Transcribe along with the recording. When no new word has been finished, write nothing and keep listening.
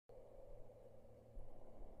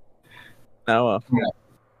Noah,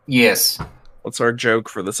 Yes. what's our joke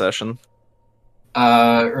for the session?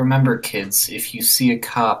 Remember, kids, if you see a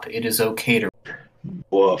cop, it is okay to...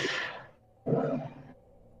 Woof.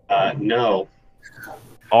 No.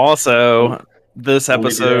 Also, this Only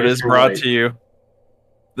episode the is brought extra to you.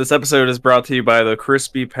 This episode is brought to you by the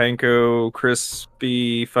crispy panko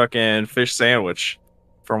crispy fucking fish sandwich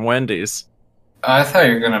from Wendy's. I thought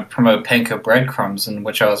you were going to promote panko breadcrumbs, in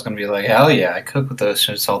which I was going to be like, hell yeah, I cook with those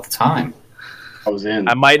shits all the time. I was in.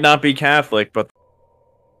 I might not be Catholic, but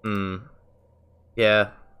Yeah.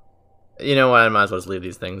 You know what? I might as well just leave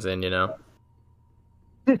these things in, you know?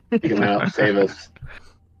 Take them out. Save us.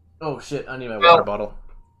 Oh shit, I need my water bottle.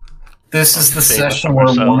 This is the session where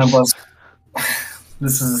one of us...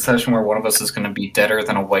 This is the session where one of us is going to be deader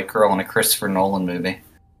than a white girl in a Christopher Nolan movie.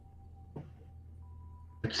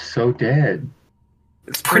 It's so dead.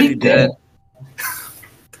 it's Pretty dead.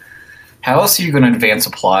 How else are you going to advance a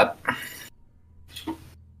plot?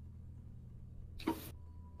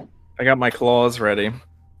 I got my claws ready.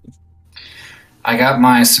 I got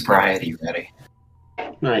my sobriety ready.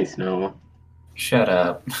 Nice, Noah. Shut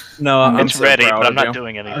up. No, I'm It's so ready, proud but I'm of not you.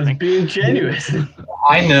 doing I was anything. being genuous.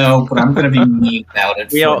 I know, but I'm going to be mean about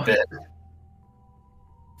it We for all- a bit.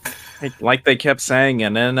 Like they kept saying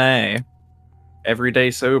in NA, every day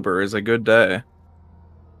sober is a good day.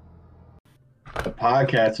 The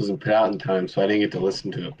podcast wasn't put out in time, so I didn't get to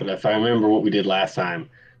listen to it. But if I remember what we did last time,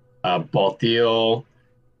 Balthiel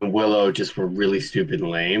and Willow just were really stupid and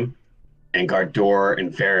lame. And Gardor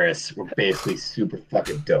and Varys were basically super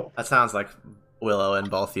fucking dope. That sounds like Willow and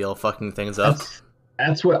Balthiel fucking things up.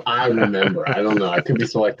 That's what I remember. I don't know. I could be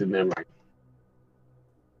selective memory.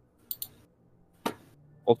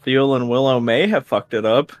 Well, Theo and Willow may have fucked it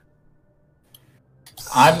up.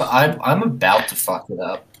 I'm about to fuck it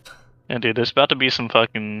up. Yeah, dude, there's about to be some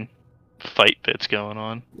fucking fight bits going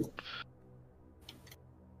on.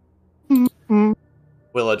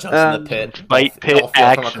 Willow jumps in the pit. Fight pit Balthiel from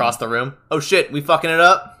action. across the room. Oh shit, we fucking it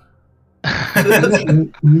up?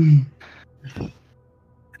 And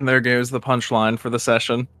there goes the punchline for the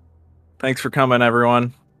session. Thanks for coming,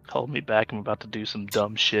 everyone. Hold me back, I'm about to do some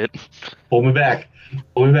dumb shit. Hold me back.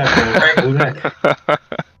 Hold me back. Hold me back.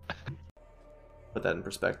 Put that in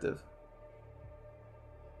perspective.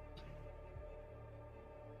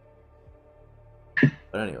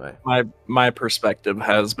 But anyway. My perspective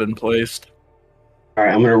has been placed. All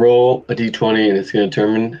right, I'm going to roll a d20, and it's going to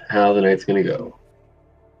determine how the night's going to go.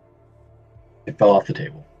 It fell off the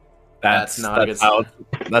table. That's not a good sign.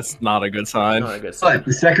 That's not a good sign. Not a good sign. But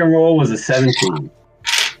the second roll was a 17.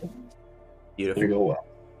 Beautiful. Going to go well.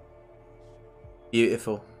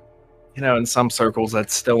 Beautiful. You know, in some circles,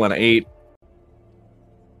 that's still an 8.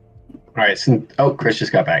 All right, so, Chris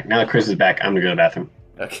just got back. Now that Chris is back, I'm going to go to the bathroom.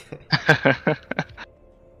 Okay.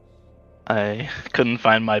 I couldn't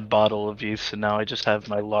find my bottle of youth, so now I just have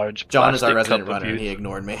my large John is our plastic resident cup of runner, and he youth.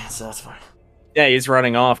 ignored me, so that's fine. Yeah, he's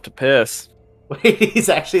running off to piss. Wait, he's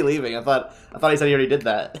actually leaving. I thought he said he already did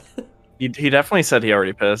that. He definitely said he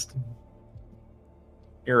already pissed.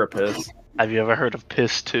 You're a piss. Have you ever heard of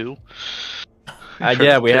Piss 2?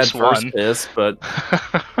 Yeah, we had Piss first 1. piss, but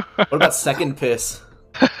What about second piss?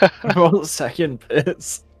 well, second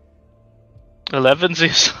piss.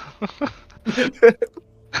 11's.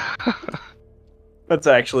 That's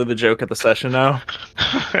actually the joke of the session now.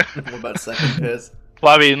 What about second piss?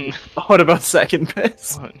 Well, I mean, What about second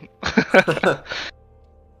piss?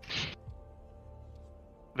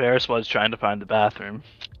 Varys was trying to find the bathroom.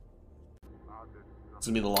 It's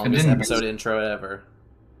gonna be the longest episode intro ever.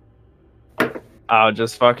 I'll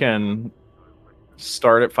just fucking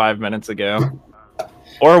start it 5 minutes ago.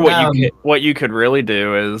 Or what you could really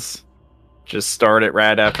do is just start it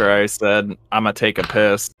right after I said I'm gonna take a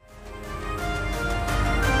piss.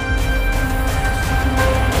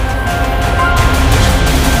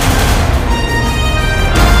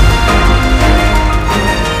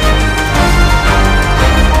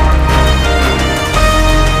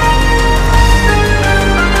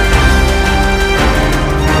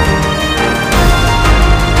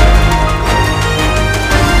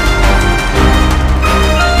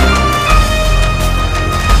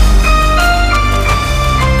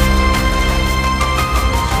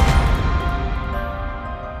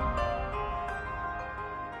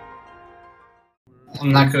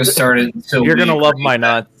 I'm not going to start it until You're we gonna love agree my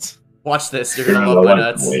that- nuts. Watch this. You're gonna love my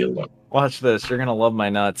nuts. Watch this. You're gonna love my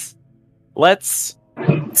nuts. Let's.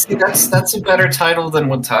 See, that's a better title than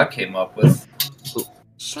what Todd came up with.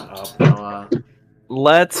 Shut up, Noah.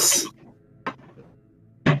 Let's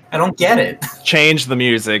I don't get it. change the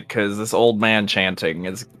music because this old man chanting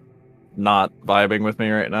is not vibing with me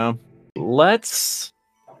right now. Let's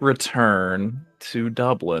return to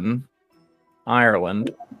Dublin,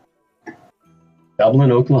 Ireland,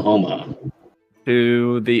 Dublin, Oklahoma.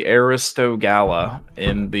 to the Aristo Gala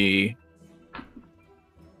in the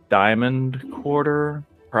Diamond Quarter,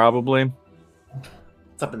 probably.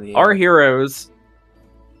 It's up in the Our air. heroes,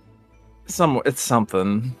 it's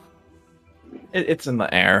something. It's in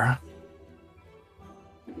the air.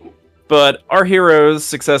 But our heroes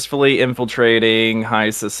successfully infiltrating high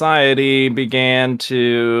society began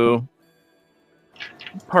to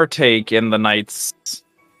partake in the night's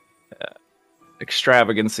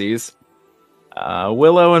extravagancies.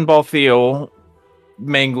 Willow and Balthiel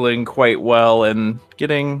mingling quite well and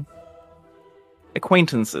getting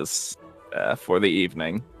acquaintances for the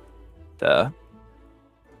evening to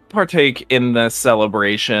partake in the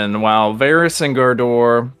celebration, while Varys and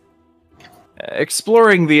Gardor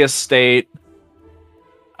exploring the estate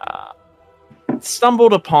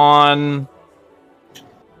stumbled upon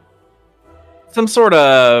some sort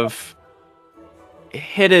of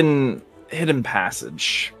hidden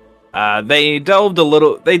passage. They delved a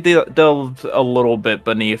little bit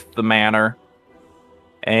beneath the manor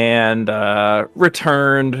and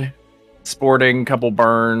returned sporting a couple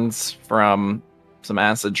burns from some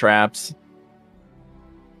acid traps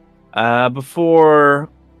before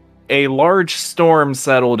a large storm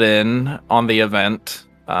settled in on the event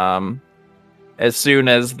as soon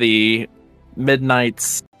as the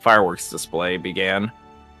midnight's fireworks display began.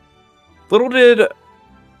 Little did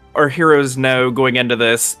our heroes know going into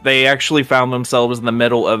this, they actually found themselves in the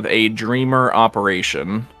middle of a dreamer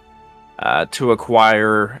operation to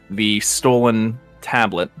acquire the stolen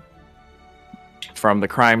tablet from the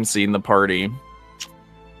crime scene the party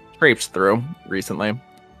traipsed through recently.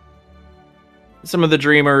 Some of the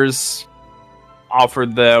dreamers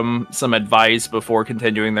offered them some advice before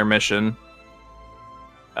continuing their mission.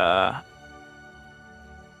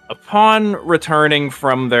 Upon returning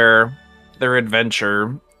from their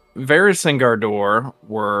adventure, Varys and Gardor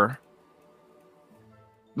were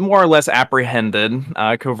more or less apprehended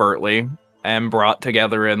covertly and brought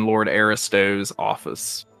together in Lord Aristo's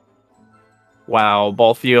office, while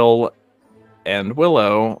Balthiel and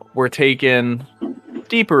Willow were taken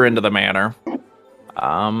deeper into the manor,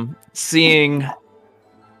 seeing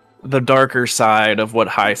the darker side of what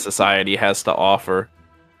high society has to offer,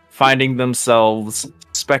 finding themselves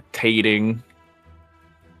spectating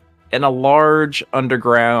in a large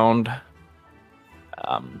underground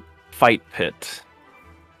fight pit.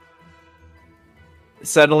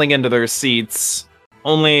 Settling into their seats,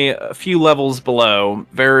 only a few levels below,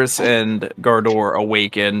 Varys and Gardor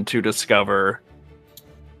awaken to discover,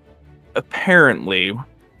 apparently,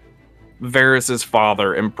 Varys'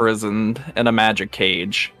 father imprisoned in a magic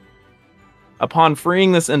cage. Upon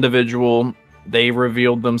freeing this individual, they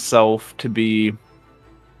revealed themselves to be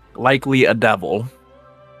likely a devil,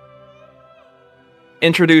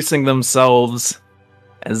 introducing themselves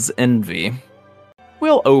as Envy.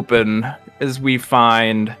 We'll open as we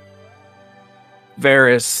find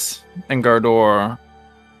Varys and Gardor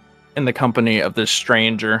in the company of this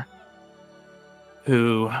stranger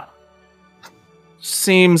who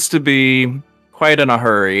seems to be quite in a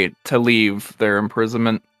hurry to leave their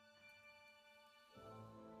imprisonment.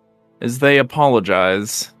 As they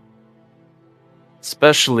apologize,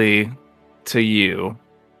 especially to you,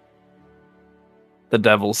 the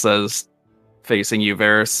devil says, facing you,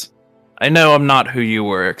 Varys. I know I'm not who you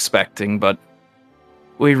were expecting, but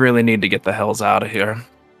we really need to get the hells out of here.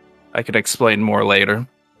 I could explain more later.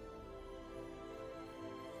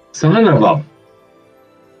 Son of a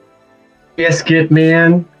biscuit,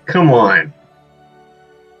 man. Come on.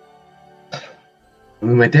 I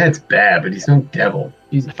mean, my dad's bad, but he's no devil.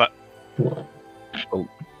 He's... Come on.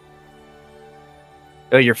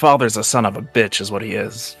 Oh, your father's a son of a bitch is what he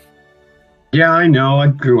is. Yeah, I know. I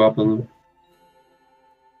grew up with him.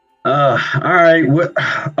 All right.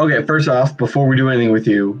 Okay, first off, before we do anything with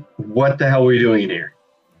you, what the hell were you doing in here?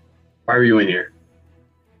 Why were you in here?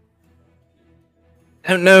 I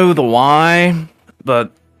don't know the why,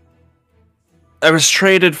 but I was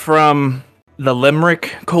traded from the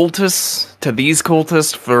Limerick cultists to these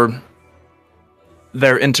cultists for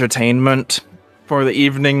their entertainment for the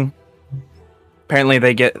evening. Apparently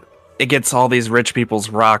it gets all these rich people's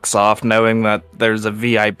rocks off knowing that there's a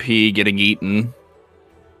VIP getting eaten.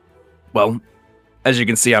 Well, as you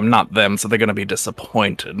can see, I'm not them, so they're going to be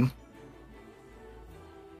disappointed.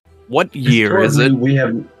 What year is it? We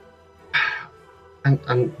have... I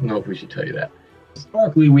don't know if we should tell you that.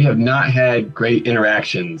 Historically, we have not had great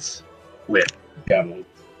interactions with devils.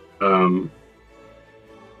 There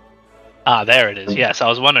it is. Yes, I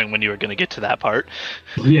was wondering when you were going to get to that part.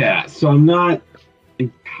 Yeah, so I'm not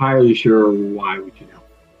entirely sure why we should help.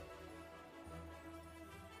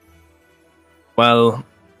 Well,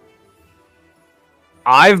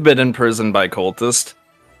 I've been imprisoned by cultists.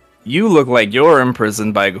 You look like you're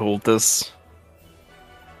imprisoned by cultists.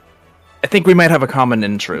 I think we might have a common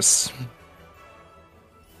interest.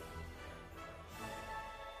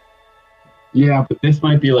 Yeah, but this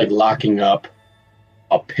might be like locking up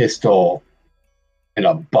a pistol and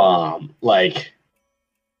a bomb. Like,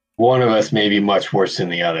 one of us may be much worse than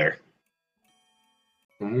the other.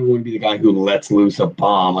 I don't want to be the guy who lets loose a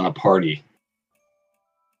bomb on a party.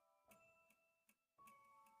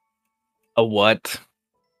 A what?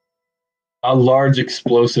 A large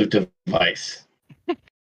explosive device.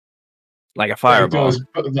 Like a fireball.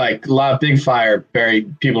 Like a lot of big fire, very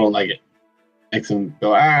people don't like it. Makes them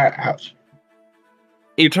go, ouch.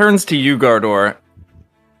 He turns to you, Gardor.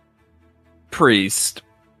 Priest,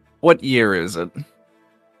 what year is it?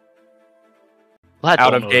 Well,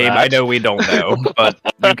 Out of game, I know we don't know, but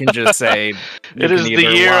you can just say... It is the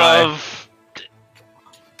year of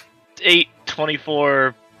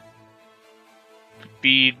 824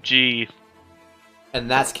 BG.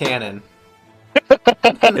 And that's canon.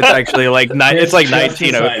 It's actually like it's like just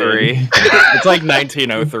 1903. It's like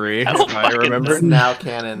 1903. I remember. It's now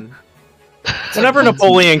canon. Whenever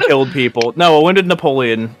Napoleon killed people. No, when did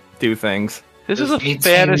Napoleon do things? This is a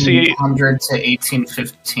fantasy. 1800 to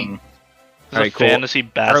 1815. It's Alright, a cool. fantasy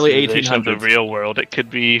Early bastardization of the 1800s. real world. It could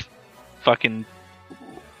be fucking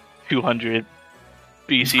 200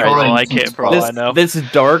 BC for Alright, all I care, for all I know. This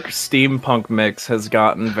dark steampunk mix has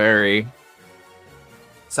gotten very...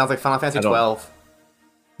 Sounds like Final Fantasy I don't- 12.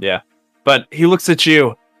 Yeah. But he looks at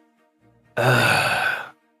you. Sounds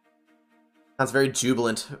very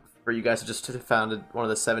jubilant for you guys to just have found one of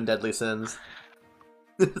the 7 deadly sins.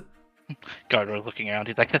 Gardner looking around,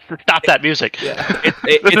 he's like, "Stop that music! Yeah. This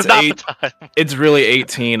It's is not the eight. time." It's really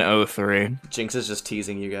 1803. Jinx is just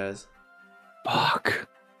teasing you guys. Fuck.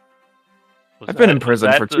 Was I've been in was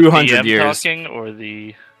prison that for the 200 DM years. Talking or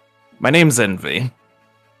the? My name's Envy.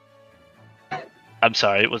 I'm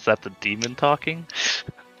sorry, was that the demon talking?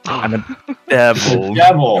 I'm a devil,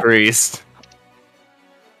 Devil. priest.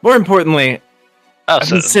 More importantly, Oh, I've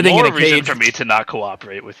so been sitting more in a reason cage. for me to not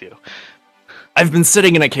cooperate with you. I've been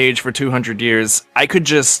sitting in a cage for 200 years. I could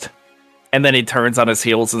just... And then he turns on his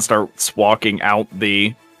heels and starts walking out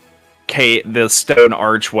the stone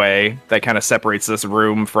archway that kind of separates this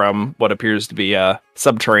room from what appears to be a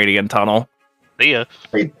subterranean tunnel. See ya.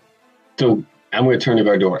 So I'm going to turn to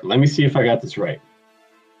Gardor. Let me see if I got this right.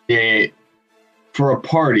 For a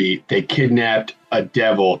party, they kidnapped a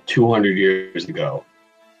devil 200 years ago.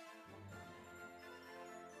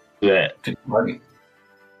 That Good party.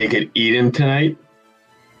 they could eat him tonight.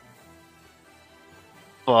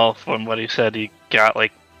 Well, from what he said, he got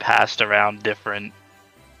like passed around different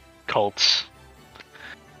cults.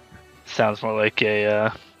 Sounds more like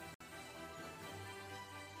a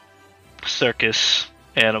circus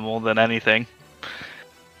animal than anything.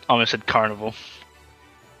 Almost said carnival.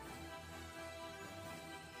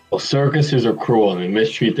 Well, circuses are cruel and they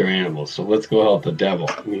mistreat their animals, so let's go help the devil.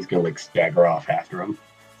 And he's going to like stagger off after him.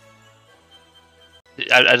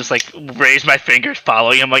 I just like raise my fingers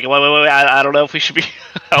following him like, wait, I don't know if we should be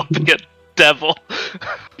helping a devil.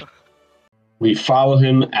 We follow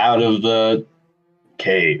him out of the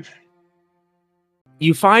cave.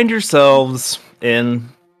 You find yourselves in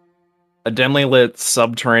a dimly lit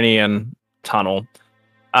subterranean tunnel.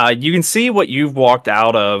 You can see what you've walked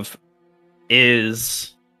out of is...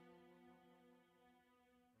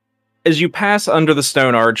 As you pass under the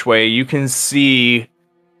stone archway, you can see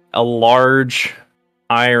a large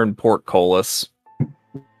iron portcullis.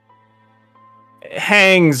 It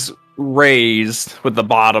hangs raised with the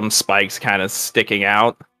bottom spikes kind of sticking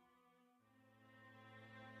out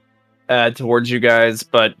towards you guys,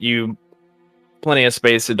 but you plenty of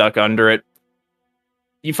space to duck under it.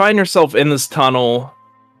 You find yourself in this tunnel,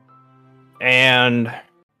 and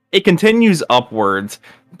it continues upwards,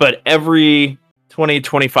 but every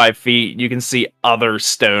 20-25 feet, you can see other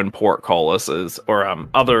stone portcullises, or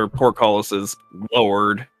other portcullises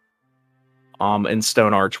lowered in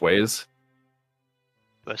stone archways.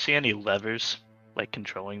 Do I see any levers, like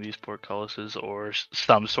controlling these portcullises, or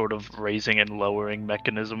some sort of raising and lowering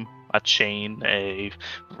mechanism? A chain, a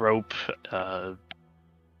rope, a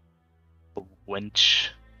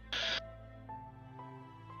winch?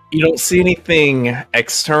 You don't see anything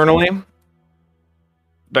externally,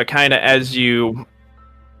 but kind of as you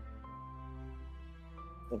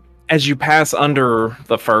pass under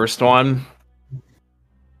the first one,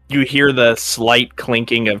 you hear the slight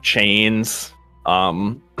clinking of chains,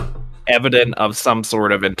 evident of some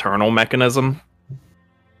sort of internal mechanism.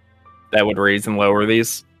 that would raise and lower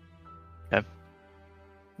these. Okay.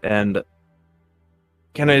 And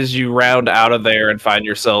kind of as you round out of there and find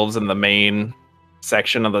yourselves in the main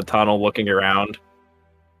section of the tunnel looking around,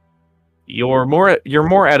 you're more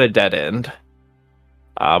at a dead end,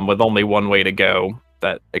 with only one way to go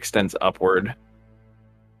that extends upward.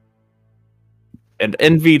 And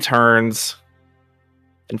Envy turns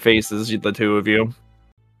and faces the two of you.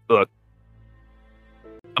 Look,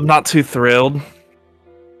 I'm not too thrilled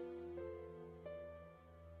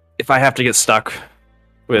if I have to get stuck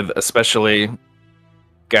with especially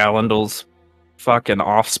Galendel's fucking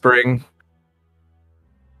offspring.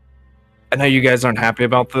 I know you guys aren't happy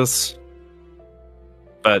about this,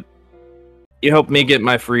 but you help me get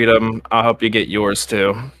my freedom, I'll help you get yours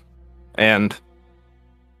too. And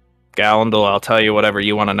Galendal, I'll tell you whatever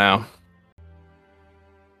you want to know.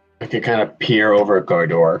 I could kind of peer over at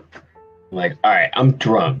Gardor. Like, alright, I'm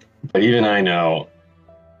drunk, but even I know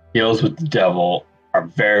deals with the devil are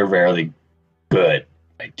very rarely good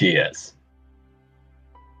ideas.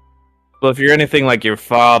 Well, if you're anything like your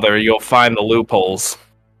father, you'll find the loopholes.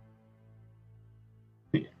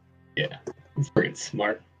 Yeah, it's pretty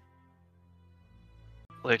smart.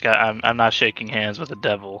 Like, I'm not shaking hands with the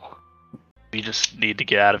devil. We just need to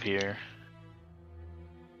get out of here.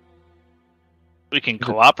 We can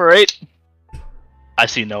cooperate. I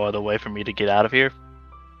see no other way for me to get out of here.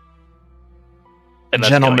 A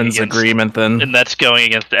gentleman's agreement, then. And that's going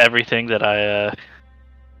against everything that I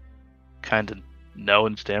kind of know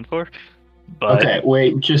and stand for. But Okay,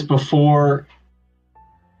 wait, just before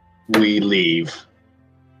we leave,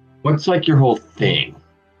 what's like your whole thing,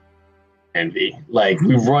 Envy? Like,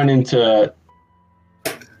 we've run into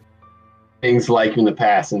things like in the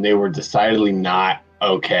past, and they were decidedly not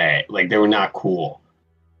okay. Like, they were not cool.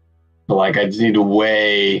 So, like, I just need to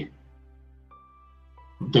weigh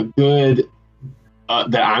the good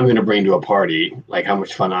that I'm going to bring to a party, like how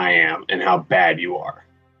much fun I am, and how bad you are.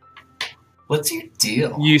 What's your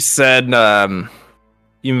deal? You said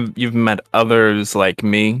you've met others like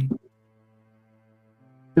me.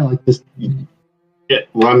 Yeah, like this. Yeah,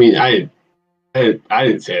 well, I mean, I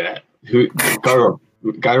didn't say that.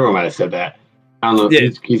 Gyro might have said that. I don't know. Yeah.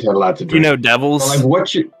 He's had a lot to drink. You know devils? But like,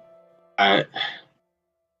 what you?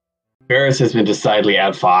 Ferris has been decidedly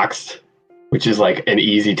outfoxed, which is like an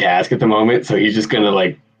easy task at the moment. So he's just gonna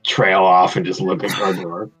like trail off and just look at our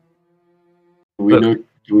door. Do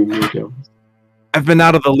we know devils? I've been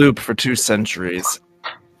out of the loop for 2 centuries.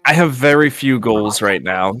 I have very few goals right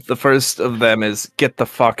now. The first of them is get the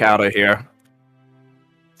fuck out of here.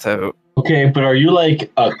 So Okay, but are you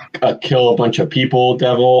like a kill a bunch of people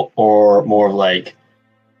devil, or more of like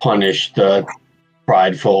punish the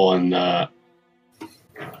prideful and the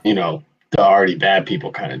already bad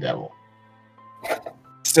people kind of devil?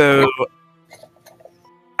 So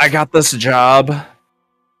I got this job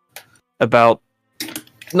about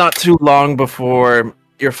not too long before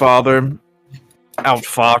your father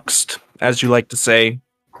outfoxed, as you like to say,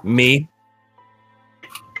 me.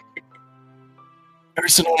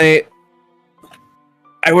 Personally,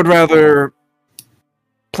 I would rather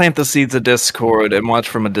plant the seeds of discord and watch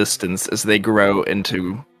from a distance as they grow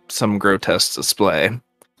into some grotesque display.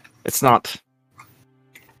 It's not.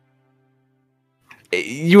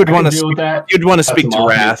 You would want to. You'd want to speak to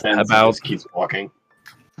Wrath about. Keeps walking.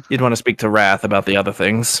 You'd want to speak to Wrath about the other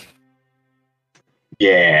things.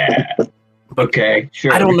 Yeah. Okay.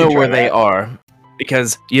 Sure. I don't know where they are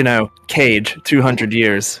because Cage, 200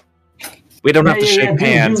 years. We don't have to shake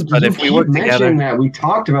hands, but if we work together, that we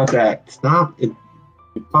talked about that. Stop it.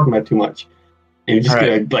 You're talking about too much. And you're just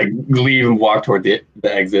gonna like leave and walk toward the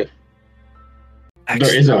exit.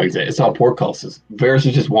 There is no exit. It's all portcullises. Varys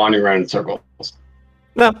is just wandering around in circles.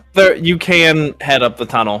 No, you can head up the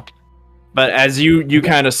tunnel, but as you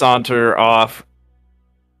kind of saunter off,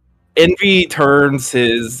 Envy turns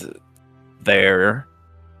their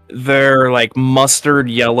like mustard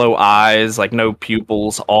yellow eyes, like no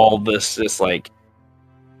pupils, all this just like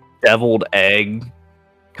deviled egg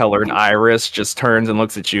colored iris just turns and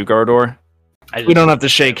looks at you, Gardor. We don't have to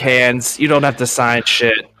shake hands. You don't have to sign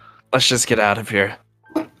shit. Let's just get out of here.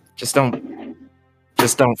 Just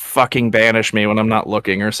don't fucking banish me when I'm not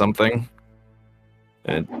looking or something.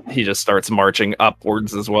 And he just starts marching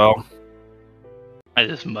upwards as well. I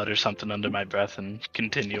just mutter something under my breath and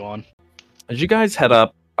continue on. As you guys head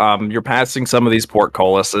up, you're passing some of these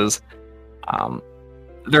portcullises.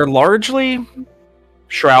 They're largely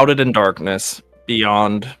shrouded in darkness.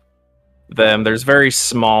 Beyond them, there's very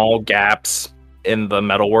small gaps in the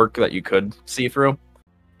metalwork that you could see through.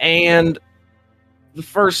 And the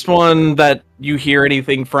first one that you hear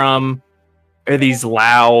anything from are these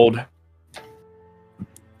loud,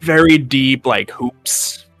 very deep, like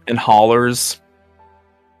hoops and hollers,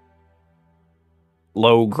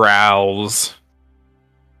 low growls,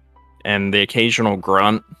 and the occasional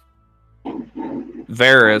grunt.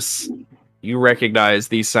 Varys, you recognize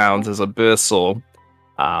these sounds as abyssal,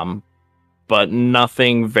 but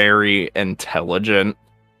nothing very intelligent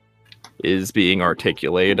is being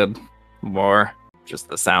articulated. More just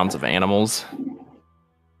the sounds of animals.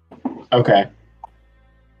 Okay.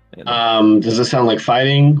 Does it sound like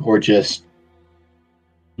fighting or just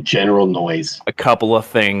general noise? A couple of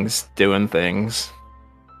things doing things.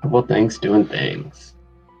 A couple of things doing things.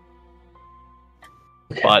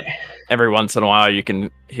 Okay. But every once in a while you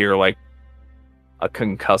can hear like a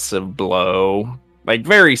concussive blow. Like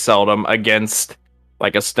very seldom against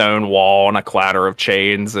like a stone wall and a clatter of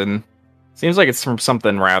chains, and seems like it's from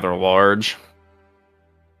something rather large.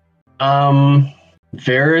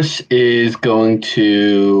 Varys is going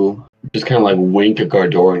to just kind of like wink at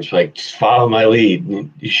Gardor and just like, just follow my lead.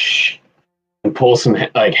 And pull some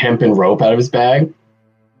like hempen rope out of his bag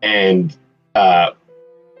and like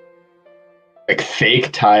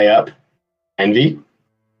fake tie up Envy.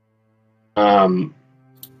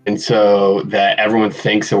 And so that everyone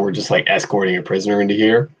thinks that we're just like escorting a prisoner into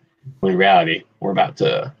here. When in reality, we're about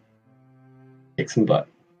to kick some butt.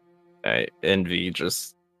 Envy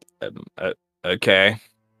just okay.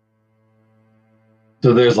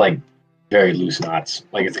 So there's like very loose knots.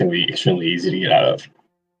 Like it's going to be extremely easy to get out of.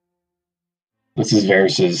 This is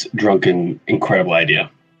Varys's drunken, incredible idea.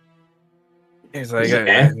 He's like,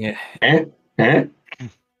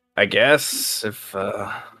 I guess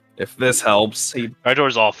if this helps.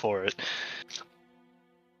 Gardor's all for it.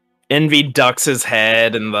 Envy ducks his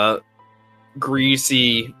head, and the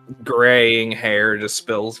greasy, graying hair just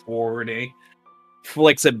spills forward. He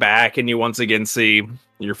flicks it back, and you once again see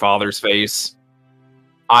your father's face.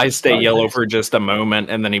 Eyes stay yellow for just a moment,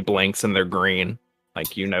 and then he blinks, and they're green,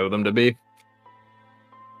 like you know them to be.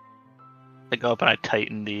 I go up and I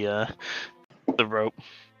tighten the rope.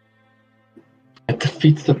 It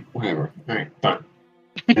defeats the whatever. All right, fine.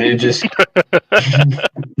 And it just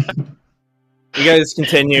You guys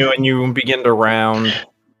continue, and you begin to round.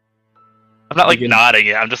 I'm not like nodding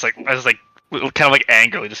it. I was like kind of like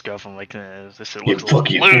angrily just go from like this it looks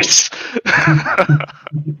loose.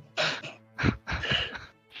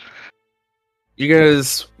 You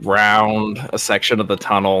guys round a section of the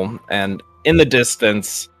tunnel, and in the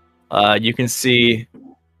distance, you can see,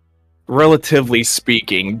 relatively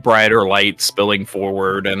speaking, brighter light spilling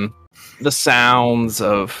forward, and the sounds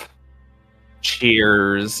of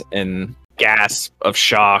cheers and gasp of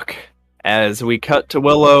shock as we cut to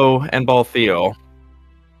Willow and Balthiel.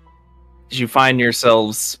 As you find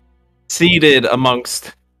yourselves seated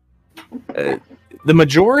amongst the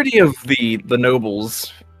majority of the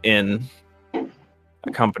nobles in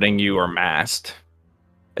accompanying you are masked,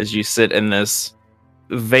 as you sit in this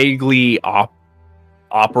vaguely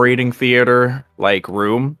operating theater like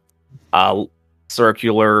room,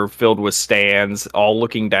 circular, filled with stands, all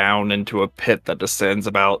looking down into a pit that descends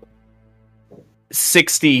about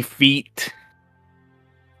 60 feet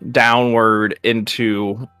downward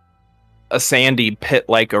into a sandy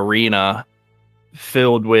pit-like arena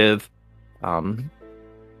filled with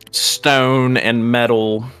stone and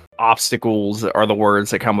metal obstacles are the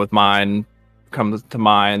words that come to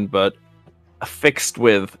mind, but affixed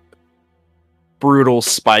with brutal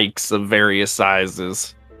spikes of various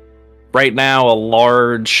sizes. Right now, a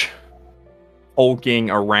large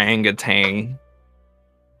hulking orangutan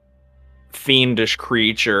fiendish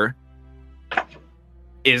creature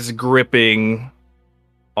is gripping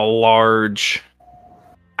a large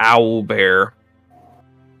owl bear.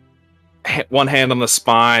 One hand on the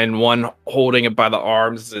spine, one holding it by the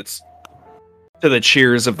arms. It's to the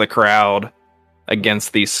cheers of the crowd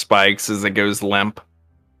against these spikes as it goes limp.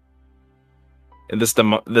 And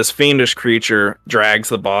this fiendish creature drags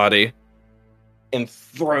the body and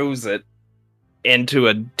throws it into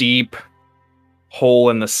a deep hole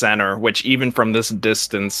in the center, which even from this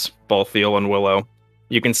distance, Balthiel and Willow,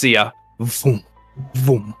 you can see a voom,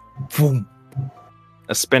 voom, voom,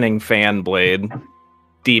 a spinning fan blade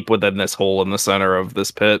deep within this hole in the center of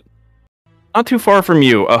this pit. Not too far from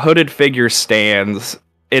you, a hooded figure stands,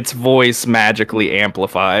 its voice magically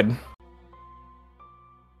amplified.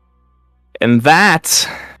 And that,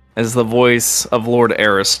 as the voice of Lord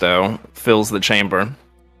Aristo fills the chamber.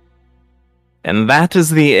 And that is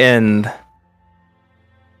the end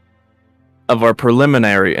of our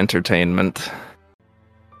preliminary entertainment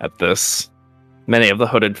at this. Many of the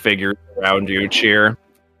hooded figures around you cheer.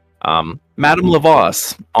 Madame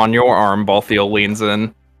Lavos, on your arm, Balthiel leans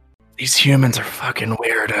in. These humans are fucking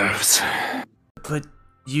weirdos. But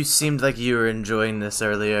You seemed like you were enjoying this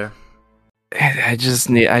earlier. I just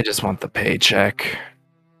want the paycheck.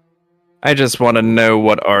 I just want to know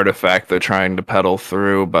what artifact they're trying to peddle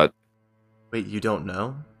through, but... Wait, you don't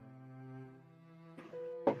know?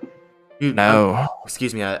 No.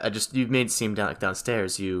 Excuse me, you made it seem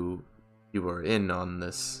downstairs you were in on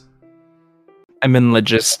this. I'm in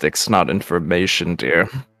logistics, not information, dear.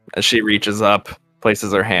 As she reaches up,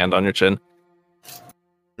 places her hand on your chin.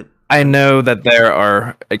 I know that there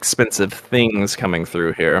are expensive things coming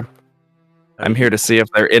through here. I'm here to see if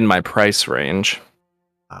they're in my price range.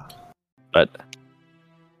 But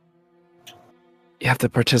you have to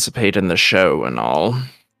participate in the show and all.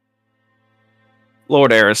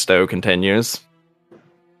 Lord Aristo continues.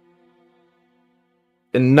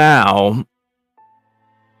 And now,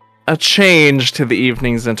 a change to the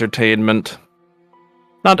evening's entertainment.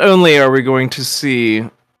 Not only are we going to see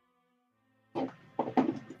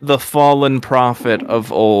the fallen prophet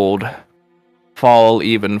of old fall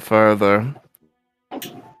even further,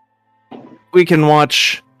 we can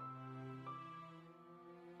watch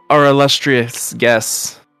our illustrious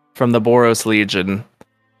guests from the Boros Legion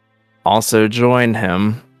also join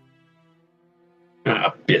him.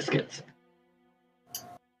 Biscuits.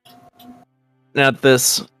 At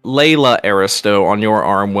this, Layla Aristo on your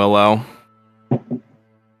arm, Willow,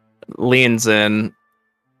 leans in.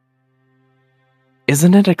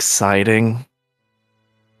 Isn't it exciting?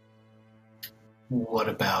 What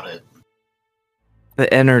about it?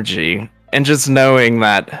 The energy, and just knowing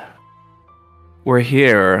that we're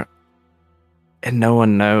here and no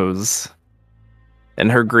one knows. And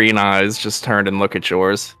her green eyes just turn and look at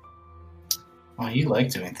yours. Well, you like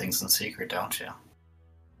doing things in secret, don't you?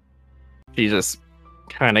 She just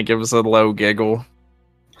kind of gives a low giggle.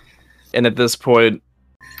 And at this point,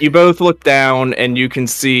 you both look down and you can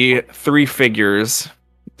see 3 figures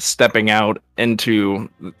stepping out into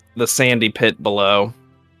the sandy pit below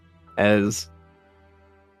as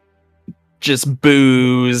just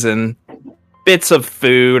booze and bits of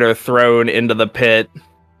food are thrown into the pit.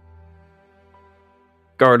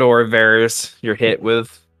 Gardor, Varys, you're hit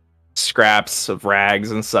with scraps of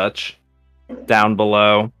rags and such down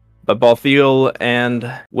below. But Balthiel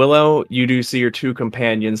and Willow, you do see your 2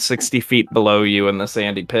 companions 60 feet below you in the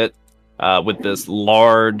sandy pit with this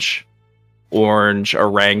large orange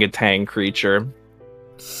orangutan creature.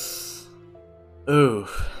 Ooh.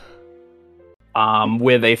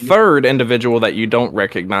 With a third individual that you don't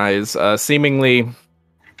recognize, seemingly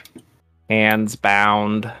hands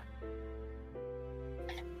bound.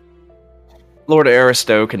 Lord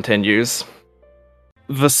Aristo continues.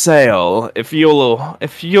 Vasail, if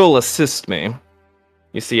you'll assist me.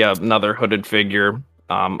 You see another hooded figure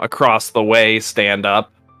across the way stand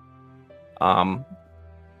up.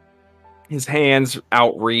 His hands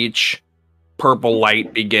outreach, purple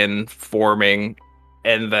light begin forming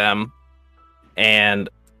in them, and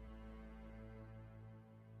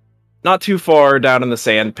not too far down in the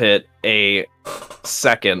sand pit, a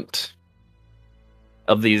second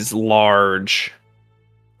of these large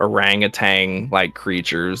orangutan-like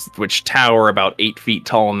creatures, which tower about 8 feet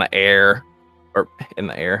tall in the air,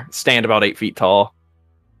 stand about 8 feet tall,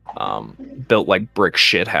 built like brick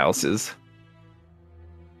shit houses.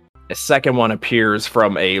 A second one appears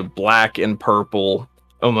from a black and purple,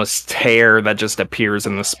 almost tear that just appears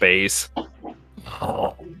in the space.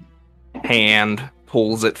 Hand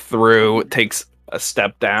pulls it through, it takes a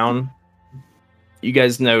step down. You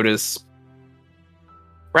guys notice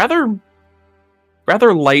rather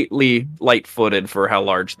light-footed for how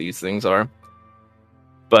large these things are.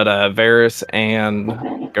 But Varys and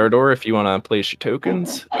Gardor, if you want to place your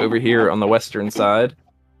tokens over here on the western side.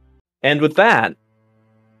 And with that,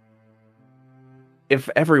 if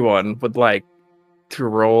everyone would like to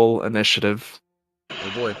roll initiative.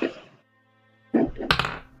 Oh boy.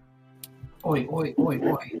 Oi, oi, oi,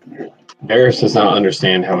 oi. Varys does not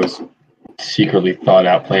understand how his secretly thought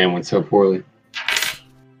out plan went so poorly.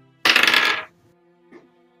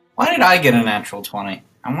 Why did I get a natural 20?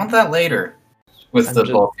 I want that later. With the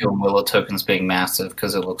Balthiel and Willow tokens being massive,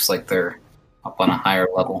 because it looks like they're up on a higher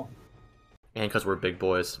level. And because we're big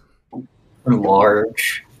boys. They're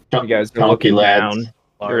large. You guys are looking down.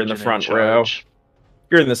 You're in the front row.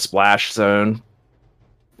 You're in the splash zone.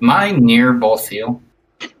 Am I near Balthiel?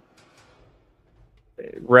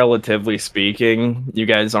 Relatively speaking, you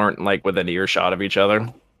guys aren't like within earshot of each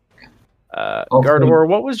other. Gardor,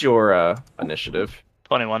 what was your initiative?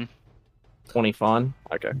 21. 20 fun?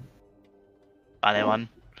 Okay. 21.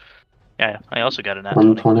 Yeah, I also got a nat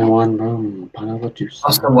 20. 20. 21, boom.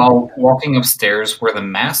 Also, while walking upstairs, were the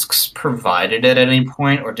masks provided at any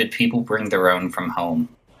point, or did people bring their own from home?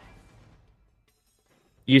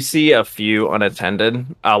 You see a few unattended.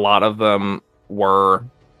 A lot of them were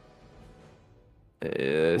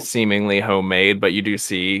seemingly homemade, but you do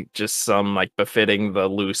see just some like befitting the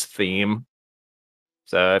loose theme.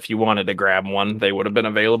 So if you wanted to grab one, they would have been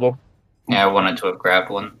available. Yeah, I wanted to have grabbed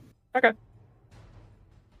one. Okay.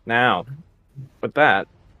 Now, with that,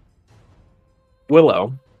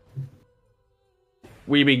 Willow,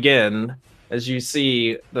 we begin as you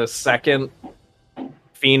see the second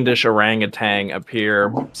fiendish orangutan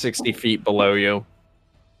appear 60 feet below you,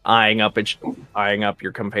 eyeing up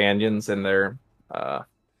your companions and their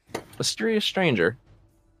mysterious stranger.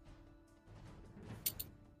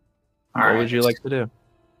 What would you like to do?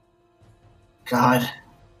 God,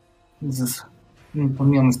 this is put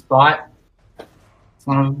me on the spot.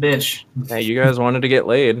 Son of a bitch. Hey, you guys wanted to get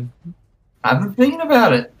laid. I've been thinking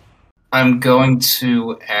about it. I'm going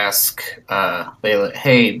to ask Layla,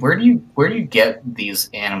 hey, where do you get these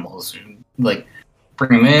animals? Like,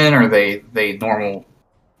 bring them in? Are they normal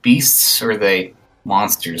beasts? Or are they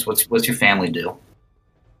monsters? What's your family do?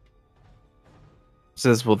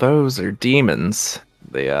 Says, well, those are demons.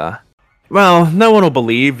 Well, no one will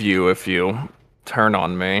believe you if you turn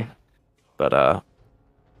on me. But,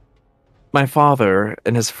 my father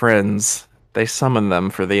and his friends, they summon them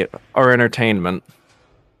for our entertainment.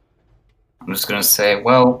 I'm just gonna say,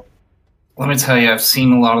 well, let me tell you, I've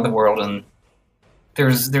seen a lot of the world, and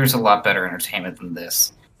there's a lot better entertainment than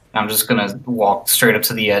this. I'm just gonna walk straight up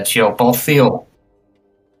to the edge, yell, Balthiel,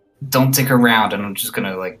 don't dick around, and I'm just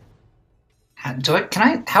gonna like,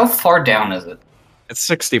 how far down is it? It's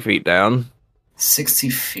 60 feet down. 60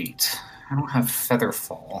 feet. I don't have feather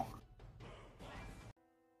fall.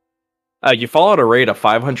 You fall at a rate of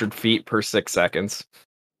 500 feet per 6 seconds.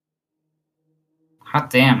 Hot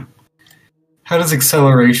damn. How does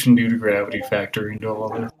acceleration due to gravity factor into all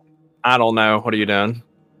this? I don't know. What are you doing?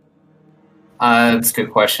 That's a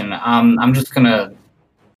good question. I'm just gonna...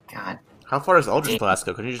 God. How far does Eldritch Blast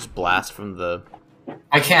go? Can you just blast from the...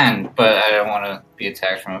 I can, but I don't want to be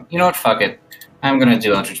attacked from it. You know what? Fuck it. I'm gonna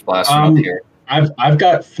do Eldritch Blast from up here. I've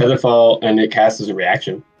got Featherfall, and it casts as a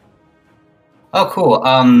reaction. Oh, cool.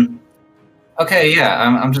 Okay, yeah.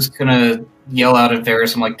 I'm just gonna yell out at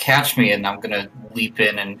Varys. I'm like, catch me, and I'm gonna leap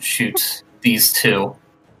in and shoot these two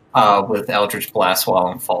with Eldritch Blast while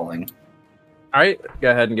I'm falling. All right, go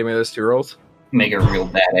ahead and give me those 2 rolls. Make it real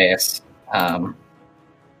badass.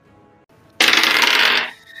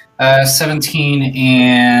 17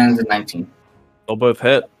 and 19. They'll both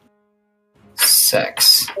hit.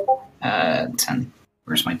 6. 10.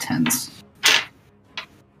 Where's my 10s?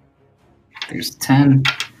 There's 10.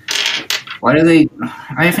 Why do they...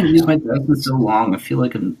 I haven't used my dice in so long. I feel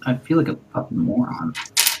like a fucking moron.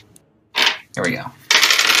 There we go.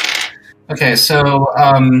 Okay, so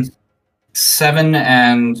 7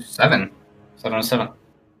 and 7. 7 and 7.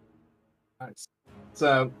 Nice.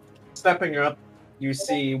 So, stepping up, you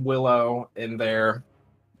see Willow in there.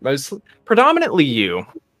 Predominantly you,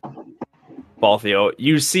 Balthiel.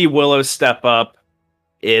 You see Willow step up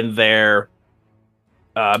in their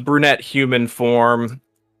brunette human form,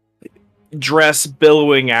 dress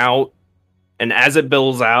billowing out, and as it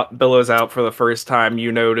billows out for the first time,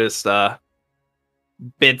 you notice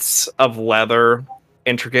bits of leather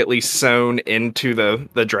intricately sewn into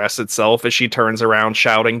the dress itself as she turns around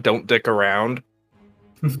shouting, "Don't dick around."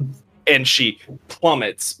 And she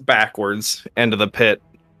plummets backwards into the pit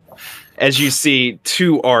as you see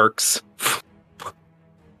 2 arcs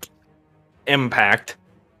impact.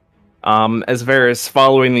 As Varys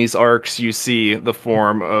following these arcs, you see the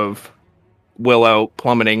form of Willow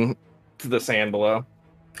plummeting to the sand below.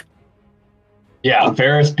 Yeah,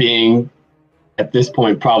 Varys being at this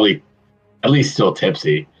point probably at least still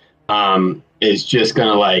tipsy, is just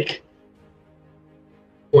gonna like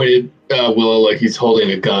point at Willow like he's holding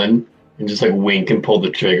a gun and just like wink and pull the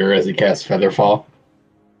trigger as he casts Featherfall.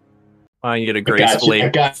 You get a gracefully. I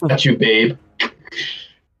got you, babe.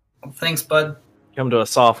 Thanks, bud. Come to a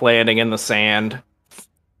soft landing in the sand.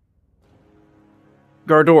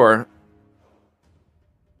 Gardor,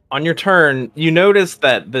 on your turn, you notice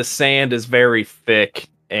that the sand is very thick,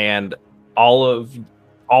 and all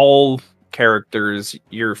characters,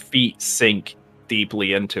 your feet sink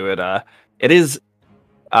deeply into it. It is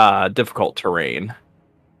difficult terrain.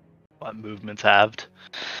 What movement's halved?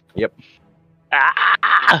 Yep.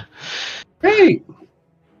 Ah! Hey!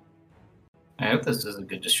 I hope this is a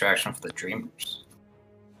good distraction for the dreamers.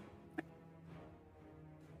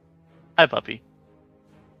 Hi, puppy.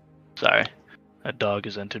 Sorry. A dog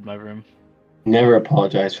has entered my room. Never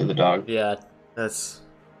apologize for the dog. Yeah, there's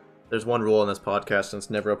one rule in this podcast, and it's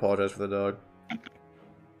never apologize for the dog.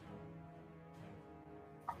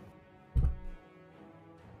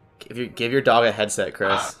 give your dog a headset,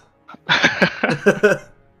 Chris. I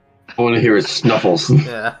want to hear his snuffles.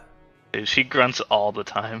 Yeah. Dude, she grunts all the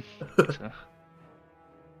time.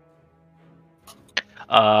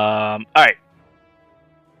 Alright.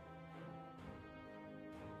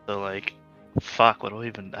 So, like, fuck, what do I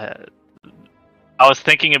even... I was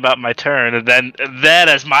thinking about my turn, and then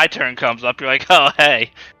as my turn comes up, you're like, oh,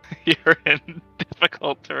 hey, you're in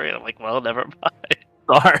difficult terrain. I'm like, well, never mind.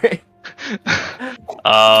 Sorry.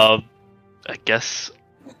 I guess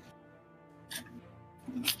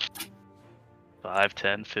 5,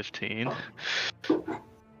 10, 15.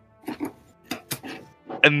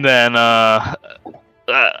 And then I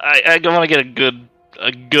want to get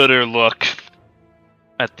a gooder look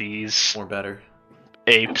at these More better.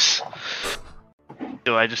 apes.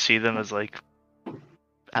 Do I just see them as like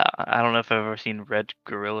I don't know if I've ever seen red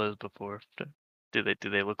gorillas before. Do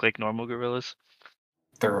they look like normal gorillas?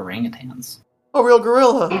 They're orangutans Oh, real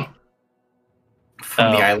gorilla.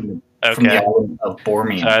 from the Oh, island. Okay. From the island of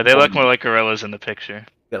Borneo. They look more like gorillas in the picture.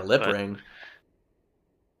 Got a lip But- ring.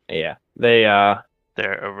 Yeah, They're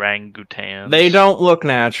orangutans. they don't look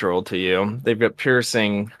natural to you. They've got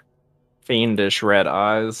piercing, fiendish red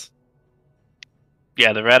eyes.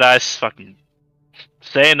 Yeah, the red eyes fucking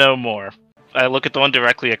say no more. I look at the one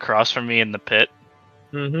directly across from me in the pit,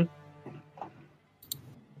 Mm-hmm.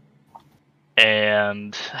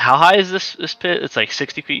 and how high is this pit? It's like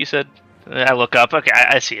 60 feet. You said. I look up. Okay,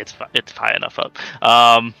 I see. It's high enough up.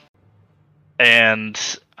 And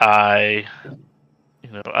I,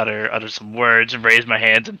 utter some words and raise my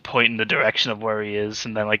hands and point in the direction of where he is,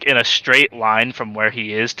 and then like in a straight line from where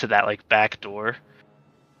he is to that like back door,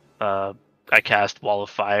 I cast Wall of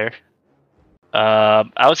Fire.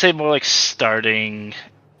 I would say more like starting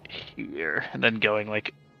here and then going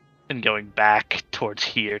back towards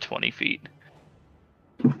here 20 feet.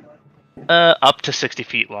 Up to 60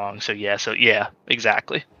 feet long. So yeah,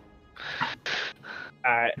 exactly.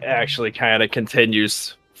 Actually kind of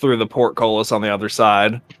continues through the portcullis on the other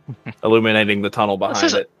side, illuminating the tunnel behind This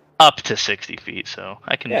is it. up to 60 feet, so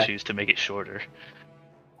I can Yeah. choose to make it shorter.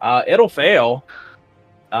 It'll fail.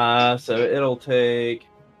 So it'll take.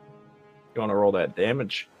 You want to roll that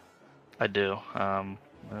damage? I do. Oh,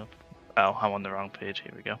 I'm on the wrong page.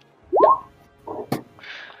 Here we go.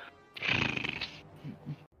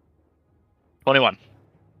 21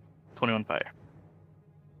 fire.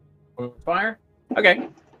 Fire? Okay.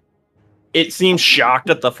 It seems shocked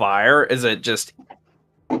at the fire. Is it just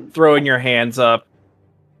throwing your hands up?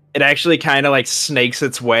 It actually kind of like snakes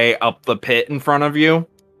its way up the pit in front of you,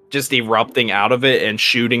 just erupting out of it and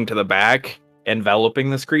shooting to the back, enveloping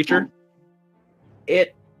this creature.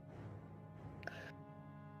 It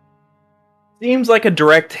seems like a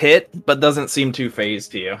direct hit, but doesn't seem too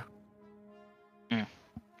phased to you.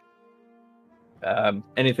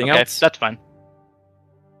 Anything Okay, else? that's fine.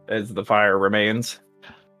 As the fire remains,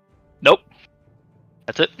 Nope.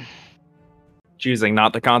 That's it. choosing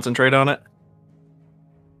not to concentrate on it.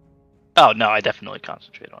 Oh no, I definitely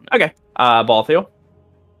concentrate on it. Okay. Balthiel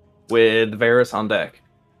with Varys on deck.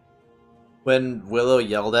 When Willow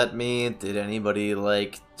yelled at me, did anybody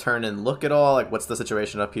like turn and look at all? Like, what's the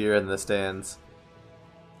situation up here in the stands?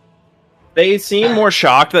 They seem more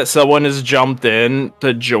shocked that someone has jumped in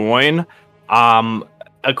to join.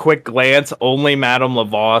 A quick glance, only Madame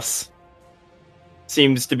Lavos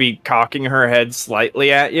seems to be cocking her head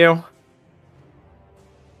slightly at you.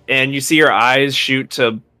 And you see her eyes shoot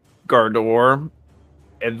to Gardor,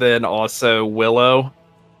 and then also Willow.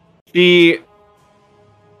 She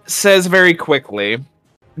says very quickly,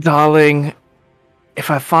 "Darling,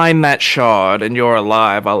 if I find that shard and you're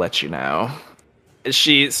alive, I'll let you know."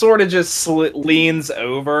 She sort of just leans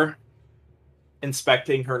over,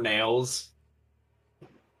 inspecting her nails.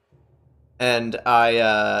 And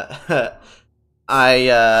I'd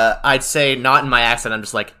say not in my accent. I'm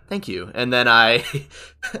just like, thank you. And then I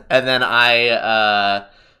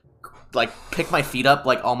like pick my feet up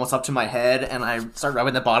like almost up to my head, and I start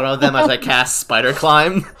rubbing the bottom of them as I cast Spider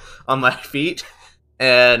Climb on my feet.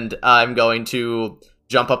 And I'm going to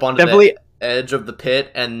jump up onto the edge of the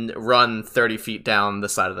pit and run 30 feet down the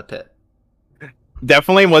side of the pit.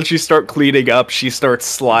 Definitely, once you start cleaning up, she starts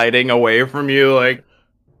sliding away from you. Like,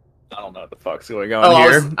 I don't know what the fuck's going on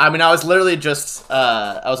here. I was literally just,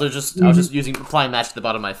 I was just applying match to the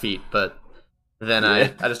bottom of my feet, but then I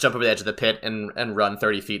just jump over the edge of the pit and run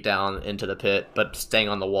 30 feet down into the pit, but staying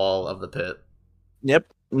on the wall of the pit. Yep,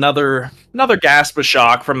 another gasp of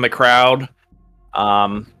shock from the crowd.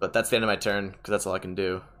 But that's the end of my turn because that's all I can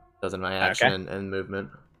do. Those are my action and movement.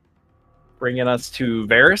 Bringing us to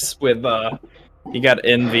Varys with you got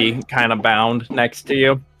Envy kind of bound next to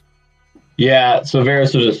you. Yeah, so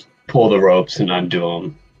Varys will just pull the ropes and undo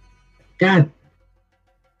them. God,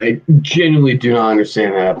 I genuinely do not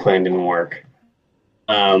understand how that plan didn't work.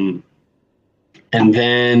 And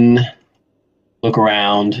then look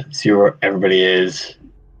around, see where everybody is.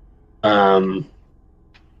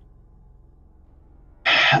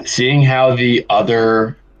 Seeing how the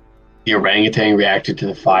orangutan reacted to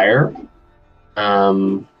the fire,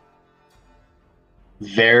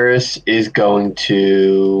 Varys is going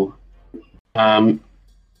to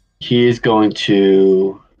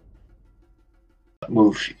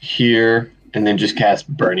move here and then just cast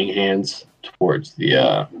Burning Hands towards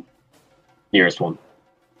the nearest one.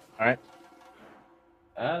 All right.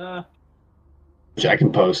 Which I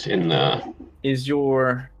can post in the. Is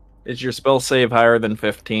your spell save higher than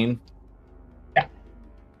 15? Yeah.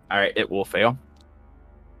 All right, it will fail.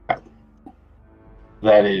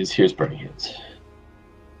 That is, here's Burning Hands.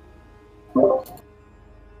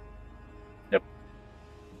 Yep.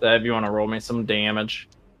 If you want to roll me some damage.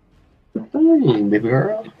 Baby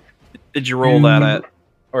girl. Did you roll that at,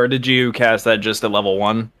 or did you cast that just at level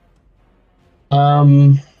 1?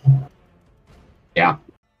 Yeah.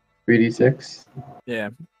 3d6. Yeah.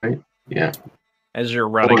 Right? Yeah. As you're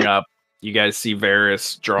running up, you guys see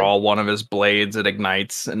Varys draw one of his blades. It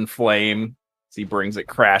ignites in flame. As he brings it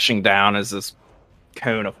crashing down as this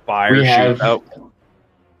cone of fire We shoots have out.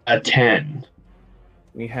 a 10.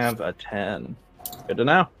 We have a 10. Good to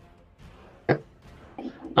know.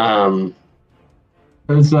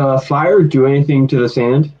 Does fire do anything to the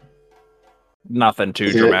sand? Nothing too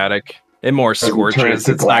Is it- dramatic. It more Doesn't turn scorches.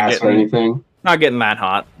 into It's not glass or getting anything. that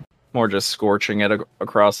hot. More just scorching it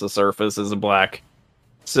across the surface as a black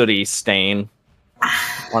sooty stain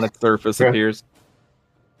on its surface Okay. appears.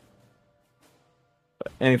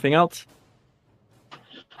 But anything else?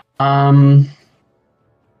 I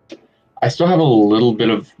still have a little bit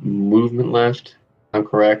of movement left. I'm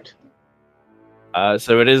correct.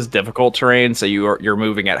 So it is difficult terrain, so you're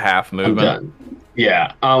moving at half I'm movement. done.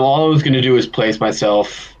 Yeah. All I was going to do is place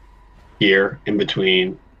myself here in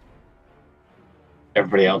between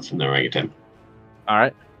everybody else in the orangutan. All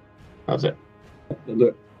right. That was it.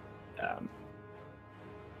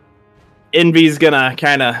 Envy's gonna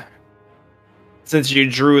kind of, since you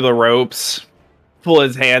drew the ropes, pull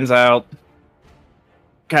his hands out,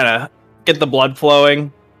 kind of get the blood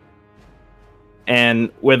flowing, and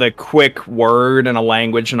with a quick word in a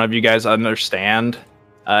language none of you guys understand,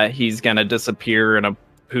 he's gonna disappear in a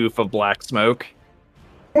poof of black smoke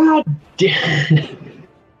God damn.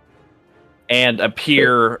 and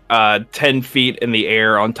appear 10 feet in the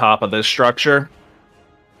air on top of this structure.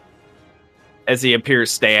 As he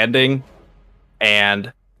appears standing,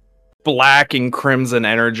 and black and crimson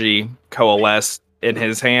energy coalesce in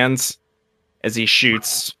his hands as he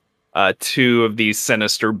shoots 2 of these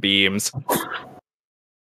sinister beams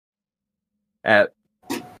at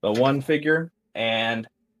the one figure, and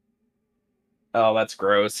oh, that's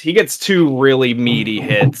gross. He gets 2 really meaty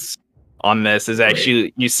hits on this. Is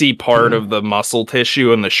actually, you see part of the muscle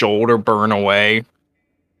tissue in the shoulder burn away,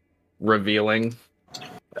 revealing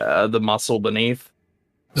the muscle beneath.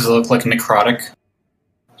 Does it look like necrotic?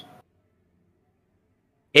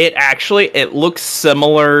 It looks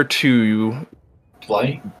similar to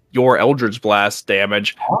Blight? your Eldritch Blast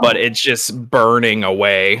damage, but it's just burning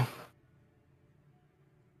away.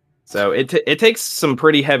 So it takes some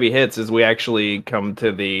pretty heavy hits as we actually come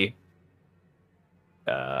to the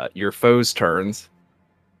your foe's turns.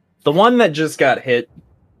 The one that just got hit,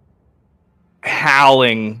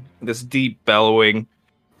 howling, this deep bellowing,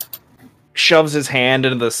 shoves his hand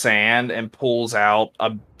into the sand and pulls out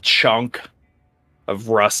a chunk of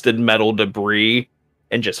rusted metal debris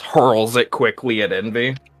and just hurls it quickly at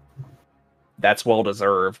Envy. That's well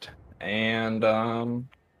deserved. And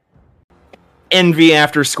Envy,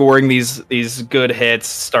 after scoring these good hits,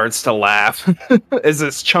 starts to laugh as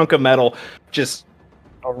this chunk of metal just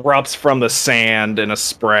erupts from the sand in a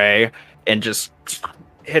spray and just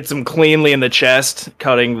hits him cleanly in the chest,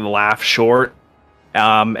 cutting the laugh short.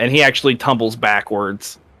 And he actually tumbles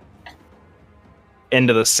backwards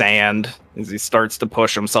into the sand as he starts to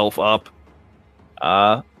push himself up.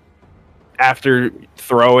 After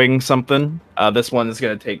throwing something, this one is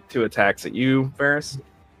going to take 2 attacks at you, Varys.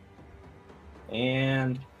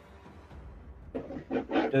 And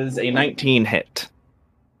does a 19 hit?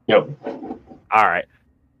 Yep. All right.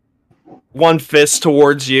 One fist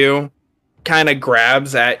towards you, kind of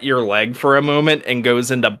grabs at your leg for a moment and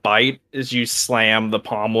goes into bite as you slam the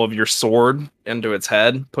pommel of your sword into its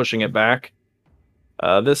head, pushing it back.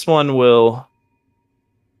 This one will...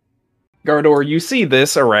 Gardor, you see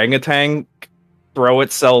this orangutan throw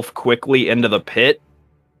itself quickly into the pit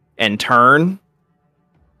and turn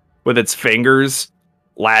with its fingers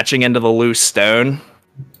latching into the loose stone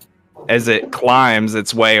as it climbs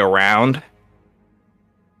its way around,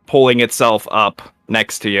 pulling itself up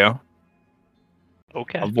next to you,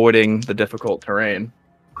 Okay. avoiding the difficult terrain.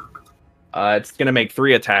 It's going to make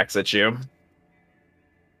 3 attacks at you.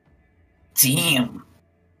 Damn.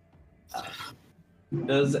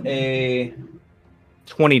 Does a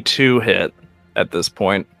 22 hit at this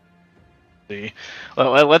point? See.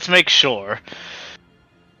 Well, let's make sure.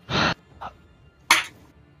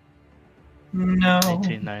 No.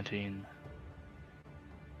 19.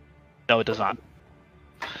 No, it does not.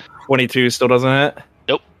 22 still doesn't hit?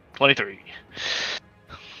 Nope. 23.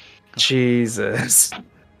 Jesus.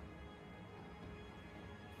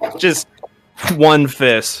 Just 1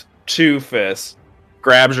 fist, 2 fists.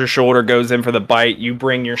 Grabs your shoulder, goes in for the bite. You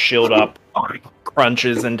bring your shield up,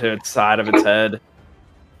 crunches into its side of its head.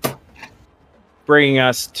 Bringing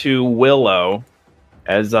us to Willow,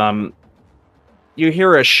 as you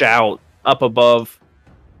hear a shout up above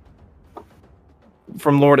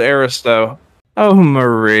from Lord Aristo. Oh,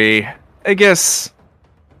 Marie, I guess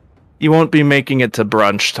you won't be making it to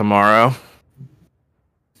brunch tomorrow.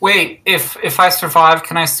 Wait, if I survive,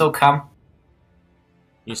 can I still come?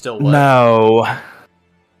 You still what? No.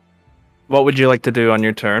 What would you like to do on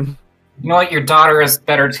your turn? You know what? Your daughter has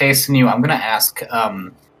better taste than you. I'm gonna ask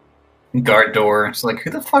guard door. It's like, who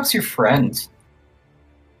the fuck's your friend?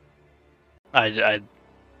 I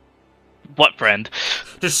what friend?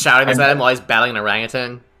 Just shouting this at him while he's battling an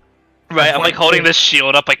orangutan. Right, I'm like holding this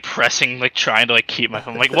shield up, like pressing, like trying to like keep my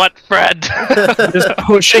phone. Like, what friend? Just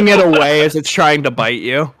pushing it away as it's trying to bite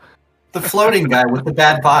you. The floating guy with the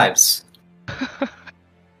bad vibes.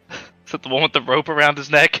 Is that the one with the rope around his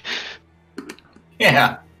neck?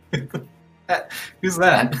 Yeah. Who's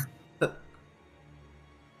that?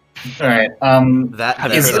 Alright, That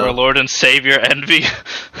Have you Is heard of it- our Lord and Savior Envy?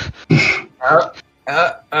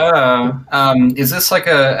 is this like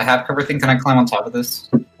a half cover thing? Can I climb on top of this?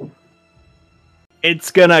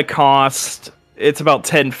 It's gonna cost... It's about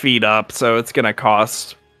 10 feet up, so it's gonna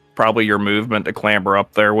cost probably your movement to clamber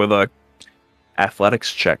up there with a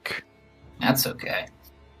athletics check. That's okay.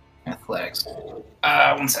 Athletics.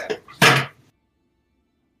 1 second.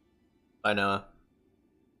 I know.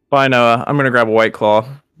 Bye, Noah. I'm gonna grab a White Claw.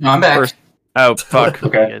 No, I'm back. First- Oh, fuck.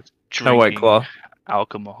 Okay. It's No White drinking Claw.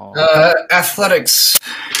 alcohol. Athletics.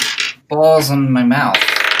 Balls on my mouth.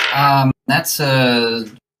 That's a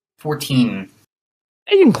 14.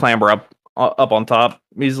 You can clamber up on top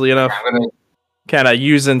easily enough. I'm gonna. Kind of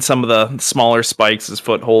using some of the smaller spikes as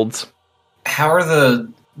footholds. How are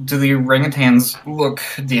do the orangutans look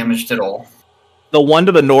damaged at all? The one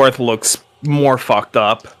to the north looks more fucked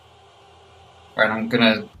up. Alright, I'm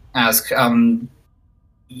gonna ask,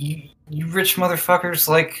 you rich motherfuckers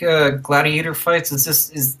like gladiator fights? Does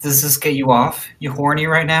this get you off? You horny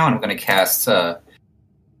right now? And I'm gonna cast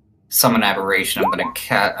summon aberration.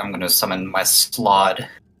 I'm gonna summon my slod,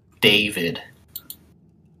 David.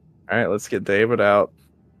 All right, let's get David out.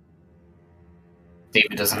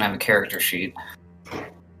 David doesn't have a character sheet.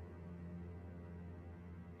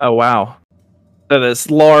 Oh wow! So this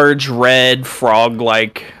large red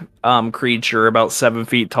frog-like creature, about 7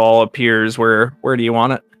 feet tall, appears. Where do you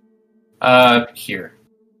want it? Here.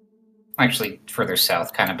 Actually, further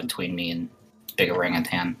south, kind of between me and big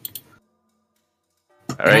orangutan.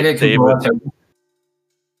 All right, David.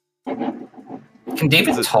 Can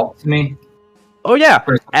David talk to me? Oh yeah,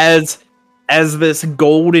 as this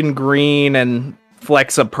golden green and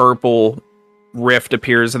flecks of purple rift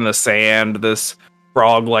appears in the sand, this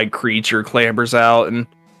frog-like creature clambers out and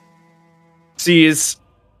sees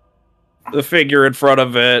the figure in front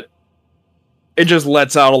of it. It just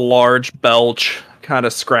lets out a large belch, kind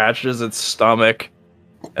of scratches its stomach,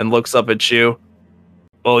 and looks up at you.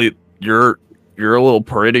 Well, you're a little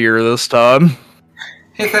prettier this time.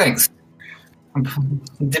 Hey, thanks. I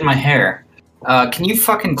did my hair. Can you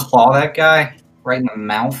fucking claw that guy right in the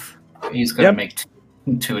mouth? He's gonna Yep.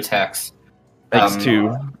 make two attacks. Makes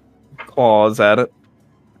 2 claws at it.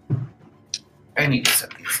 I need to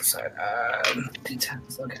set these aside.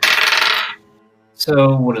 D10s, okay.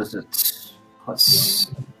 So, what is it? Plus...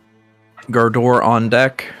 Gardor on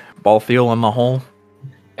deck, Balthiel in the hole.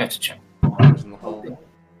 I have to check.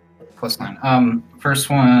 Plus 9. First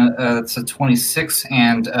one, it's a 26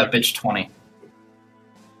 and a bitch 20.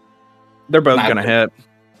 They're both Neither. gonna hit.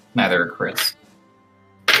 Neither are crits.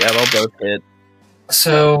 Yeah, they'll both hit.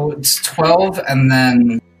 So, it's 12 and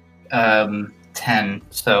then 10.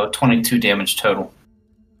 So, 22 damage total.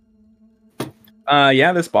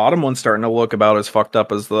 Yeah, this bottom one's starting to look about as fucked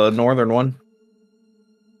up as the northern one.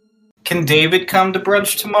 Can David come to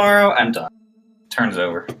brunch tomorrow? I'm done. Turns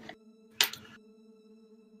over.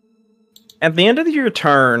 At the end of your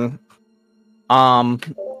turn,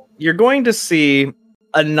 you're going to see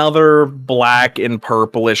another black and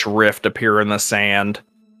purplish rift appear in the sand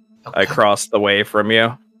across the way from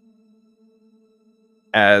you.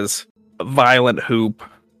 As a violent hoop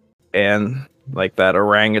and like that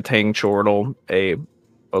orangutan chortle,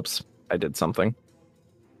 oops, I did something.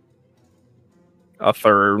 A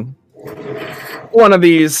third one of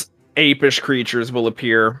these apish creatures will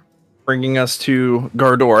appear, bringing us to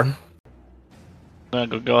Gardor. I'm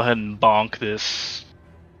gonna go ahead and bonk this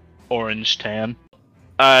orange tan.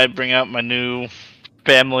 I bring out my new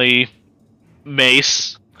family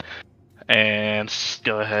mace and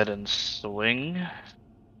go ahead and swing.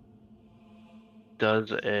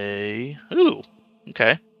 Does a... Ooh,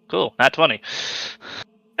 okay, cool. Nat 20.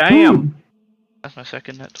 Damn. That's my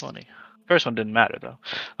second nat 20. First one didn't matter, though.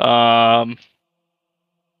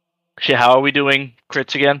 Shit, how are we doing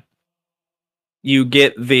crits again? You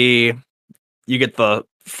get the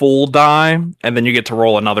full die, and then you get to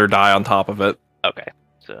roll another die on top of it. Okay,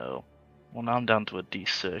 so... Well, now I'm down to a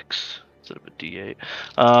d6 instead of a d8.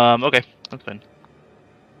 Okay, that's fine.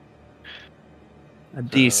 A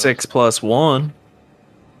d6 plus 1.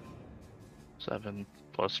 7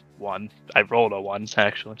 plus 1. I rolled a 1,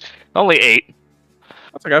 actually. Only 8.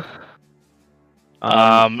 That's okay.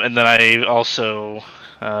 And then I also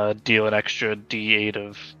deal an extra d8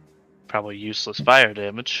 of probably useless fire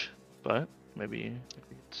damage, but maybe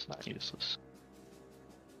it's not useless.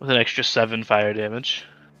 With an extra 7 fire damage.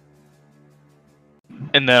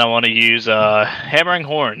 And then I want to use Hammering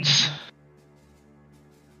Horns.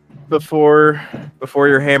 Before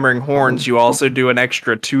you're hammering horns, you also do an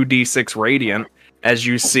extra 2d6 radiant as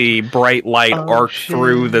you see bright light arc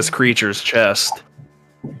through this creature's chest,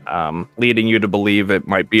 leading you to believe it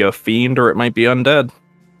might be a fiend or it might be undead.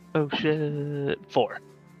 Oh shit! 4.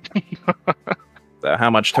 How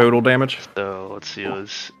much total damage? So let's see, it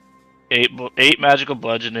was 8 magical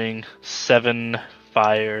bludgeoning, 7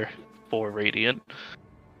 fire, 4 radiant.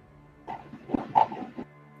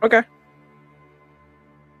 Okay.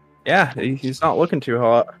 Yeah, he's not looking too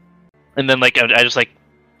hot. And then like I just like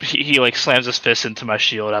he like slams his fist into my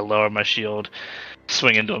shield. I lower my shield,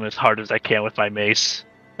 swing into him as hard as I can with my mace.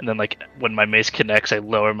 And then like when my mace connects, I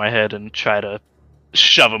lower my head and try to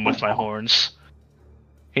shove him with my horns.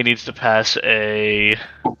 He needs to pass a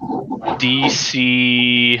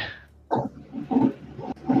DC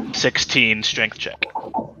 16 strength check.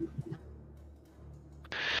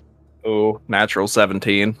 Oh, natural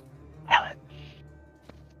 17.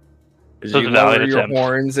 As So you the valid lower your attempt.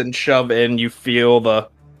 horns and shove in, you feel the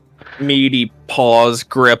meaty paws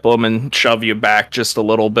grip them and shove you back just a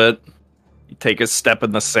little bit. You take a step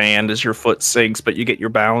in the sand as your foot sinks, but you get your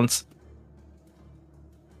balance.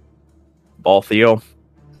 Baltheo.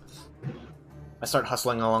 I start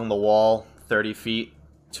hustling along the wall 30 feet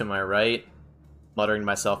to my right, muttering to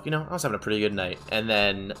myself, I was having a pretty good night. And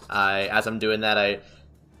then as I'm doing that, I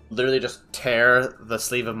literally just tear the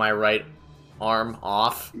sleeve of my right arm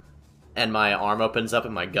off, and my arm opens up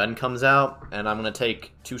and my gun comes out, and I'm going to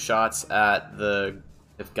take 2 shots at the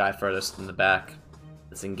guy furthest in the back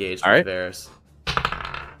that's engaged with Varys.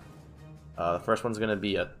 The first one's going to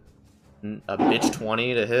be a bitch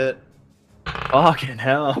 20 to hit. Fucking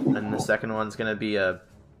hell. And the second one's going to be a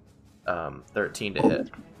 13 to hit.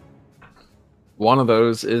 One of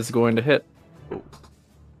those is going to hit. Ooh.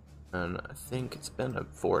 And I think it's been a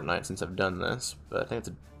fortnight since I've done this, but I think it's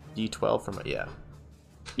a D12 from yeah.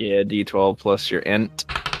 Yeah, D12 plus your int.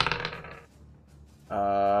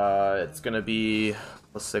 It's gonna be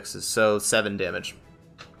plus 6, so 7 damage.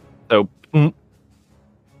 So,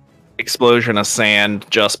 explosion of sand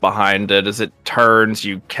just behind it. As it turns,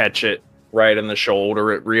 you catch it right in the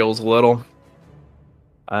shoulder. It reels a little.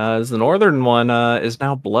 As the northern one is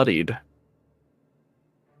now bloodied.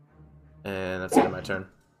 And that's the end of my turn.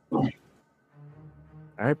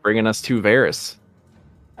 Alright, bringing us to Varys.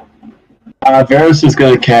 Varys is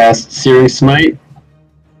going to cast Searing Smite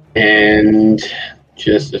and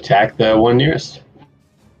just attack the one nearest.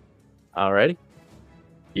 Alrighty.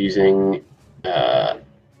 Using the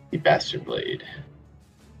Bastard Blade.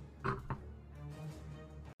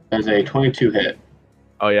 That's a 22 hit.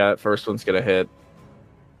 Oh yeah, that first one's gonna hit.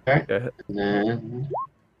 Okay. And then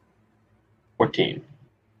 14.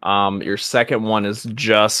 Your second one is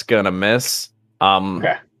just gonna miss.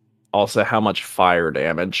 Okay. Also, how much fire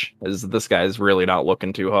damage? Is this guy's really not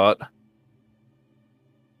looking too hot?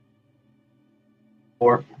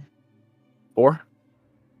 4. 4?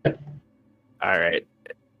 Alright.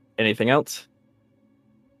 Anything else?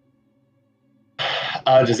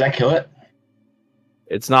 Does that kill it?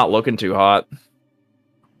 It's not looking too hot.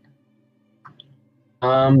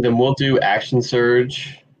 Then we'll do action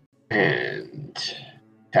surge and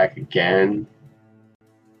attack again.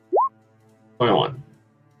 21.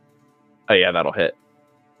 Oh yeah, that'll hit.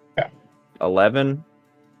 Yeah. 11.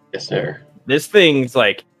 Yes, sir. This thing's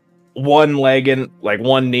like one leg and like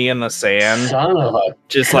one knee in the sand. Son of a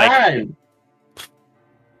Just God. like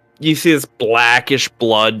you see this blackish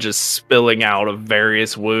blood just spilling out of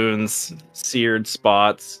various wounds, seared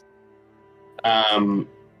spots. Varys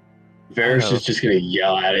Oh. is just gonna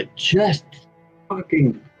yell at it. Just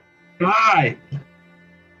fucking die.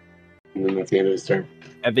 And then that's the end of his turn.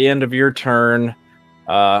 At the end of your turn,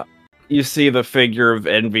 you see the figure of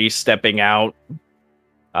Envy stepping out.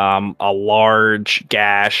 A large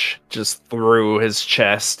gash just through his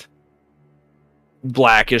chest.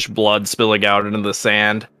 Blackish blood spilling out into the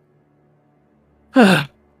sand.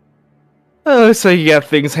 Oh, so you got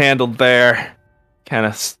things handled there. Kind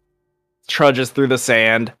of trudges through the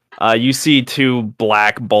sand. You see two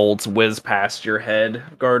black bolts whiz past your head,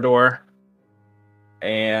 Gardor.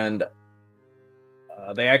 And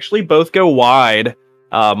they actually both go wide.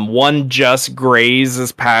 One just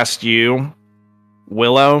grazes past you,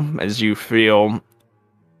 Willow, as you feel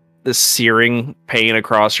the searing pain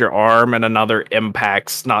across your arm, and another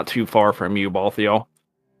impacts not too far from you, Balthiel.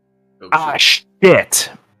 Oh, Ah, shit.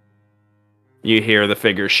 shit! You hear the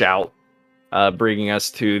figure shout, bringing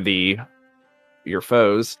us to your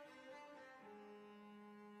foes.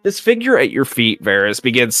 This figure at your feet, Varys,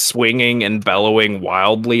 begins swinging and bellowing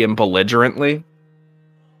wildly and belligerently.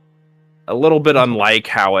 A little bit unlike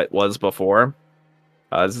how it was before.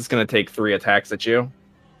 This is going to take 3 attacks at you.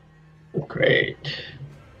 Great.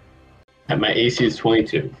 And my AC is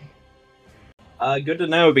 22. Good to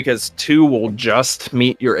know, because 2 will just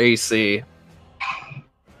meet your AC.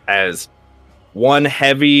 As one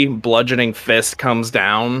heavy bludgeoning fist comes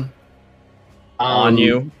down on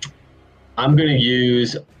you. I'm going to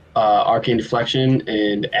use Arcane Deflection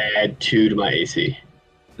and add 2 to my AC.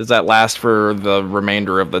 Does that last for the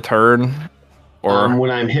remainder of the turn? Or When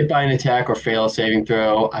I'm hit by an attack or fail a saving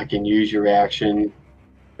throw, I can use your reaction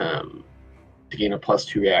to gain a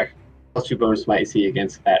 +2 bonus to my AC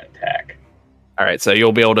against that attack. all right, so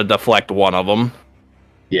you'll be able to deflect one of them.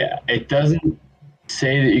 Yeah, it doesn't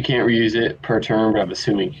say that you can't reuse it per turn, but I'm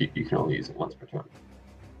assuming you can only use it once per turn.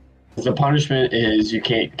 The punishment is you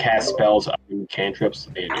can't cast spells other than cantrips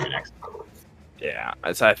in your next turn. Yeah,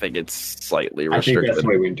 I think it's slightly I think restricted. that's the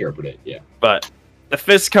way we interpret it, yeah. But the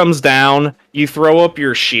fist comes down, you throw up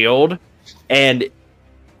your shield, and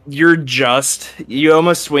you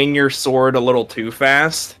almost swing your sword a little too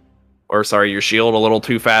fast. Or sorry, your shield a little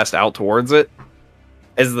too fast out towards it.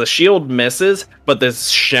 As the shield misses, but this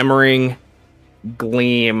shimmering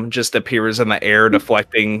gleam just appears in the air,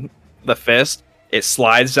 deflecting the fist. It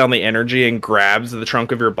slides down the energy and grabs the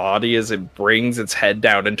trunk of your body as it brings its head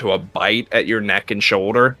down into a bite at your neck and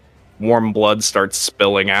shoulder. Warm blood starts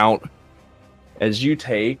spilling out. As you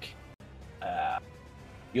take,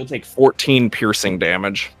 you'll take 14 piercing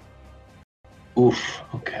damage. Oof,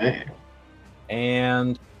 okay.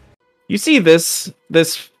 And you see this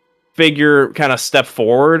figure kind of step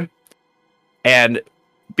forward and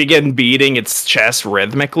begin beating its chest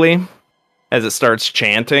rhythmically as it starts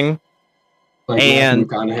chanting. Like And-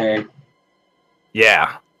 McConaughey.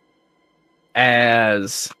 Yeah.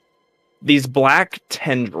 As these black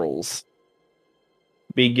tendrils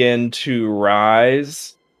begin to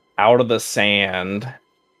rise out of the sand,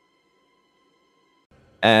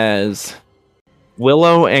 as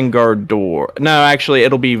Willow and Gardor. No, actually,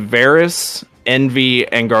 it'll be Varys, Envy,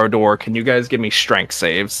 and Gardor. Can you guys give me strength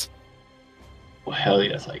saves? Well, hell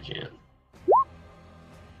yes, I can.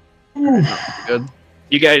 Good.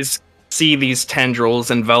 You guys see these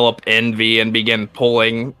tendrils envelop Envy and begin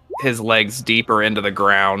pulling his legs deeper into the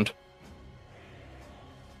ground.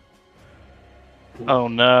 Oh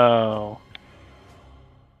no.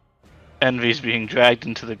 Envy's being dragged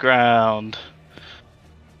into the ground.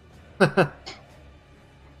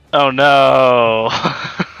 Oh no.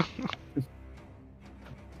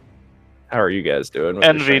 How are you guys doing? with your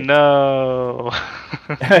Envy, strength? no.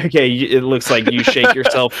 Okay, it looks like you shake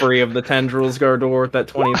yourself free of the tendrils, Gardor, with that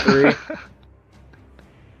 23.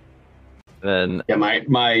 Then Yeah,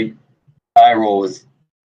 my die roll was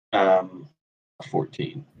a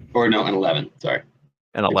 14. Or no, an 11, sorry.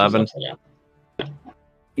 an Which was 11. upside down.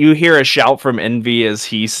 You hear a shout from Envy as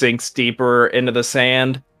he sinks deeper into the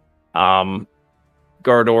sand.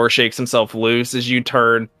 Gardor shakes himself loose as you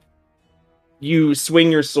turn. You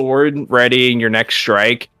swing your sword, readying your next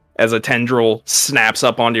strike, as a tendril snaps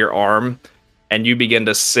up onto your arm, and you begin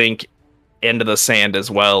to sink into the sand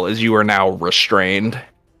as well, as you are now restrained.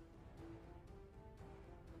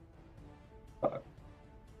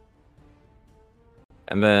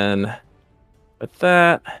 And then with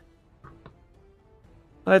that,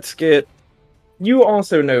 let's get... You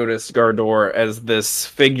also notice, Gardor, as this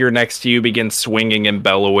figure next to you begins swinging and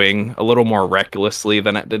bellowing a little more recklessly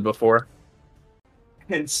than it did before.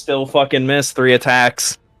 And still fucking miss 3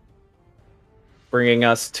 attacks. Bringing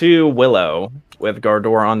us to Willow with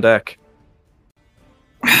Gardor on deck.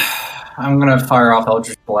 I'm gonna fire off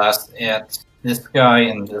Eldritch Blast at this guy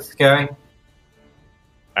and this guy.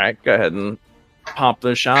 Alright, go ahead and pop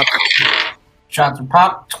those shots. Shots are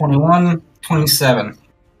pop, 21, 27.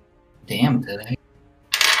 Damn, today.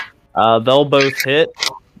 They'll both hit.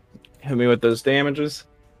 Hit me with those damages.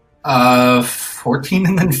 14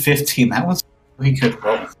 and then 15. That was a really good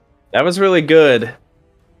roll. That was really good.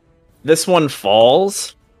 This one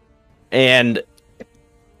falls, and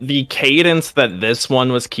the cadence that this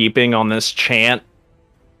one was keeping on this chant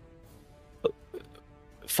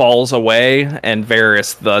falls away, and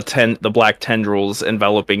Varys, the black tendrils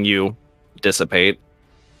enveloping you, dissipate.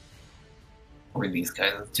 What are these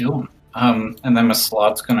guys doing? And then my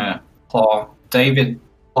slot's gonna claw David,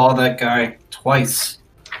 claw that guy twice.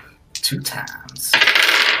 2 times.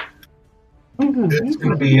 It's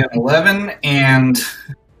gonna be an 11 and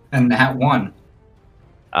that 1.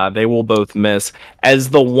 They will both miss. As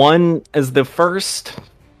the first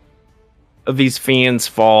of these fiends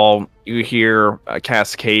fall, you hear a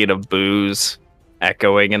cascade of boos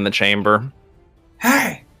echoing in the chamber.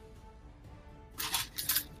 Hey!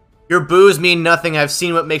 Your boos mean nothing. I've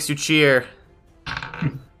seen what makes you cheer.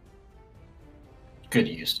 Good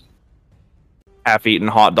use. Half-eaten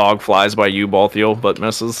hot dog flies by you, Balthiel, but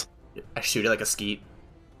misses. I shoot it like a skeet.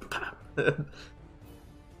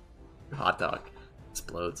 Hot dog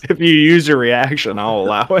explodes. If you use your reaction, I'll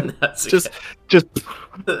allow it. That's just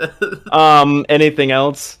okay. Anything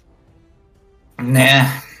else? Nah.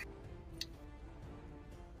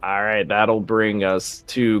 Alright, that'll bring us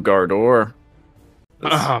to Gardor.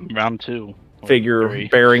 Round 2. Figure 3.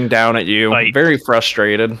 bearing down at you. Fight. Very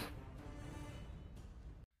frustrated.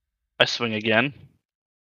 I swing again.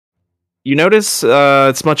 You notice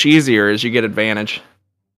it's much easier as you get advantage.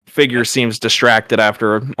 Figure seems distracted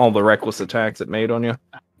after all the reckless attacks it made on you.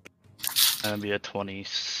 That'd be a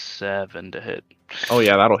 27 to hit. Oh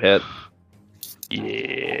yeah, that'll hit.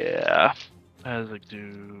 Yeah. I was like,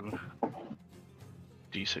 do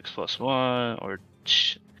D6 plus 1 or...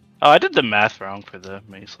 Oh, I did the math wrong for the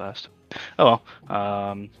mace last. Oh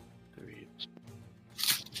well. 3,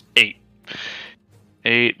 8.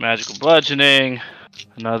 8 magical bludgeoning.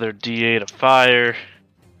 Another D8 of fire.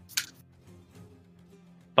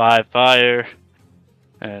 5 fire.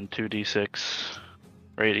 And 2d6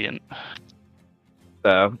 radiant.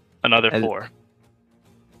 Another 4.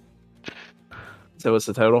 So what's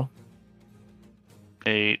the total?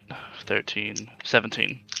 8, 13,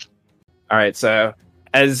 17. Alright, so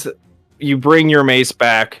as you bring your mace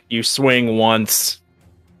back, you swing once.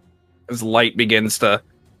 As light begins to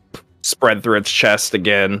spread through its chest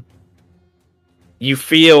again. You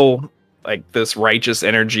feel like this righteous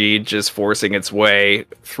energy just forcing its way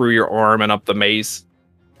through your arm and up the mace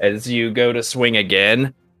as you go to swing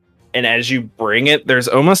again. And as you bring it, there's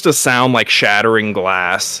almost a sound like shattering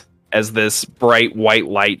glass as this bright white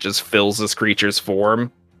light just fills this creature's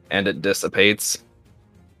form and it dissipates.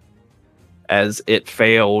 As it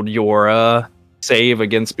failed your save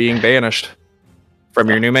against being banished from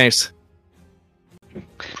your new mace.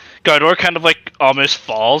 Gardor kind of like almost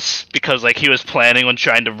falls because like he was planning on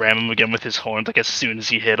trying to ram him again with his horns like as soon as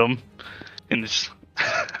he hit him, and just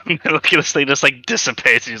look at this thing just like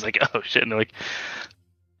dissipates. And he's like, "Oh shit!" And like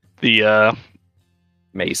the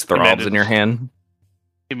mace throbs in your hand.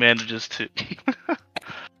 He manages to.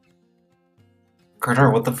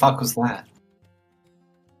 Gardor, what the fuck was that?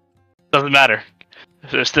 Doesn't matter.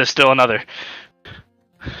 There's still another.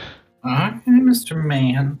 Okay, Mr.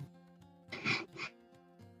 Man.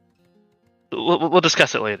 We'll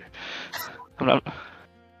discuss it later. I'm not...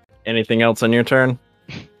 Anything else on your turn?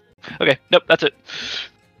 Okay, nope, that's it.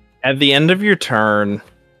 At the end of your turn,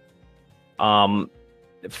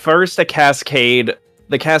 first the cascade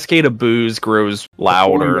of boos grows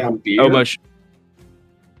louder. Almost.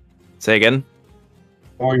 Say again?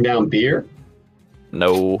 Pouring down beer?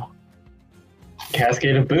 No.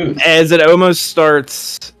 Cascade of booze. As it almost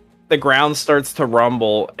starts, the ground starts to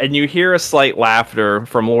rumble, and you hear a slight laughter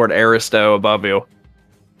from Lord Aristo above you.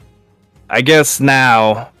 I guess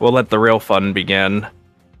now we'll let the real fun begin.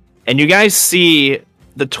 And you guys see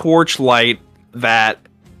the torchlight that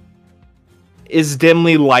is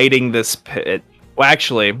dimly lighting this pit. Well,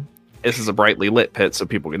 actually, this is a brightly lit pit so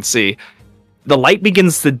people can see. The light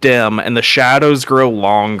begins to dim, and the shadows grow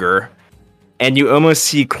longer. and you almost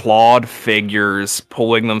see clawed figures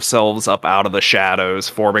pulling themselves up out of the shadows,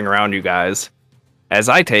 forming around you guys. As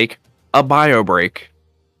I take a bio break.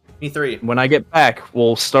 Me 3. When I get back,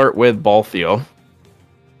 we'll start with Balthiel.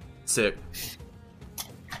 Sick.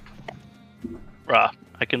 Bruh,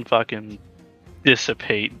 I can fucking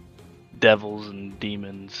dissipate devils and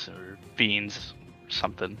demons or fiends or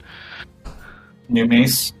something. New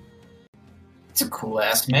mace. It's a cool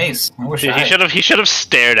ass mace. I wish Dude, he should have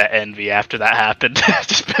stared at Envy after that happened.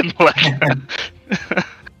 Just been like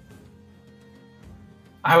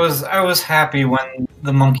I was happy when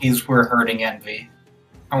the monkeys were hurting Envy.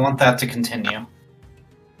 I want that to continue.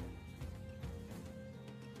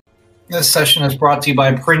 This session is brought to you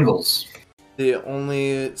by Pringles. The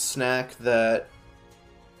only snack that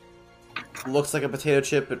looks like a potato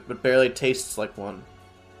chip but barely tastes like one.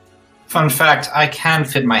 Fun fact, I can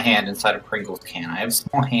fit my hand inside a Pringles can. I have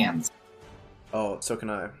small hands. Oh, so can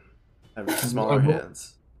I. I have smaller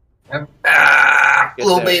hands. Ah, Get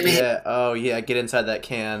little there. baby. Yeah. Oh yeah, get inside that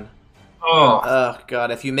can. Oh, Oh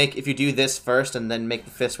god, if you do this first and then make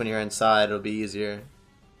the fist when you're inside, it'll be easier.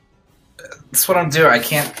 that's what I'm doing. I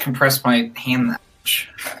can't compress my hand that much.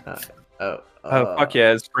 Oh Fuck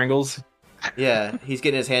yeah, it's Pringles. Yeah, he's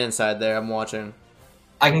getting his hand inside there. I'm watching.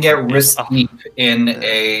 I can get wrist deep in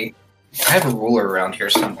a... I have a ruler around here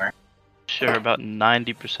somewhere. sure about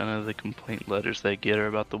 90% of the complaint letters they get are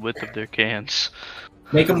about the width of their cans.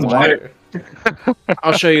 Make them wider.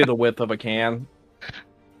 I'll show you the width of a can.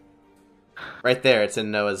 Right there, it's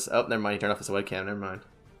in Noah's. Oh, never mind. He turned off his webcam. Never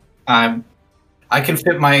mind. I can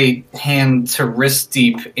fit my hand to wrist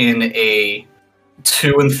deep in a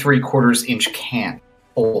 2 3/4 inch can.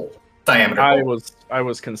 Hole. Diameter. I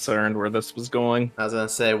was concerned where this was going. I was gonna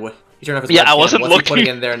say, what? He turned off his Yeah, webcam. I wasn't What's he looking. putting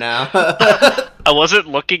in there now? I wasn't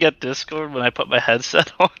looking at Discord when I put my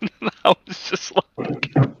headset on. I was just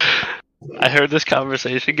like, I heard this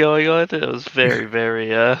conversation going on. It was very,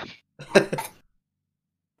 very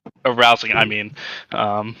arousing. I mean,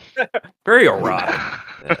 Very erotic.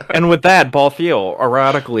 And with that, Balthiel,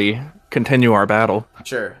 erotically continue our battle.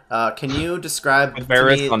 Sure. Can you describe With to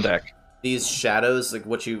Varys me on deck. these shadows, like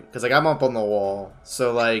what you? Because like I'm up on the wall,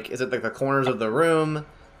 so like, is it like the corners of the room?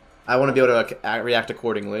 I want to be able to react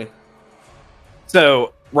accordingly.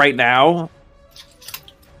 So, right now,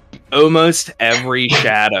 almost every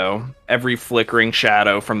shadow, every flickering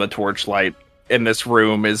shadow from the torchlight in this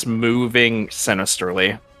room is moving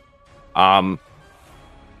sinisterly. The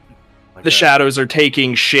shadows are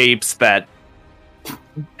taking shapes that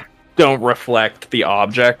don't reflect the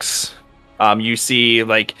objects. You see,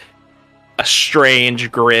 like, a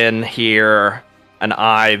strange grin here, an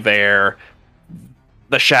eye there,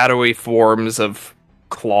 the shadowy forms of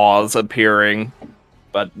claws appearing,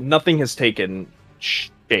 but nothing has taken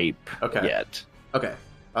shape yet. Okay.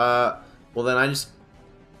 Well then I just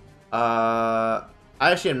I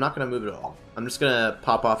actually am not gonna move at all. I'm just gonna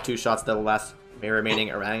pop off 2 shots that will last my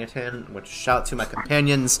remaining orangutan, which shout to my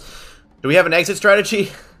companions. Do we have an exit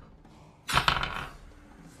strategy?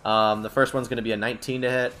 The first one's gonna be a 19 to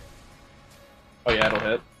hit. Oh yeah, it'll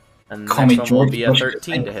hit. And the Call next me one will George be a Bush.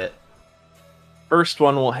 13 to hit. First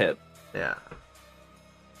one will hit. Yeah.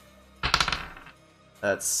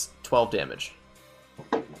 That's 12 damage.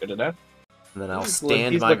 Good enough. And then I'll He's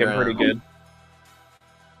stand my looking ground. pretty good.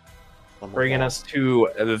 on the Bringing wall. us to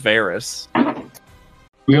Varys.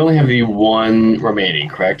 We only have the one remaining,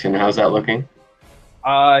 correct? And how's that looking?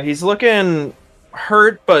 He's looking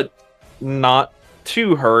hurt, but not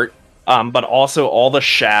too hurt. But also all the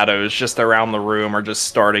shadows just around the room are just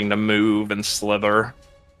starting to move and slither.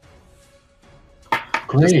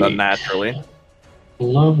 Just Great. unnaturally.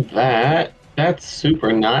 Love that. That's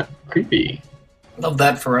super not creepy. Love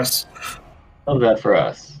that for us. Love that for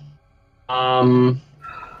us. Then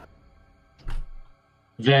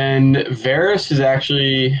Varys is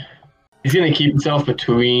actually he's gonna keep himself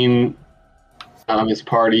between his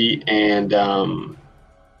party and the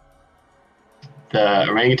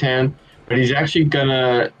orangutan, but he's actually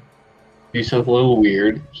gonna do something a little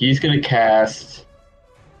weird. He's gonna cast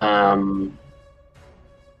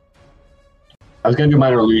I was gonna do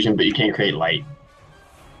minor illusion, but you can't create light.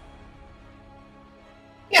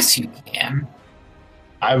 Yes, you can.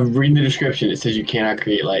 I've read the description. It says you cannot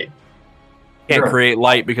create light. Can't Sure. create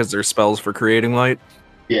light because there's spells for creating light.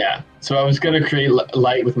 Yeah. So I was gonna create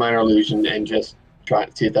light with minor illusion and just try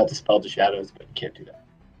to see if that dispelled the shadows, but you can't do that.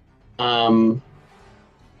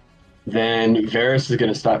 Then Varys is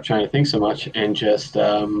gonna stop trying to think so much and just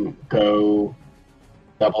go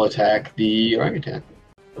double attack the orangutan.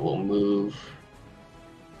 So we'll move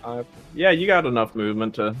Yeah, you got enough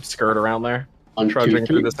movement to skirt around there, 1, 2, trudging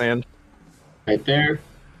through 3, the sand. right there.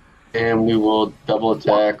 And we will double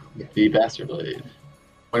attack with the Bastard Blade.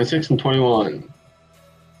 26 and 21.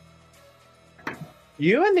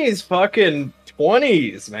 You and these fucking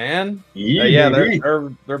 20s, man. Yeah,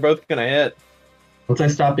 They're both gonna hit. Once I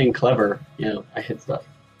stop being clever, I hit stuff.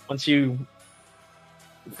 Once you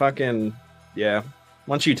fucking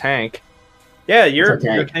once you tank. Yeah, you're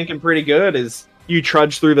tanking pretty good as you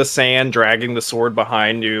trudge through the sand, dragging the sword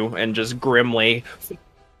behind you, and just grimly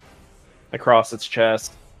across its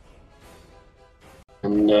chest.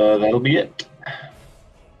 And that'll be it.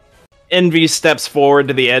 Envy steps forward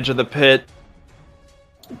to the edge of the pit,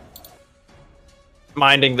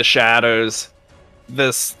 minding the shadows.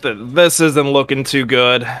 This isn't looking too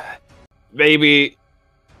good. Maybe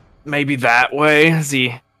that way. As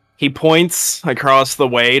he points across the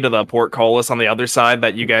way to the portcullis on the other side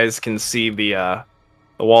that you guys can see the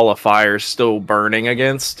wall of fire still burning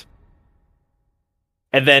against.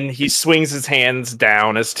 And then he swings his hands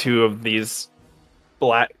down as two of these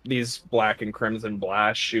black and crimson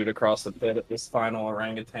blasts shoot across the pit at this final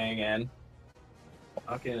orangutan, and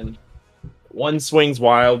fucking one swings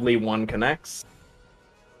wildly, one connects.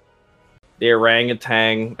 The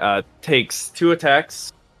orangutan takes 2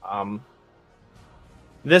 attacks.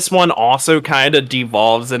 This one also kind of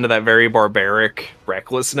devolves into that very barbaric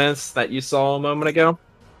recklessness that you saw a moment ago.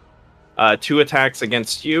 2 attacks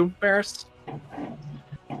against you, Barris.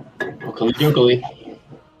 Okey-dokey.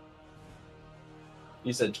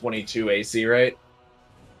 You said 22 AC, right?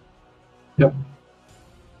 Yep.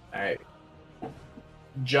 Alright.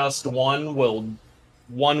 Just one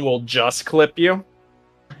will just clip you.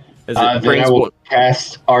 Then I will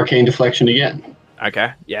cast Arcane Deflection again.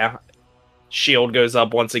 Okay, yeah. Shield goes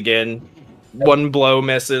up once again. One blow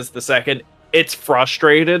misses. The second, it's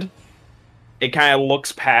frustrated. It kind of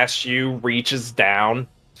looks past you, reaches down,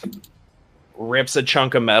 rips a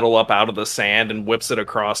chunk of metal up out of the sand, and whips it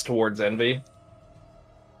across towards Envy.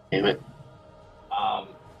 Damn it.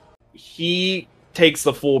 He takes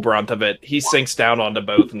the full brunt of it. He sinks down onto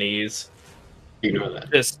both knees. Ignore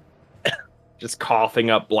that. Just coughing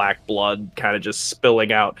up black blood, kind of just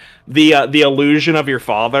spilling out. The illusion of your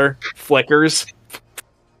father flickers,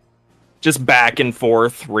 just back and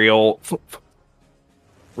forth, real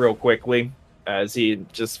quickly, as he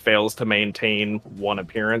just fails to maintain one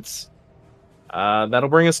appearance. That'll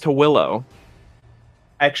bring us to Willow.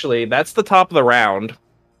 Actually, that's the top of the round.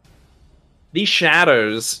 These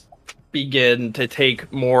shadows begin to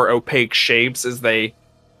take more opaque shapes as they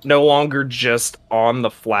no longer just on the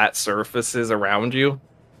flat surfaces around you.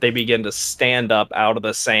 They begin to stand up out of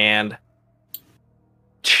the sand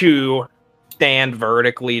to stand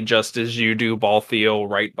vertically just as you do, Balthiel,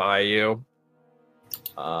 right by you.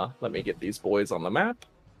 Let me get these boys on the map.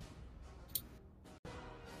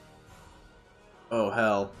 Oh,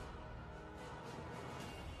 hell.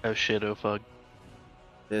 Oh shit, oh fuck.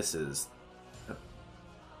 This is...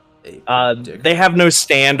 They have no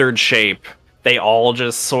standard shape. They all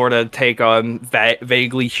just sort of take on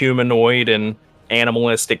vaguely humanoid and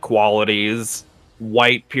animalistic qualities,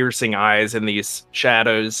 white piercing eyes in these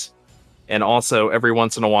shadows, and also every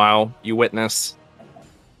once in a while you witness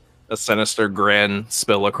a sinister grin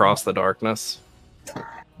spill across the darkness.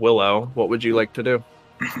 Willow, what would you like to do?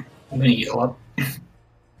 I'm gonna yell up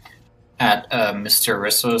at Mr.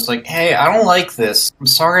 Risso. It's like, hey, I don't like this. I'm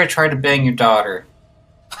sorry I tried to bang your daughter.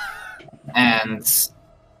 And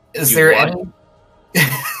is there any...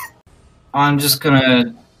 I'm just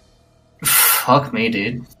gonna... Fuck me,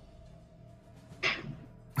 dude.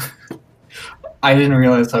 I didn't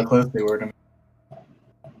realize how close they were to me.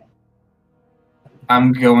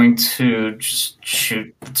 I'm going to just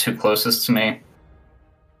shoot the 2 closest to me.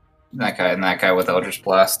 That guy and that guy with Eldritch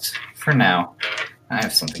Blast. For now. I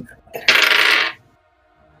have something.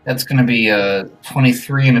 That's gonna be a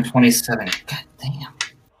 23 and a 27. God damn.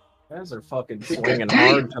 You guys are fucking swinging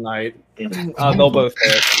hard tonight. They'll both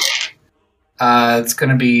hit. It's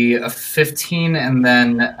gonna be a 15 and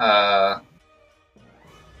then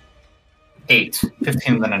 8.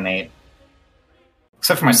 15 and then an 8.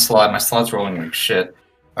 Except for my slot. My slot's rolling like shit.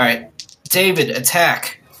 Alright. David,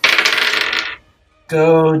 attack!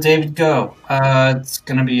 Go, David, go. It's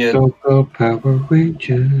gonna be a Go Power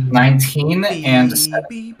Rangers. 19 and a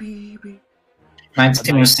 7.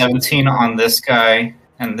 19 and 17 on this guy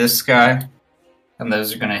and this guy. And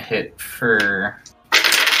those are gonna hit for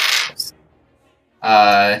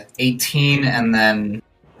 18 and then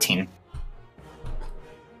 18.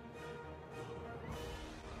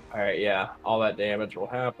 Alright, yeah. All that damage will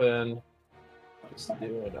happen. Just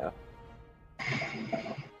doing a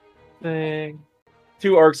thing.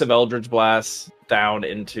 2 arcs of Eldritch Blast down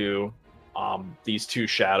into these 2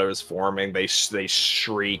 shadows forming. They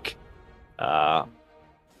shriek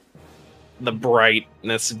The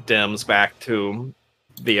brightness dims back to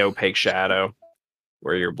the opaque shadow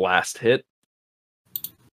where your blast hit.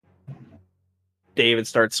 David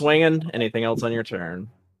starts swinging. Anything else on your turn?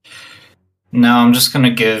 No, I'm just gonna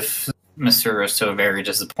give Mr. Risto a very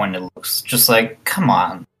disappointed looks. Just like, come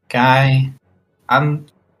on, guy. And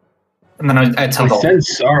then I tell I Ball. said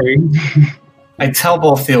sorry. I tell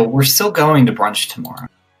Ballfield, we're still going to brunch tomorrow.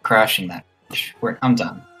 Crashing that. I'm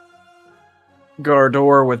done.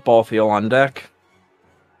 Gardor with Ballfield on deck.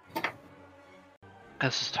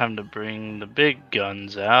 Guess it's time to bring the big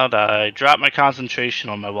guns out. I drop my concentration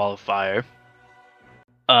on my wall of fire.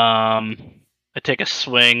 I take a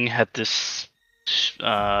swing at this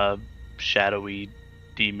shadowy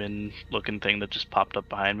demon-looking thing that just popped up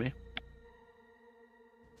behind me.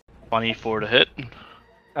 24 to hit.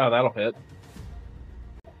 Oh, that'll hit.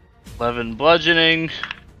 11 bludgeoning.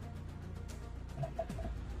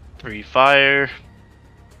 3 fire.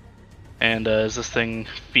 And is this thing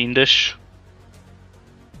fiendish?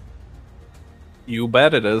 You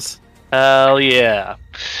bet it is. Hell yeah.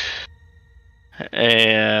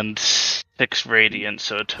 And 6 radiant,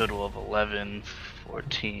 so a total of 11,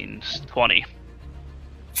 14, 20.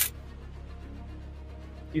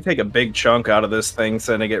 You take a big chunk out of this thing,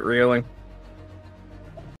 sending it reeling.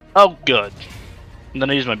 Oh, good. And then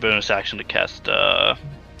I use my bonus action to cast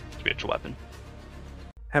spiritual weapon.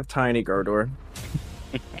 Have tiny Gardor.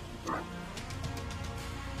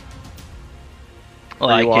 Well,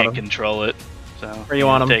 I can't control it, so where you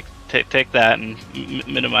want him? Take that and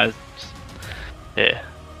minimize. Yeah.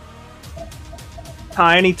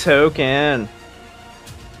 Tiny token.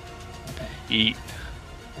 Eat.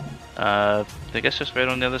 I guess just right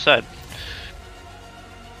on the other side.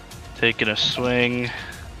 Taking a swing.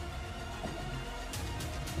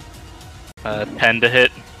 10 to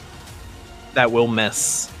hit. That will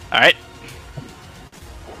miss. Alright.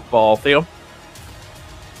 Ballfield.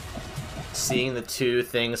 Seeing the two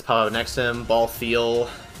things pop up next to him, Ballfield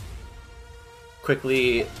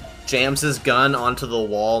quickly jams his gun onto the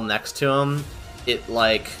wall next to him. It,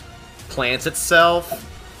 like, plants itself,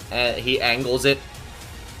 and he angles it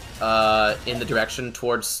in the direction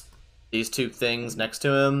towards these two things next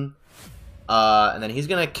to him. And then he's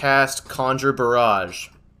gonna cast Conjure Barrage.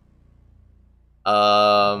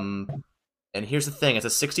 And here's the thing, it's a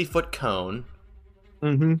 60-foot cone.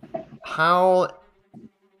 Mm-hmm. How...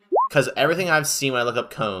 Because everything I've seen when I look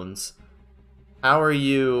up cones, how are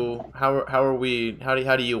you... How are we... How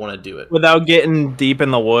do you want to do it? Without getting deep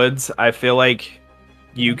in the woods, I feel like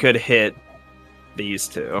you could hit these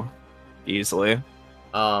two easily.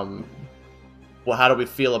 Well, how do we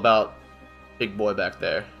feel about Big Boy back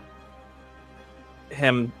there? It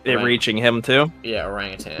Right. reaching him too? Yeah,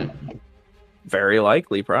 orangutan. Very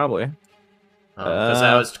likely, probably. Because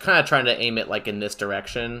I was kind of trying to aim it like in this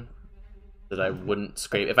direction, that I wouldn't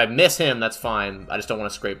scrape. If I miss him, that's fine. I just don't want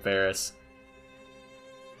to scrape Varys.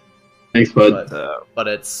 Thanks, bud. But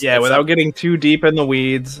it's without getting too deep in the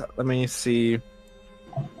weeds. Let me see.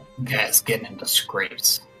 Guys getting into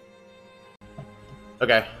scrapes.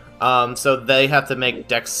 Okay. So they have to make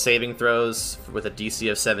Dex saving throws with a DC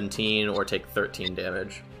of 17 or take 13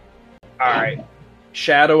 damage. All right.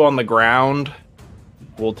 Shadow on the ground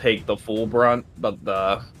will take the full brunt, but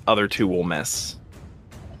the other two will miss,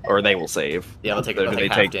 or they will save. Yeah, they'll take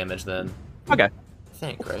half damage then. Okay. I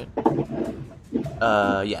think, right?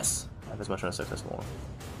 Yes. That is much more successful.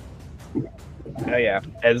 Oh yeah.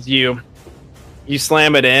 As you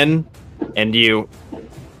slam it in, and you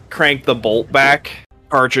crank the bolt back,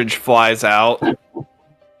 cartridge flies out,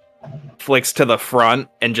 flicks to the front,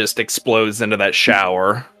 and just explodes into that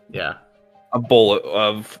shower. Yeah. A bullet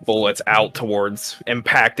of bullets out towards,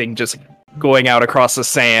 impacting, just going out across the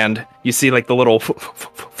sand. You see like the little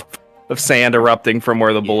of sand erupting from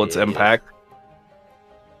where the bullets impact.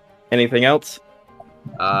 Anything else?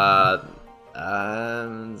 No.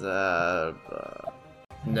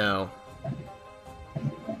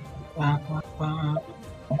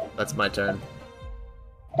 That's my turn.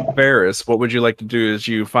 Varys, what would you like to do as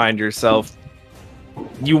you find yourself...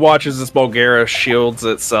 You watch as this Bulgara shields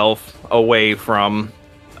itself away from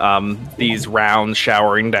these rounds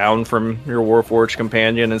showering down from your Warforged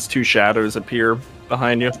companion as two shadows appear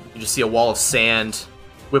behind you. You just see a wall of sand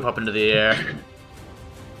whip up into the air.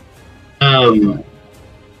 I'm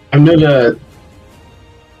gonna...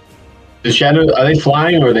 The shadows, are they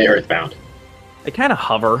flying or are they earthbound? They kind of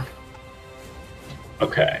hover.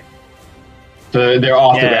 Okay. So they're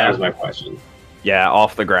off the Yeah. ground is my question. Yeah,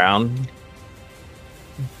 off the ground.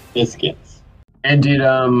 Biscuits. And did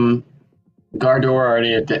Gardor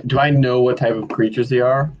already... Do I know what type of creatures they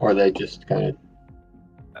are? Or are they just kind of...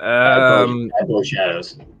 Bad boy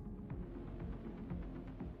shadows.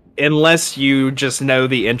 Unless you just know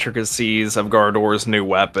the intricacies of Gardor's new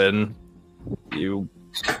weapon,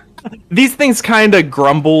 these things kind of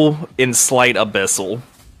grumble in slight abyssal.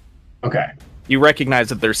 Okay. You recognize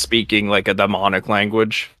that they're speaking like a demonic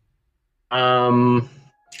language. And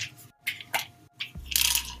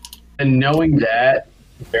knowing that,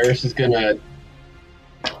 Varys is gonna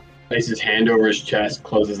place his hand over his chest,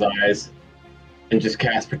 close his eyes, and just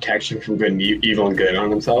cast protection from good and evil and good on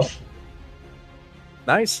himself.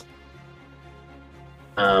 Nice.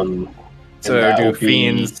 So do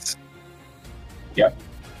fiends? Yep.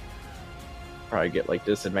 Probably get like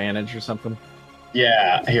disadvantage or something.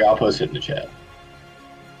 Yeah, here, I'll post it in the chat.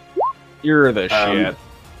 You're the shit.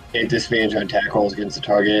 A disadvantage on attack rolls against the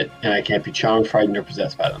target, and I can't be charmed, frightened, or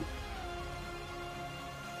possessed by them.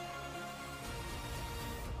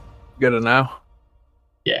 Good to know.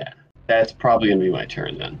 Yeah, that's probably gonna be my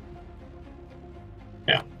turn then.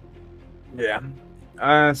 Yeah.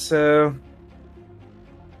 So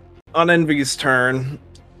on Envy's turn,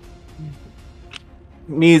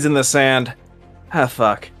 knees in the sand. Ah,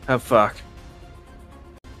 fuck.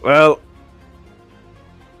 Well,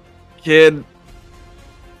 kid,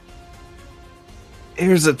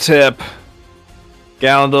 here's a tip.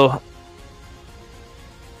 Gallandal,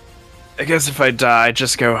 I guess if I die,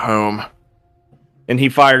 just go home. And he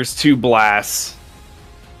fires 2 blasts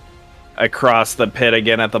across the pit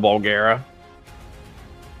again at the Bulgara.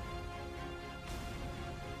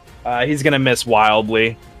 He's gonna miss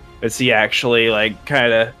wildly as he actually, like,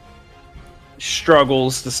 kind of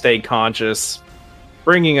struggles to stay conscious,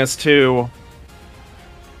 bringing us to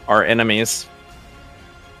our enemies.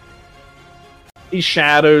 These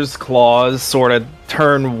shadows' claws sort of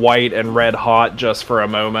turn white and red hot just for a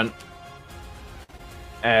moment.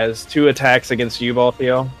 As 2 attacks against you,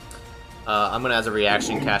 Balthio. I'm gonna, as a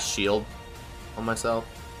reaction, cast shield on myself.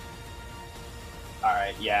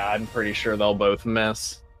 Alright, yeah, I'm pretty sure they'll both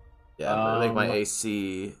miss. Yeah, I'm gonna make my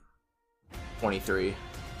AC 23.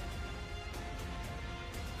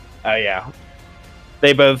 Oh, yeah.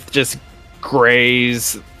 They both just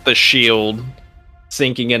graze the shield,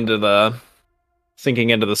 sinking into the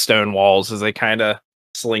stone walls as they kind of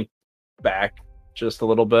slink back just a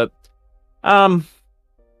little bit.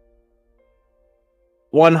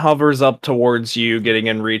 One hovers up towards you, getting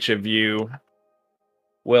in reach of you.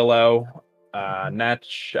 Willow,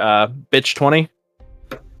 bitch 20.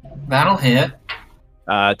 That'll hit.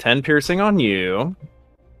 10 piercing on you.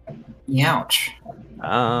 Ouch.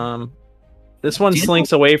 This one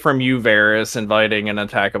slinks away from you, Varys, inviting an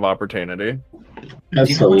attack of opportunity.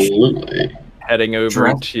 Absolutely. Heading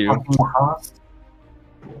over to...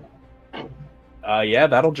 yeah,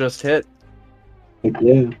 that'll just hit.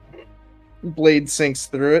 Yeah. Blade sinks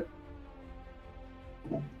through it.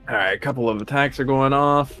 Alright, a couple of attacks are going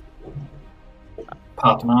off.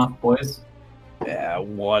 Popping off, boys. Yeah,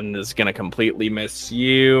 one is gonna completely miss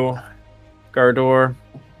you, Gardor.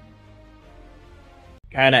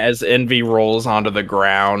 Kind of as Envy rolls onto the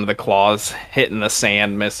ground, the claws hitting the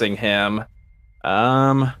sand, missing him.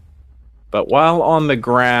 But while on the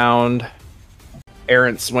ground,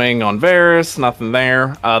 errant swing on Varys, nothing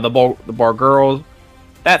there. The bar girl,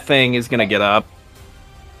 that thing is gonna get up.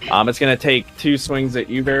 It's gonna take 2 swings at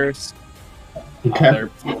you, Varys. Okay.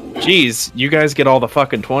 Jeez, you guys get all the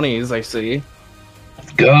fucking 20s, I see.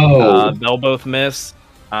 Let's go. They'll both miss.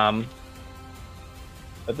 But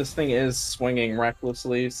this thing is swinging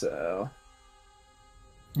recklessly, so...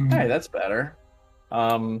 Hey, that's better.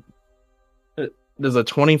 Does a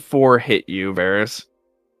 24 hit you, Varys?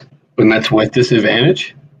 And that's with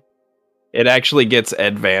disadvantage? It actually gets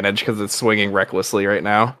advantage because it's swinging recklessly right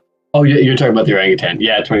now. Oh, yeah, you're talking about the orangutan.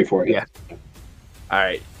 Yeah, 24. Yeah.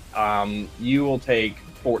 Alright. You will take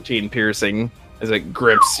 14 piercing as it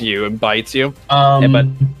grips you and bites you. But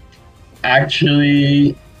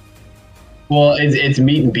actually, well, it's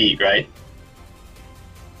meet and beat, right?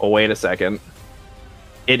 Oh, wait a second.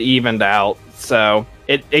 It evened out, so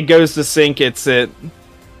it goes to sink. It's at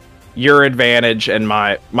your advantage and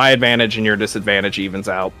my advantage and your disadvantage evens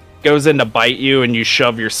out. Goes in to bite you, and you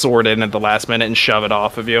shove your sword in at the last minute and shove it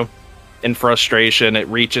off of you. In frustration, it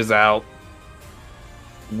reaches out,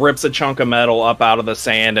 rips a chunk of metal up out of the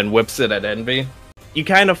sand, and whips it at Envy. You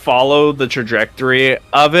kind of follow the trajectory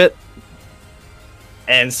of it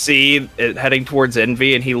and see it heading towards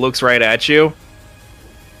Envy, and he looks right at you,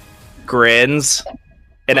 grins,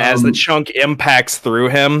 and as the chunk impacts through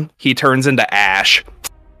him, he turns into ash.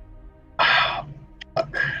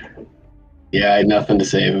 Yeah, I had nothing to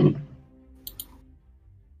save him.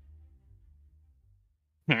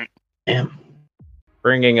 Damn.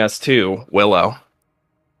 Bringing us to Willow.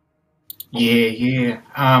 Yeah.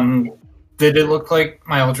 Did it look like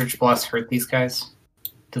my Eldritch Blast hurt these guys?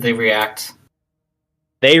 Did they react?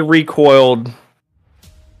 They recoiled,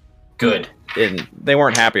 Good. and they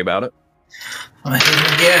weren't happy about it. I'll hit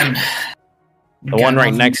it again. The one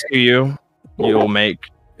right next to you, you'll make.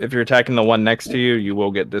 If you're attacking the one next to you, you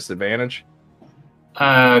will get disadvantage.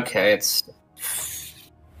 Okay, it's.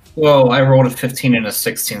 Well, I rolled a 15 and a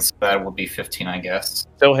 16, so that will be 15, I guess.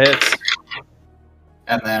 Still hits.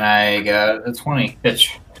 And then I got a 20.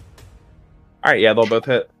 Bitch. All right, yeah, they'll both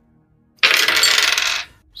hit.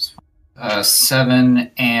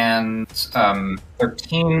 7 and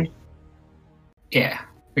 13. Yeah,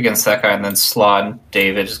 against that guy, and then Slod and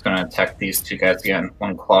David is going to attack these two guys again.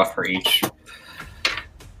 1 claw for each.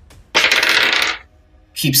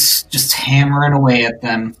 Keeps just hammering away at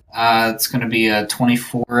them. It's going to be a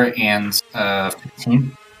 24 and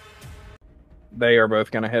 15. They are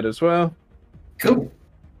both going to hit as well. Cool.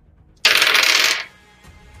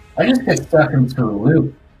 I just get stuck into a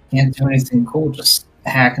loop. Can't do anything cool, just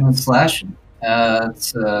hacking and slashing.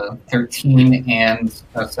 It's 13 and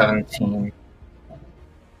 17.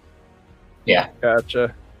 Yeah.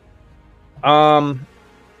 Gotcha. I'll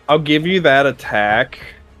give you that attack.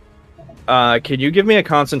 Can you give me a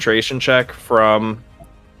concentration check from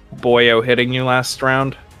Boyo hitting you last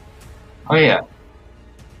round? Oh, yeah.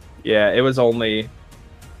 Yeah, it was only...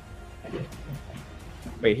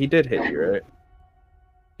 Wait, he did hit you, right?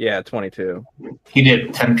 Yeah, 22. He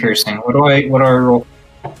did 10 piercing. What do I roll?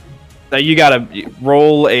 Now you gotta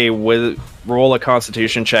roll a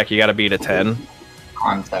Constitution check. You gotta beat a 10.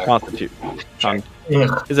 Contact. Constitution.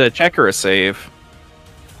 Ugh, Is it a check or a save?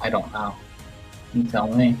 I don't know. You tell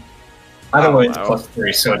me. Either way, it's know.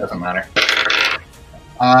 +3, so it doesn't matter.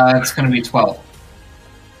 It's going to be 12.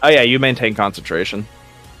 Oh yeah, you maintain concentration.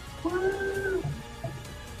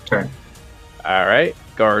 Turn. All right,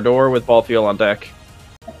 Gardor with Balthiel on deck.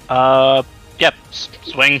 Yep.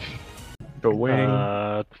 Swing. The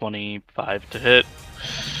wing. 25 to hit.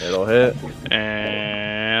 It'll hit.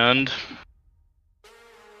 And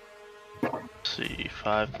let's see,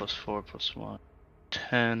 5 plus 4 plus 1,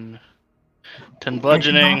 10. 10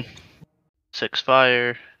 bludgeoning, 6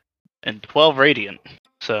 fire, and 12 radiant.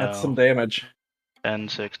 So That's some damage. 10,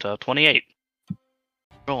 6, 12, 28.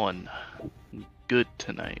 Rolling good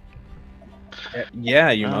tonight.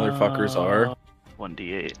 Yeah, you motherfuckers are.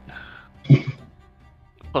 1d8.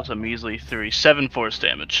 Plus a measly 3. 7 force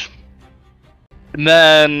damage. And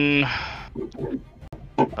then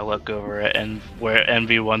I look over at where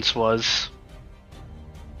Envy once was.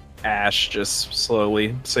 Ash just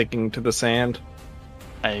slowly sinking to the sand.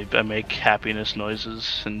 I make happiness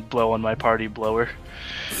noises and blow on my party blower.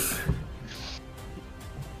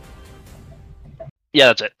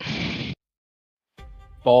 Yeah, that's it.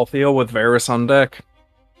 Balthiel with Varus on deck.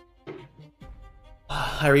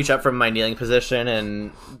 I reach up from my kneeling position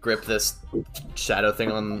and grip this shadow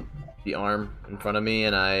thing on the arm in front of me,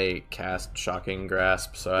 and I cast Shocking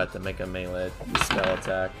Grasp, so I have to make a melee spell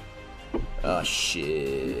attack. Oh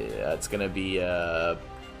shit, that's gonna be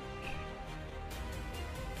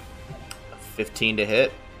 15 to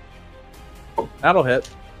hit. That'll hit.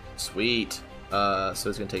 Sweet. So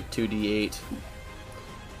it's gonna take 2d8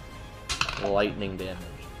 lightning damage.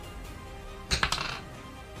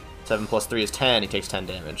 7 plus 3 is 10, he takes 10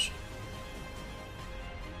 damage.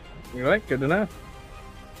 You're right, good to know.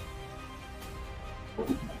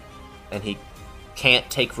 And he can't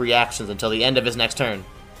take reactions until the end of his next turn.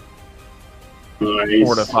 Nice.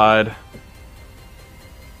 Fortified.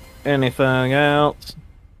 Anything else?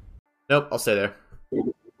 Nope, I'll stay there.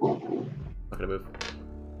 Not gonna move.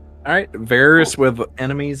 Alright, Varus with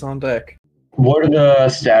enemies on deck. What are the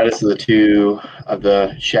status of the two, of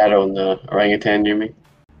the shadow and the orangutan near me?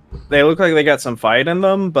 They look like they got some fight in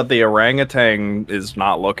them, but the orangutan is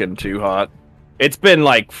not looking too hot. It's been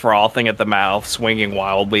like frothing at the mouth, swinging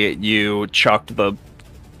wildly at you, chucked the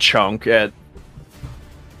chunk at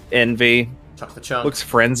Envy. Chuck the chunk. Looks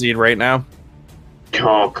frenzied right now.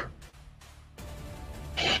 Chonk.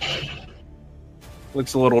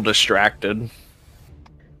 Looks a little distracted.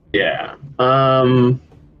 Yeah.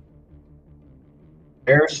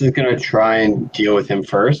 Eris is going to try and deal with him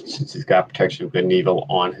first, since he's got Protection of Good and Evil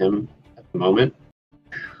on him at the moment.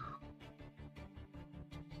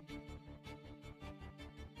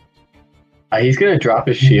 He's going to drop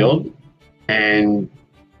his shield and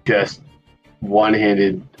just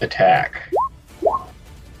one-handed attack.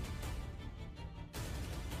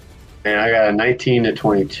 And I got a 19 to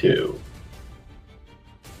 22.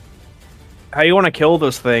 How you want to kill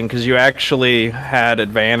this thing? Because you actually had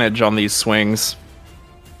advantage on these swings.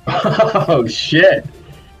 Oh, shit.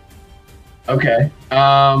 Okay.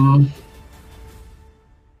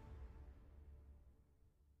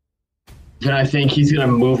 then I think he's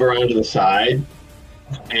gonna move around to the side,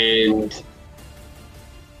 and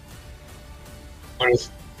on his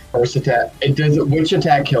first attack, which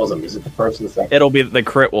attack kills him? Is it the first or the second? It'll be the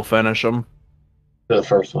crit will finish him. The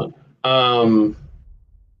first one. And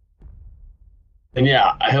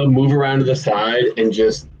yeah, he'll move around to the side and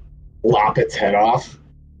just lop its head off,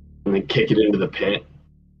 and then kick it into the pit.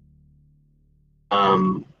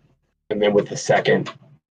 And then with the second,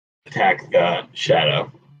 attack the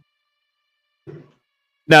shadow.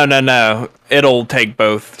 No. It'll take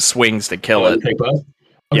both swings to kill it. Take both?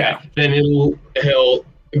 Okay. Yeah. Then he'll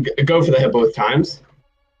go for the hit both times.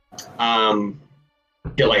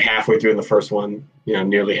 Get like halfway through in the first one,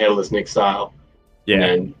 nearly headless Nick style. Yeah. And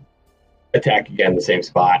then attack again the same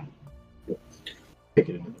spot. Kick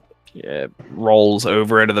it into the pit. Yeah, it rolls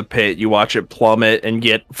over into the pit. You watch it plummet and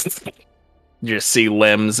get... You just see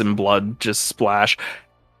limbs and blood just splash.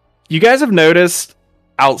 You guys have noticed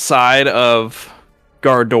outside of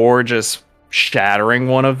Gardor just shattering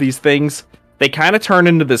one of these things, they kind of turn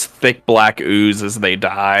into this thick black ooze as they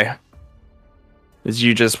die. As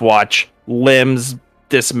you just watch limbs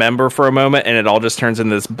dismember for a moment, and it all just turns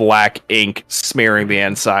into this black ink smearing the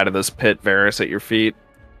inside of this pit, Varys, at your feet.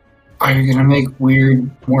 Are you gonna make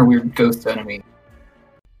more weird ghost enemies?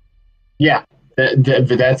 Yeah.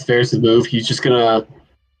 That's Varys' move. He's just gonna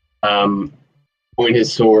point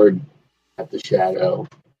his sword at the shadow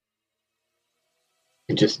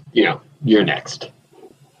and just, you're next.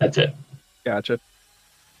 That's it. Gotcha.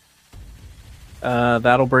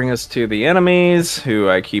 That'll bring us to the enemies, who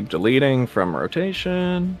I keep deleting from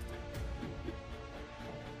rotation.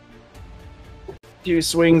 2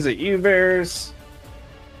 swings at you, Varys.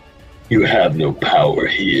 You have no power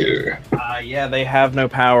here. Yeah, they have no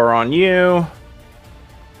power on you.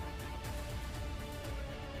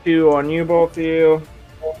 2 on you, both of you.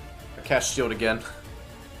 I cast shield again.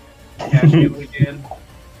 Cast shield again.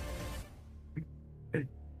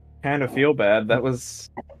 Kind of feel bad. That was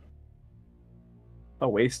a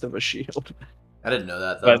waste of a shield. I didn't know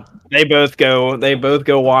that though. But they both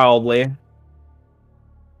go wildly.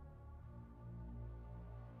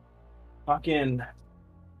 Fucking.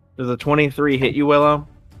 Does a 23 hit you, Willow?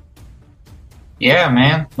 Yeah,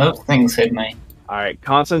 man. Most things hit me. Alright,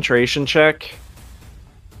 concentration check.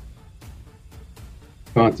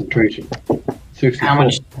 Concentration. 64. How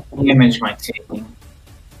much damage am I taking?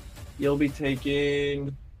 You'll be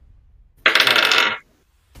taking...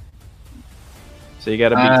 So you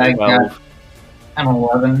gotta beat 12. I'm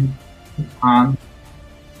 11 on.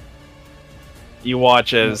 You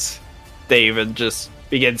watch as David just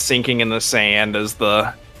begins sinking in the sand as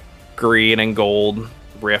the green and gold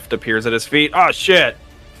rift appears at his feet. Oh shit!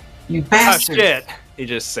 You Oh bastard! shit! He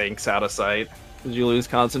just sinks out of sight as you lose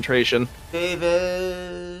concentration.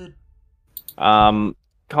 David.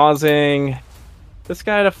 Causing this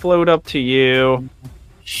guy to float up to you.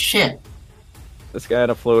 Shit. This guy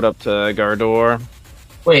to float up to Gardor.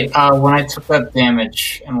 Wait, when I took that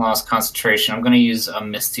damage and lost concentration, I'm gonna use a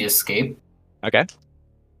Misty Escape. Okay.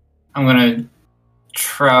 I'm gonna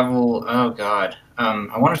travel. Oh god.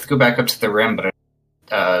 I wanted to go back up to the rim, but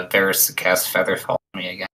Varys cast Featherfall on me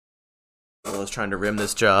again. I was trying to rim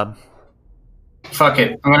this job. Fuck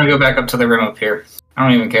it. I'm gonna go back up to the rim up here. I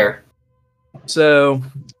don't even care. So,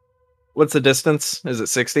 what's the distance? Is it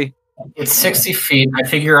 60? It's 60 feet. I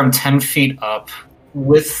figure I'm 10 feet up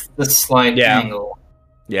with the slight Yeah. angle.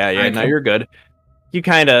 Yeah, no, you're good. You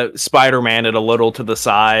kind of Spider-Man it a little to the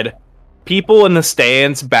side. People in the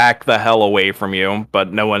stands back the hell away from you,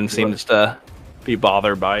 but no one seems to be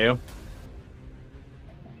bothered by you.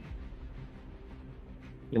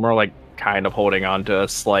 You're more like kind of holding on to a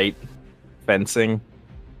slight fencing.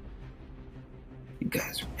 You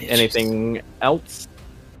guys are bitches. Anything else?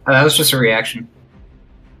 That was just a reaction.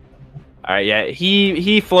 Alright, yeah,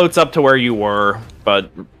 he floats up to where you were, but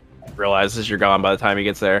realizes you're gone by the time he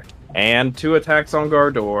gets there. And 2 attacks on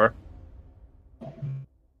Gardor.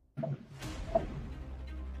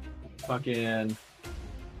 Fucking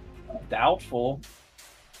doubtful.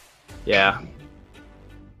 Yeah.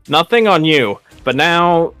 Nothing on you, but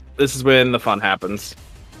now this is when the fun happens.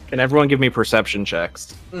 Can everyone give me perception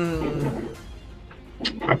checks?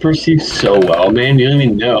 I perceive so well, man. You don't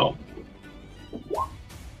even know.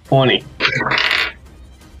 20.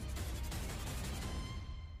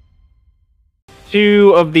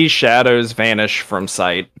 2 of these shadows vanish from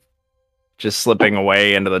sight, just slipping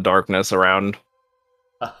away into the darkness around.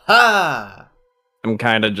 Aha! I'm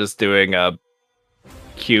kind of just doing a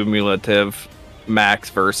cumulative max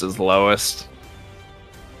versus lowest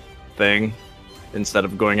thing instead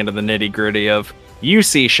of going into the nitty gritty of you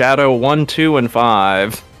see shadow 1, 2, and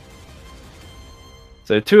 5.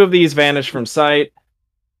 So 2 of these vanish from sight.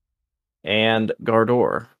 And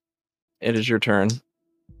Gardor, it is your turn.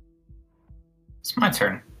 It's my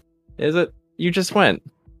turn. Is it? You just went.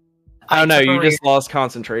 I Oh no, took a you just lost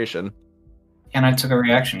concentration. And I took a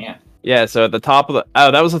reaction, yeah. Yeah, so at the top of the...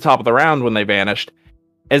 Oh, that was the top of the round when they vanished.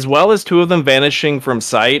 As well as 2 of them vanishing from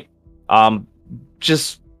sight.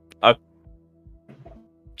 Just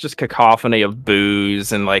cacophony of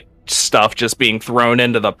boos and like stuff just being thrown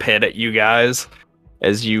into the pit at you guys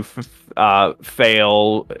as you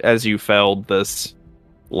failed this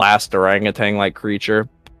last orangutan-like creature.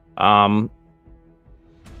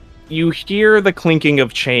 You hear the clinking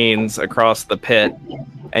of chains across the pit,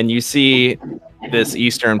 and you see this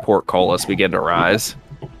eastern portcullis begin to rise.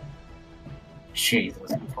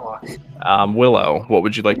 Jesus fuck. Willow, what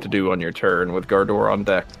would you like to do on your turn with Gardor on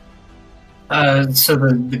deck? So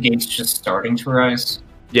the gate's just starting to rise?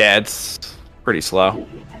 Yeah, it's pretty slow.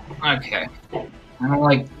 Okay. I don't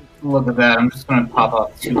like the look of that. I'm just gonna pop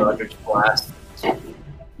off 2 Eldritch Blasts.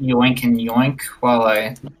 Yoink and yoink while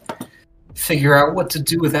I figure out what to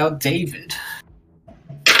do without David.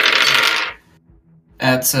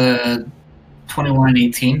 That's a 21 and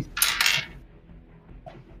 18.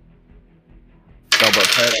 Double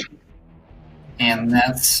hit. And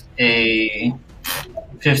that's a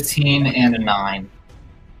 15 and a 9.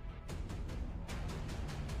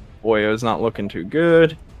 Boyo's not looking too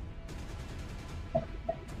good.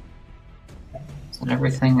 Is that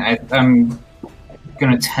everything? I'm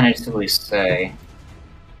gonna tentatively say.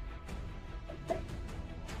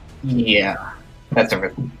 Yeah, that's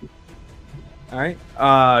everything. Alright.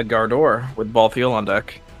 Gardor with Balthiel on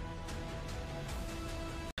deck.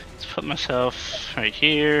 Let's put myself right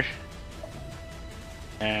here.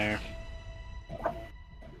 There.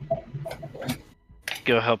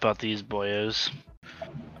 Go help out these boyos.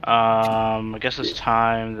 I guess it's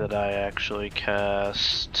time that I actually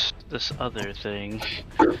cast this other thing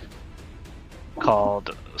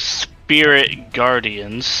called Spirit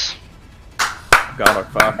Guardians. God,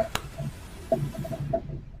 fuck.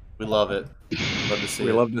 We love it. Love to see We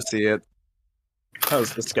it. love to see it. That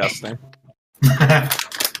was disgusting.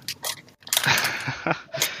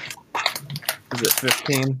 Is it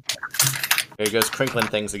 15? There goes crinkling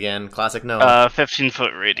things again. Classic no.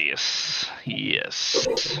 15-foot radius. Yes.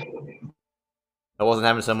 I wasn't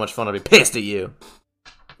having so much fun. I'd be pissed at you.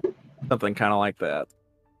 Something kind of like that.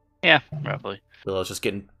 Yeah, roughly. Willow's just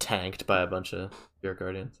getting tanked by a bunch of Spirit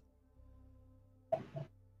Guardians.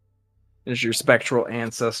 As your spectral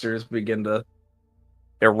ancestors begin to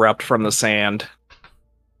erupt from the sand.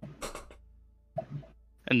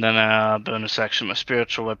 And then bonus action, my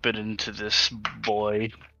spiritual weapon into this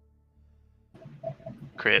boy.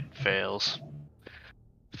 Crit fails.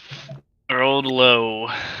 Rolled low.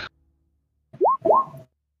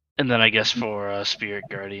 And then I guess for Spirit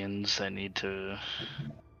Guardians, I need to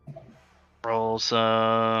roll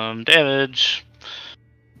some damage.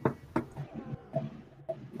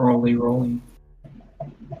 Rolly. Well,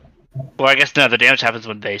 I guess no, the damage happens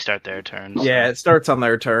when they start their turn. So. Yeah, it starts on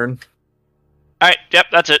their turn. Alright, yep,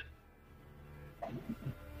 that's it.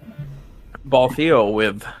 Balthiel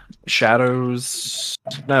with Shadows...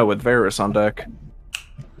 No, with Varus on deck.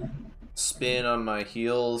 Spin on my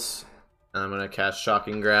heels. And I'm gonna cast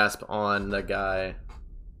Shocking Grasp on the guy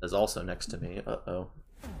that's also next to me. Uh-oh.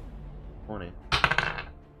 20.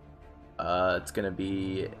 It's gonna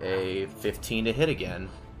be a 15 to hit again.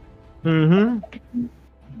 Mm-hmm.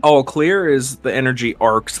 All clear is the energy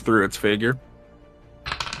arcs through its figure.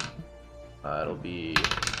 It'll be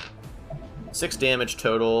 6 damage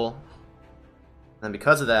total. And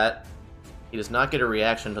because of that, he does not get a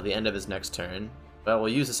reaction until the end of his next turn. But we'll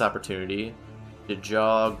use this opportunity to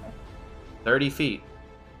jog 30 feet.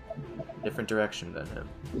 Different direction than him.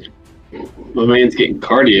 My man's getting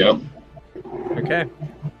cardio. Okay.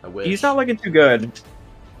 I wish. He's not looking too good.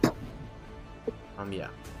 Yeah.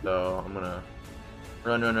 So I'm gonna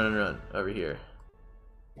run over here.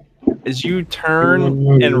 As you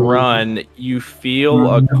turn and run, you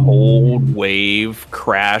feel a cold wave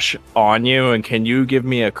crash on you, and can you give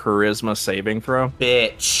me a charisma saving throw?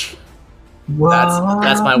 Bitch. What?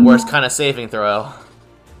 That's my worst kind of saving throw.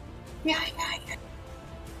 Yeah.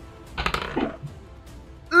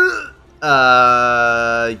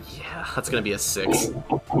 Yeah, that's gonna be a 6.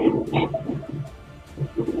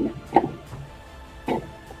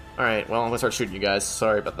 Alright, well, I'm gonna start shooting you guys.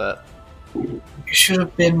 Sorry about that. You should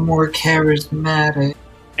have been more charismatic.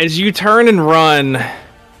 As you turn and run,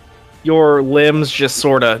 your limbs just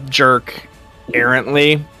sort of jerk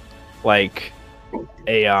errantly, like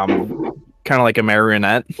a kind of like a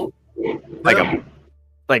marionette,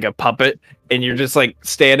 like a puppet, and you're just like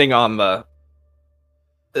standing on the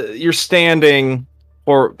you're standing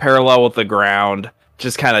or parallel with the ground,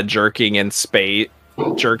 just kind of jerking in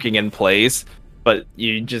place, but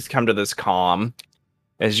you just come to this calm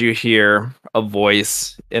as you hear a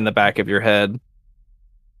voice in the back of your head.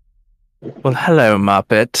 Well, hello,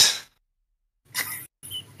 Muppet.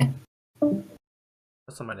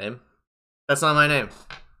 That's not my name. That's not my name.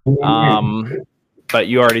 But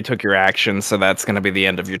you already took your action, so that's going to be the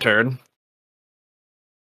end of your turn.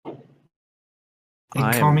 They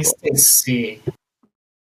call me Stacy.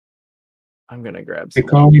 I'm going to grab They some.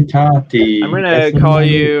 call me Tati. I'm going to call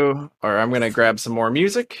you, or I'm going to grab some more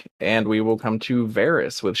music, and we will come to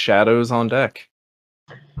Varys with Shadows on deck.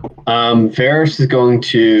 Varys is going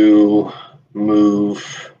to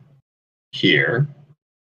move here,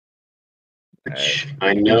 which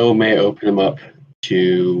I know may open him up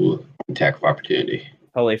to attack of opportunity.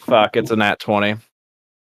 Holy fuck, it's a nat 20.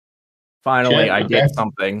 Finally, Shit, I okay. did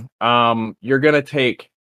something. You're going to take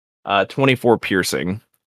 24 piercing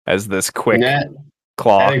as this quick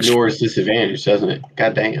claw. That ignores disadvantage, doesn't it?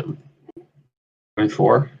 God damn.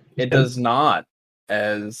 24? It does not,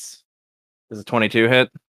 as... Does a 22 hit?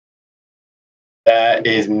 That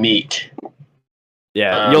is meat.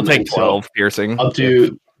 Yeah, you'll take 12 piercing. I'll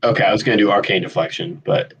do... Okay, I was going to do Arcane Deflection,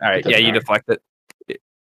 but... Alright, yeah, you deflect it.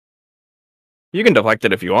 You can deflect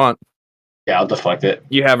it if you want. Yeah, I'll deflect it.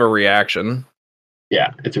 You have a reaction.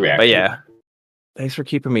 Yeah, it's a reaction. But yeah. Thanks for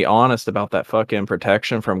keeping me honest about that fucking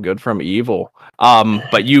protection from good from evil.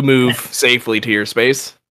 But you move safely to your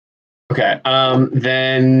space. Okay,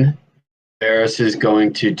 then Varys is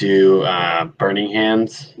going to do Burning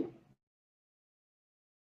Hands.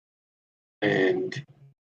 And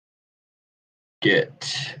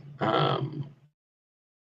get both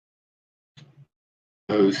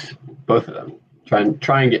of them.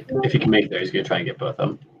 Try and get, if he can make it there, he's going to try and get both of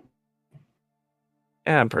them.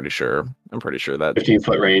 Yeah, I'm pretty sure that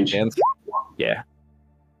 15-foot range. Yeah.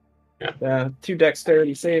 2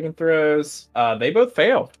 dexterity saving throws. They both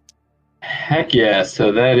fail. Heck yeah!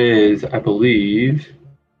 So that is, I believe,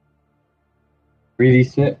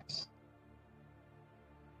 3d6.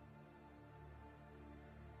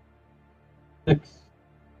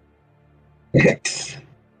 6.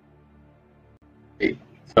 8.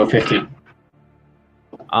 So 15.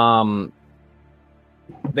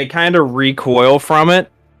 They kind of recoil from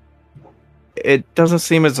it. It doesn't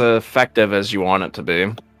seem as effective as you want it to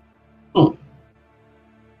be. Oh.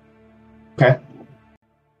 Okay.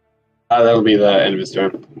 That'll be the end of his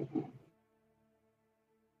turn.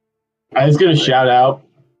 I was going to shout out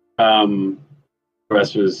the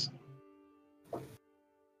rest of his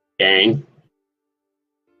gang.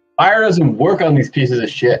 Fire doesn't work on these pieces of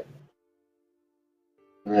shit.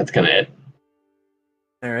 And that's kind of it.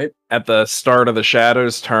 All right. At the start of the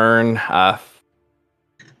Shadow's turn,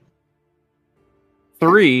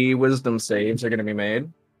 3 wisdom saves are going to be made.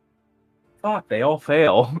 Fuck, they all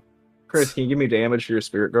fail. Chris, can you give me damage for your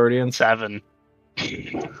Spirit Guardian? 7.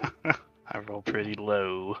 I roll pretty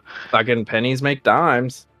low. Fucking pennies make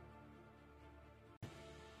dimes.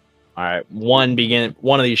 All right, one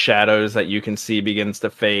of these shadows that you can see begins to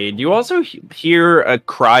fade. You also hear a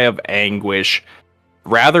cry of anguish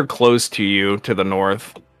rather close to you to the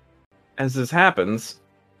north. As this happens,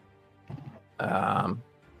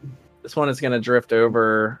 this one is going to drift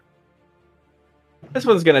over. This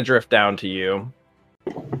one's going to drift down to you.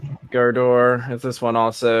 Gardor, as this one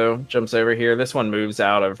also jumps over here. This one moves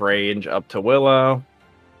out of range up to Willow.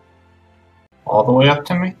 All the way up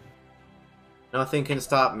to me? Nothing can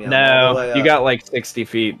stop me. I'm all the way No, you up. got like 60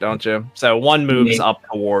 feet, don't you? So one moves up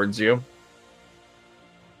towards you.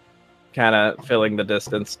 Kind of filling the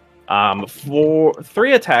distance.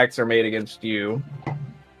 3 attacks are made against you,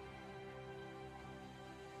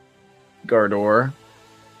 Gardor.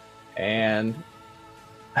 And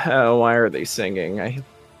why are they singing?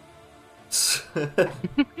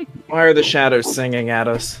 Why are the shadows singing at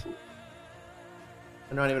us?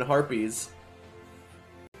 They're not even harpies.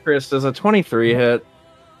 Chris, does a 23 hit?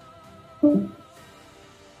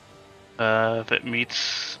 If it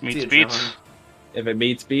meets See it, beats. John. If it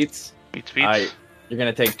beats. You're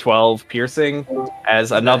going to take 12 piercing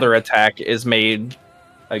as another attack is made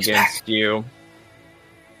against you.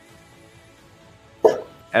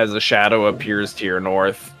 As a shadow appears to your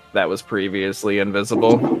north that was previously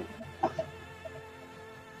invisible.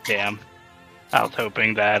 Damn. I was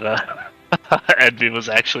hoping that Edby was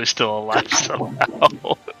actually still alive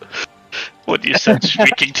somehow. When you said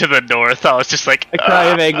speaking to the north, I was just like... A cry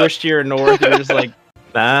of anguish to your north, you're just like,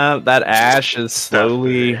 nah, that ash is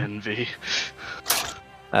slowly... Envy.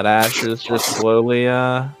 That ash is just slowly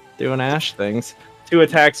doing ash things. 2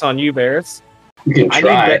 attacks on you, Varys. You can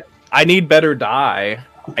try. I need better die.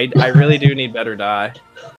 I really do need better die.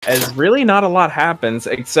 As really not a lot happens,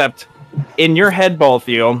 except in your head,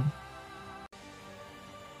 Balthiel,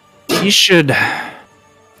 you should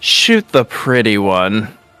shoot the pretty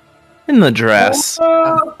one in the dress.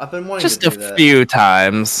 I've been wanting Just to a do that. few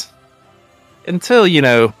times. Until,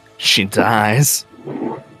 she dies.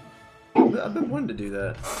 I've been wanting to do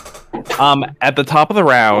that. At the top of the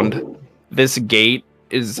round, this gate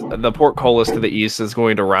is the portcullis to the east is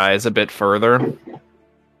going to rise a bit further.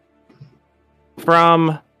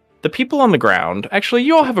 From the people on the ground, actually,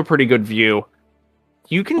 you all have a pretty good view.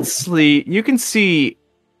 You can see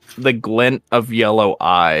the glint of yellow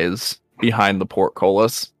eyes behind the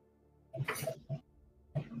portcullis,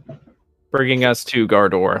 bringing us to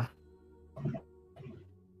Gardor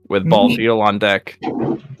with Balthiel on deck.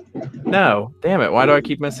 No, damn it! Why do I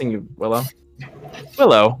keep missing you, Willow?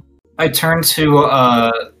 Willow. I turn to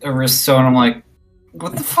Aristo and I'm like,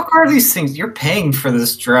 what the fuck are these things? You're paying for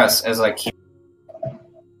this dress, as I keep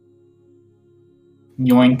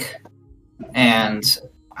yoink. And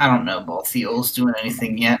I don't know Balthiel's doing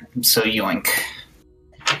anything yet, so yoink.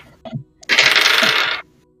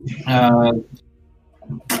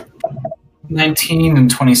 19 and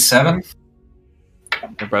 27.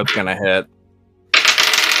 They're both gonna hit.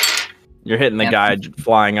 You're hitting the guy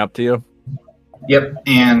flying up to you. Yep,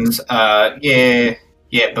 and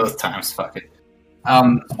yeah, both times. Fuck it.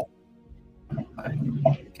 God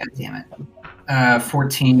damn it.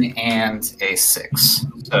 14 and a 6,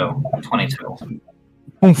 so 22.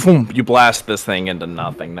 Boom, boom. You blast this thing into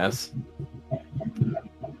nothingness.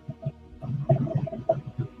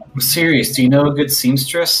 I'm serious. Do you know a good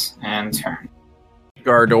seamstress? And turn.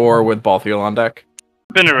 Gardor with Balthiel on deck.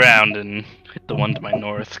 Been around and hit the one to my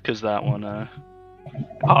north because that one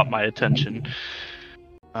caught my attention.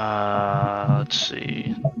 Let's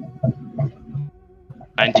see.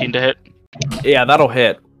 19 to hit. Yeah, that'll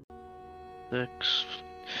hit. 6.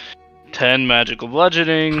 10 magical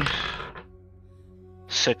bludgeoning.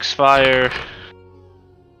 6 fire.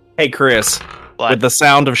 Hey, Chris. What? With the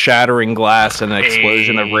sound of shattering glass and an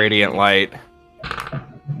explosion of radiant light,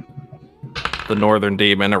 the northern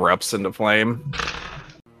demon erupts into flame.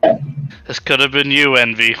 This could have been you,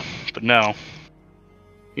 Envy, but no.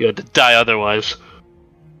 You had to die otherwise.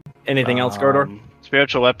 Anything else, Gardor?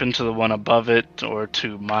 Spiritual weapon to the one above it, or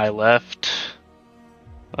to my left.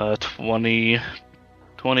 20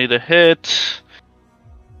 to hit.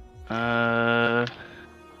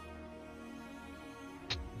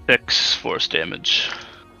 6 force damage.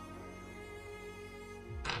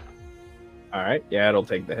 Alright, yeah, it'll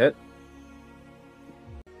take the hit.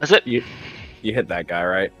 That's it. You hit that guy,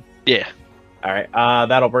 right? Yeah. Alright,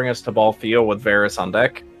 that'll bring us to Balthiel with Varys on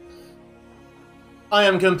deck. I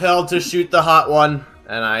am compelled to shoot the hot one,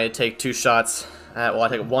 and I take 2 shots at. Well, I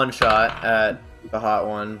take 1 shot at the hot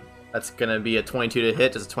one. That's gonna be a 22 to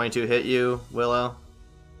hit. Does a 22 hit you, Willow?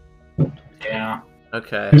 Yeah.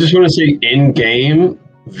 Okay. I just want to say, in game,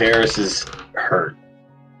 Varys is hurt.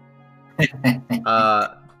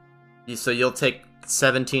 So you'll take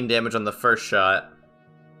 17 damage on the first shot,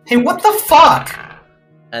 Hey, what the fuck?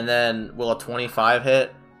 and then will a 25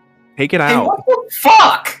 hit? Take it Hey, out. what the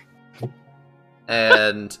fuck?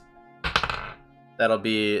 And that'll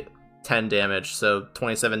be 10 damage, so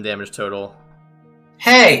 27 damage total.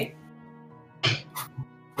 Hey,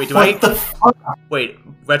 Wait, what the fuck? Wait,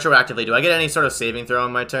 retroactively, do I get any sort of saving throw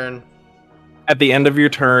on my turn? At the end of your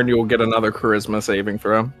turn, you'll get another charisma saving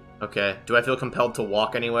throw. Okay. Do I feel compelled to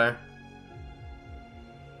walk anywhere?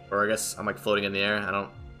 Or I guess I'm like floating in the air. I don't.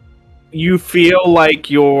 You feel like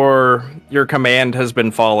your command has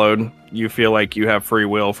been followed. You feel like you have free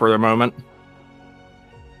will for the moment.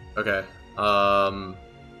 Okay. I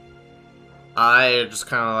just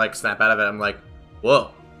kind of like snap out of it. I'm like,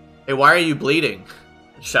 whoa. Hey, why are you bleeding?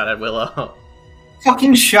 Shout at Willow.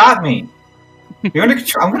 Fucking shot me. You're under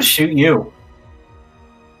control. I'm gonna shoot you.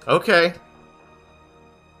 Okay.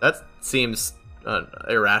 That seems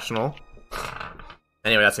irrational.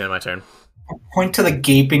 Anyway, that's the end of my turn. Point to the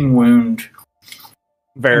gaping wound.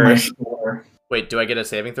 in my Varys. shoulder. Wait, do I get a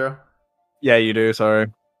saving throw? Yeah, you do, sorry.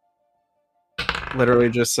 Literally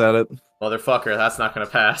just said it. Motherfucker, that's not gonna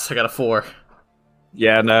pass. I got a 4.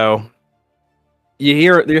 Yeah, no. You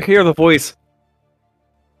hear the voice.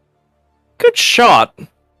 Good shot.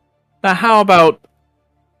 Now how about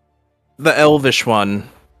the elvish one?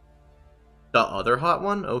 The other hot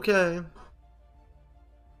one? Okay.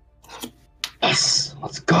 Yes,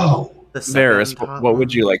 let's go. The Varys, second hot what one?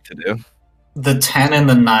 would you like to do? The 10 and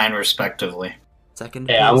the 9, respectively. Second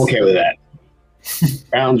Yeah, I'm piss? okay with that.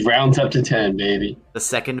 rounds up to 10, baby. The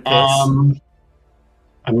second piss I'm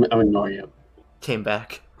ignoring you. came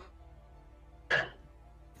back.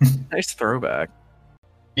 Nice throwback.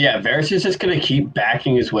 Yeah, Varys is just going to keep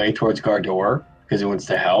backing his way towards Gardor because he wants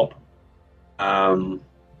to help.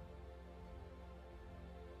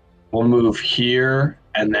 We'll move here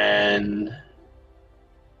and then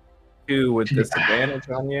 2 with disadvantage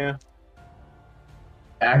on you.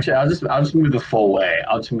 actually I'll just move the full way.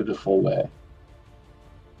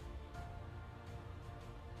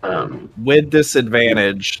 With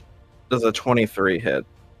disadvantage, does a 23 hit?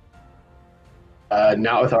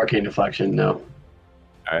 Not with arcane deflection, no.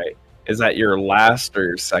 All right. Is that your last or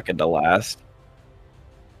your second to last?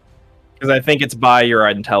 Because I think it's by your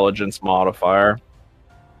intelligence modifier.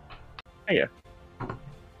 Yeah.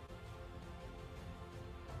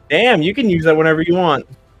 Damn, you can use that whenever you want.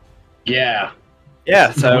 Yeah.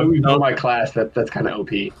 Yeah, so moving from my class, that's kind of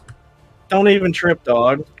OP. don't even trip,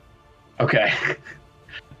 dog. Okay.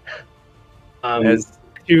 As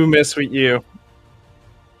 2 miss with you.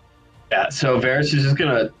 Yeah, so Varys is just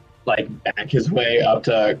gonna like back his way up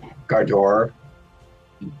to Gardor.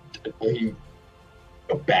 He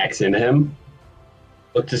backs into him.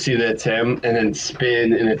 Look to see that it's him, and then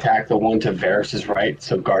spin and attack the one to Varys' right,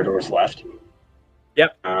 so Gardor's left.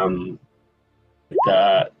 Yep.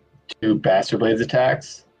 The 2 Bastard Blades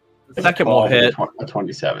attacks. The second will hit. A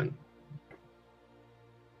 27.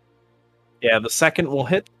 Yeah, the second will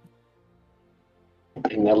hit.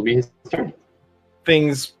 And that'll be his turn.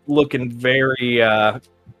 Things looking very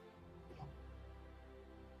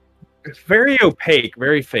very opaque,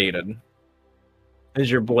 very faded as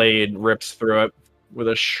your blade rips through it with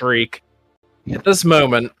a shriek. At this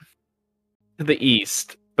moment, to the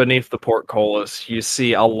east, beneath the portcullis, you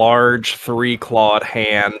see a large 3-clawed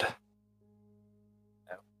hand.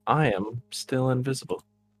 I am still invisible.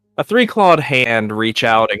 A 3-clawed hand reach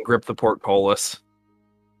out and grip the portcullis.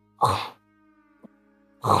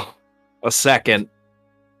 A second,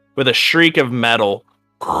 with a shriek of metal,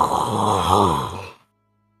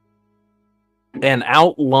 and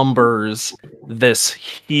out lumbers this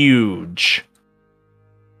huge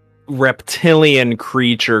reptilian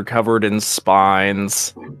creature covered in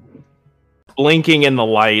spines, blinking in the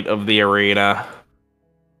light of the arena.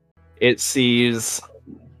 It sees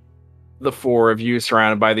the 4 of you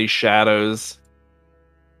surrounded by these shadows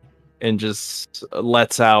and just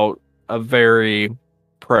lets out a very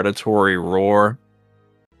predatory roar.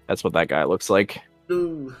 That's what that guy looks like.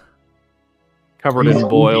 Ooh. Covered in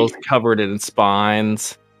boils, covered in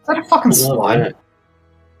spines. Is that a fucking slide?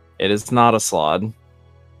 It is not a slod.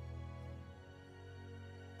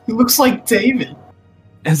 He looks like David.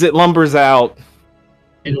 As it lumbers out,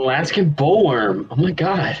 An Alaskan bullworm. Oh my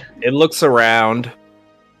god. it looks around,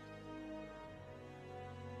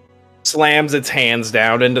 slams its hands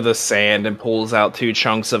down into the sand and pulls out 2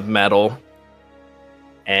 chunks of metal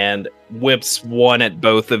and whips one at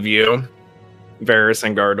both of you, Varys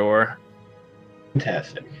and Gardor.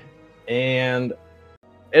 Fantastic. And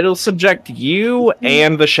it'll subject you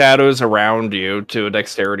and the shadows around you to a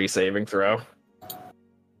dexterity saving throw.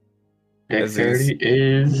 Dexterity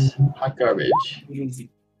is hot garbage.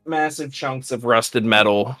 Massive chunks of rusted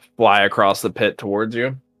metal fly across the pit towards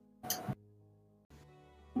you.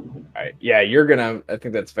 Alright, yeah, you're gonna... I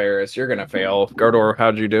think that's Varys. You're gonna fail. Gardor,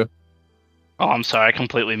 how'd you do? Oh, I'm sorry, I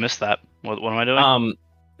completely missed that. What am I doing?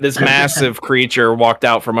 This massive creature walked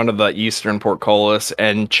out from under the eastern portcullis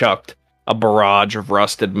and chucked a barrage of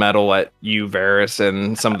rusted metal at you, Varys,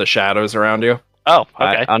 and some of the shadows around you. Oh,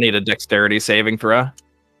 okay. I'll need a dexterity saving throw.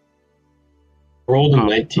 Rolled a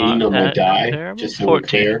 19 on my not die, terrible. just so we're 14.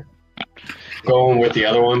 clear. Going with the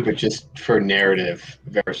other one, but just for narrative,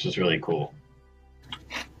 Varys was really cool.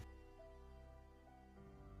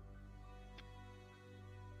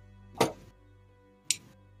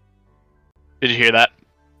 Did you hear that?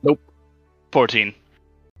 Nope. 14.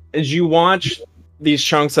 As you watch these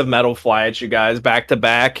chunks of metal fly at you guys back to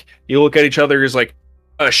back, you look at each other, you're just like,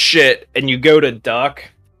 oh shit, and you go to duck.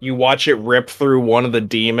 You watch it rip through one of the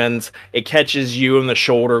demons. It catches you in the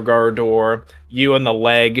shoulder, Gardor, you in the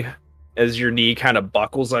leg as your knee kind of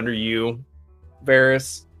buckles under you,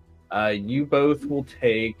 Varys. You both will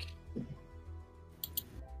take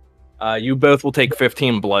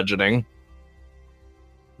 15 bludgeoning.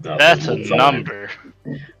 That's a We're fine. number.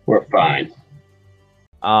 We're fine.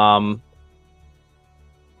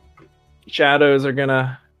 Shadows are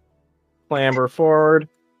gonna clamber forward.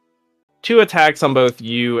 2 attacks on both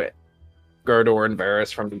you, Gardor, and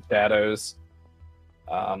Varys from the shadows.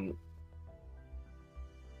 That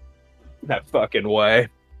fucking way.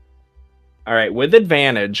 Alright, with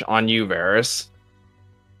advantage on you, Varys.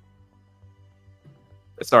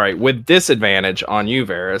 Sorry, with disadvantage on you,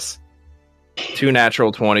 Varys. 2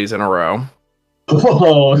 natural 20s in a row.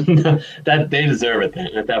 Oh, that they deserve it then.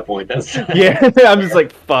 At that point, that's Yeah, I'm just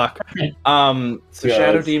like fuck. So Yeah, shadow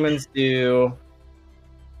it's- demons do.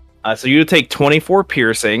 So you take 24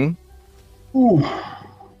 piercing. Ooh.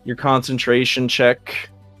 Your concentration check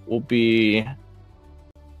will be, I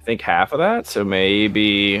think, half of that. So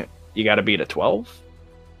maybe you got to beat a 12.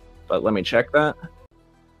 But let me check that.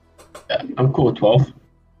 Yeah, I'm cool with 12.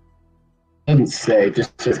 Doesn't say,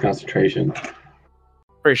 just says concentration.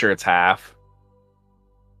 Pretty sure it's half.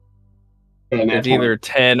 And It's either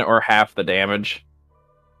 10 or half the damage.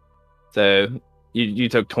 So you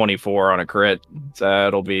took 24 on a crit. So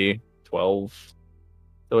it'll be 12.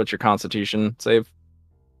 So what's your constitution save?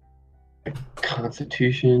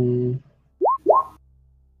 Constitution.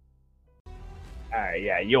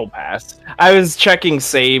 Yeah, you'll pass. I was checking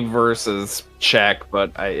save versus check,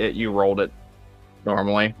 but you rolled it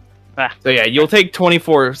normally. Ah. So yeah, you'll take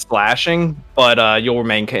 24 slashing, but you'll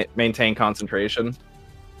maintain concentration.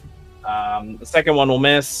 The second one will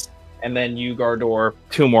miss, and then you, Gardor,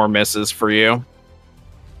 2 more misses for you.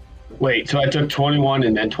 Wait, so I took 21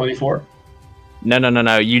 and then 24?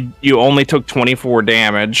 No. You only took 24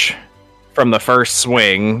 damage from the first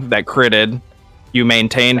swing that critted. You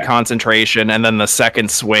maintained Okay. concentration, and then the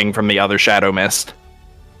second swing from the other shadow missed.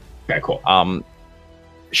 Okay, cool.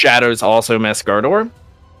 Shadows also miss Gardor.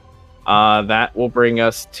 That will bring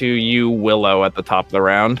us to you, Willow, at the top of the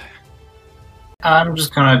round. I'm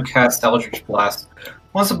just gonna cast Eldritch Blast.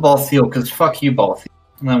 Once at Balthiel, because fuck you, Balthiel.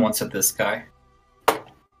 And then once at this guy.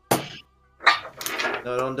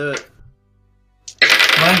 No, don't do it.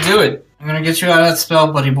 I'm gonna do it. I'm gonna get you out of that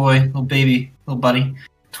spell, buddy boy. Little baby. Little buddy.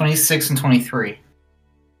 26 and 23.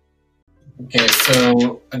 Okay,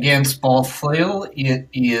 so against Balthiel, it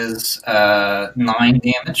is 9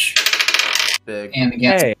 damage. Big. And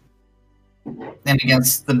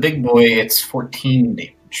against the big boy, it's 14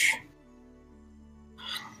 damage.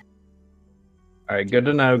 All right, good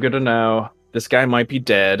to know. Good to know. This guy might be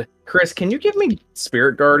dead. Chris, can you give me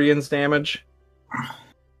Spirit Guardians damage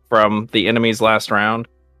from the enemy's last round?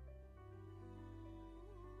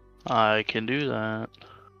 I can do that.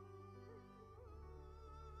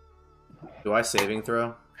 Do I saving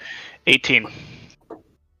throw? 18.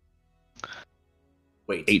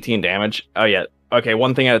 Wait. 18 damage. Oh yeah. Okay,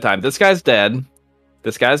 one thing at a time. This guy's dead.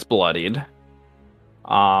 This guy's bloodied.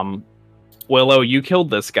 Willow, you killed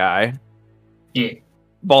this guy. Yeah.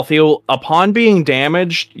 Balthiel, upon being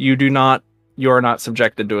damaged, you are not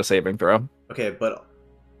subjected to a saving throw. Okay, but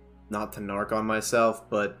not to narc on myself,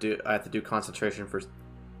 but I have to do concentration for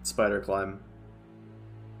spider climb.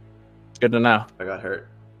 Good to know. I got hurt.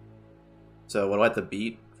 So what do I have to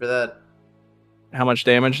beat for that? How much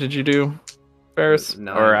damage did you do, Ferris?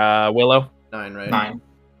 9. Or Willow? 9, right? 9.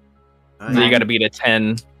 So you got to beat a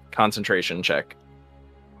 10 concentration check,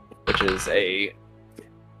 which is a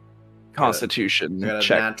Constitution I got a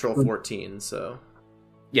check. natural 14, so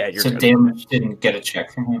Yeah, you're So good. damage didn't get a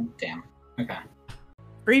check from him? Damn. Okay.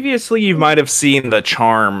 Previously, you might have seen the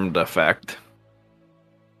charmed effect,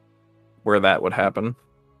 where that would happen.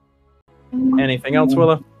 Anything else,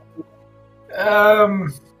 Willow?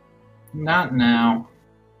 Not now.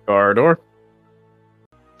 Gardor?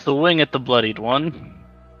 The wing at the bloodied one.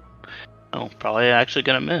 Oh, probably actually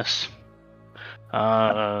gonna miss.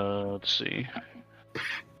 Let's see.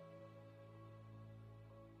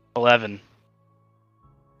 11.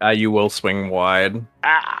 You will swing wide,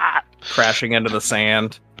 Ah! crashing into the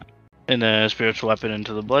sand. And a spiritual weapon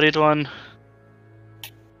into the bloodied one.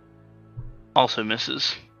 Also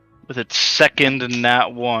misses. With its second and nat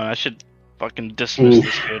 1. I should fucking dismiss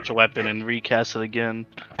the spiritual weapon and recast it again.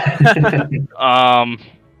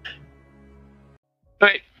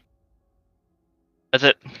 Wait. That's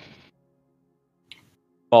it.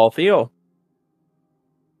 Balthiel.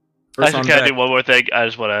 Actually, can I do one more thing? I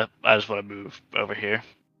just wanna move over here.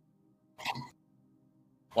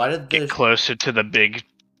 why did Get closer to the big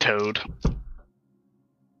toad.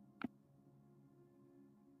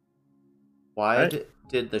 why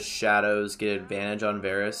did the shadows get advantage on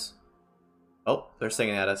Varys? Oh, they're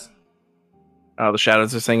singing at us. Oh, the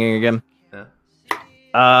shadows are singing again.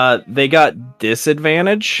 Yeah. They got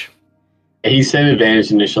disadvantage. He said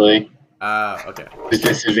advantage initially. Okay. It's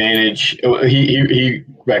disadvantage. He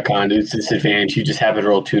retconned. It's disadvantage. You just have it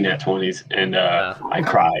roll 2 nat 20s, and I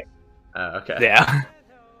cry. Okay. Yeah.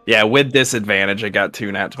 Yeah, with disadvantage, I got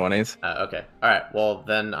 2 nat 20s. Okay. All right. Well,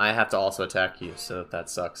 then I have to also attack you, so that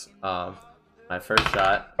sucks. My first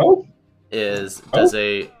shot does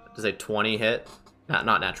a 20 hit? Not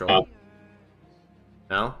natural. Oh.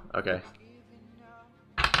 No? Okay.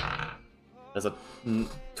 Does a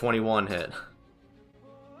 21 hit?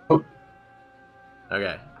 Oh.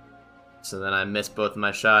 Okay. So then I miss both of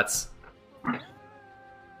my shots.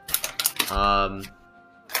 Balthiel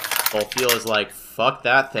is like, fuck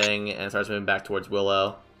that thing, and starts moving back towards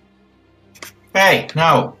Willow. Hey,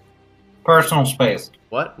 no. Personal space.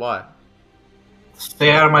 What? Why?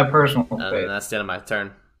 Stay out of my personal And space. that's the end of my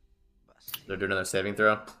turn. They're doing another saving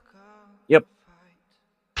throw. Yep.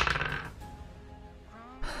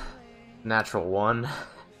 Natural 1.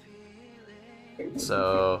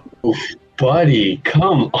 So... Oof, buddy,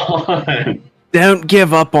 come on. Don't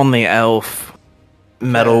give up on the elf.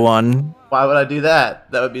 Metal one. Why would I do that?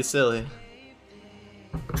 That would be silly.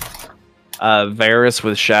 Varus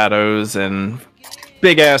with shadows and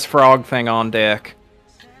big ass frog thing on deck.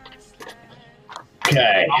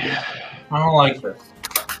 Okay. I don't like this.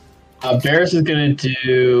 Varus is going to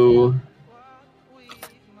do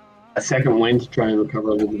a second wind to try and recover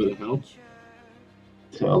a little bit of health.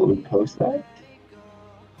 So let me post that.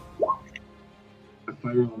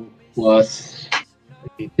 Plus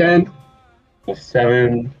 10, plus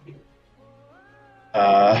 7,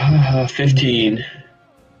 15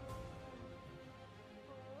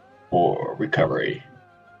 for recovery.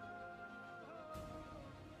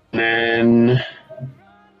 And then,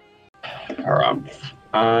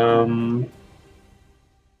 I'm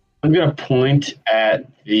gonna point at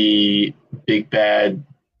the big bad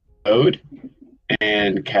toad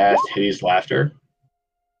and cast Hideous Laughter.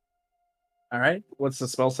 All right. What's the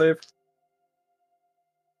spell save?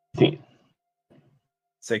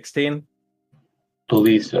 16.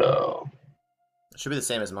 Believe so. It should be the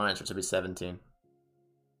same as mine, so it should be 17.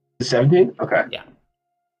 17? Okay. Yeah.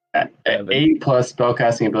 At 8 plus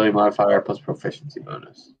spellcasting ability modifier plus proficiency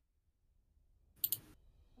bonus.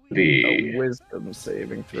 A wisdom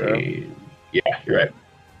saving throw. Yeah, you're right.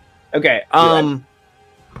 Okay.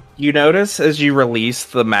 You notice as you release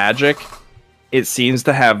the magic, it seems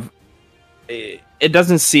to have. It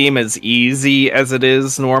doesn't seem as easy as it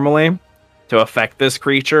is normally to affect this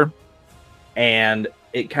creature, and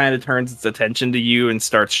it kind of turns its attention to you and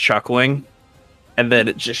starts chuckling, and then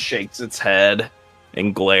it just shakes its head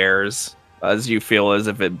and glares as you feel as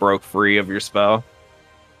if it broke free of your spell.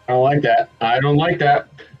 I don't like that. I don't like that.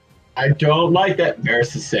 I don't like that.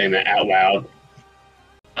 Varus is saying that out loud.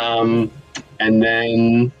 And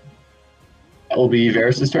then that will be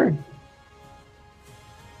Varus' turn.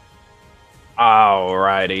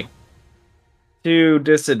 Alrighty. 2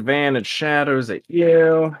 disadvantaged shadows at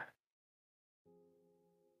you.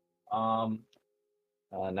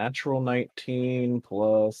 Natural 19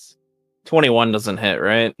 plus 21 doesn't hit,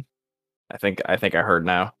 right? I think I heard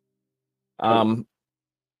now. Oh.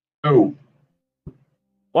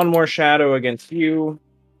 One more shadow against you,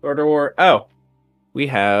 Gordor. Oh, we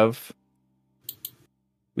have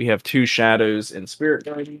 2 shadows in Spirit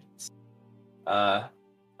Guardians. A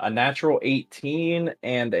natural 18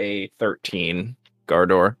 and a 13,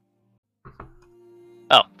 Gardor.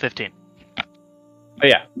 Oh, 15. Oh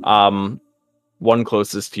yeah. One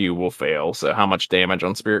closest to you will fail. So how much damage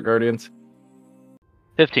on Spirit Guardians?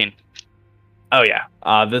 15. Oh yeah.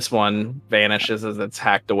 This one vanishes as it's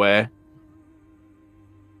hacked away.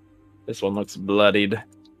 This one looks bloodied.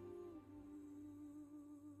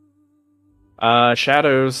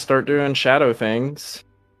 Shadows start doing shadow things.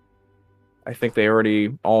 I think they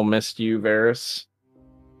already all missed you, Varus.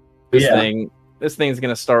 This thing's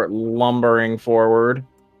gonna start lumbering forward,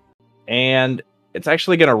 and it's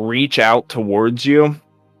actually gonna reach out towards you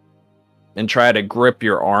and try to grip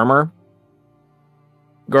your armor,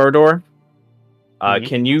 Gardor.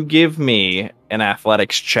 Can you give me an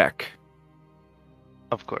athletics check?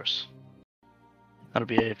 Of course. That'll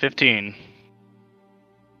be a 15.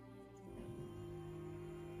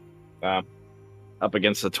 Up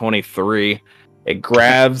against a 23. It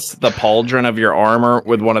grabs the pauldron of your armor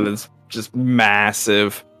with one of its just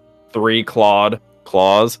massive 3-clawed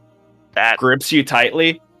claws. That Grips you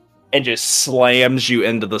tightly and just slams you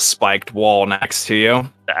into the spiked wall next to you.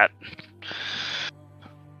 That.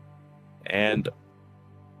 And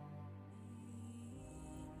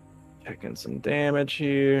checking some damage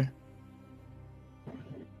here.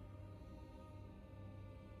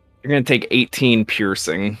 You're going to take 18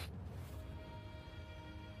 piercing.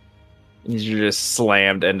 You're just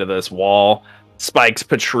slammed into this wall. Spikes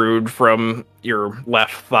protrude from your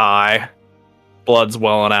left thigh. Blood's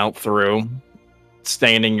welling out through,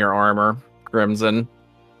 staining your armor crimson.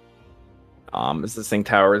 As this thing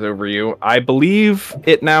towers over you, I believe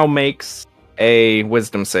it now makes a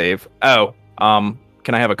wisdom save. Oh,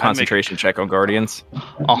 can I have a concentration check on Guardians?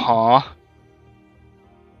 I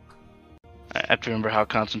have to remember how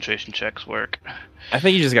concentration checks work. I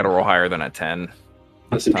think you just got to roll higher than a 10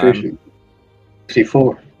 this Concentration. time.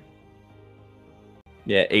 64.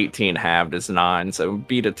 Yeah, 18 halved is 9, so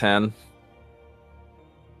beat a 10.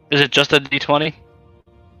 Is it just a d20?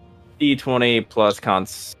 D20 plus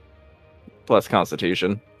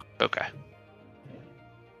Constitution. Okay.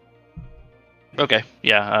 Okay,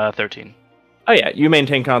 yeah, 13. Oh yeah, you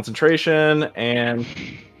maintain concentration, and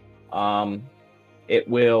it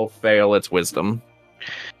will fail its wisdom.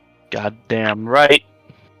 Goddamn right.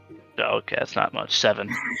 Okay, that's not much. 7.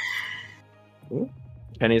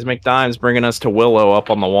 Pennies make dimes, bringing us to Willow up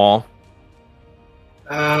on the wall.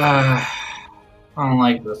 I don't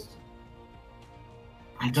like this.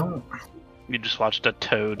 I don't. You just watched a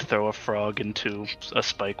toad throw a frog into a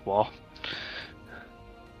spike wall.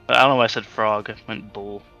 I don't know why I said frog. I meant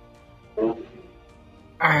bull.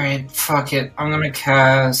 Alright, fuck it. I'm gonna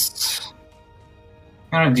cast.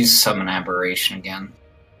 I'm gonna do Summon Aberration again.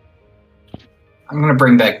 I'm gonna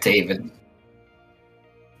bring back David.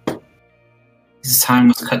 His time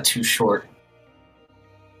was cut too short.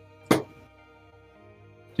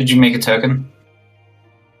 Did you make a token?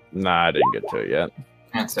 Nah, I didn't get to it yet.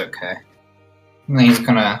 That's okay. And then he's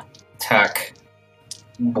gonna attack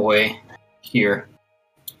boy here.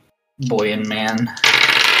 Boy and man.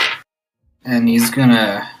 And he's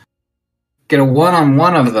gonna get a 1 on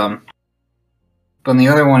one of them. But on the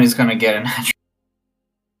other one he's gonna get a natural.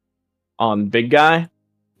 On big guy?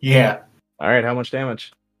 Yeah. Alright, how much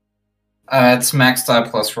damage? It's max die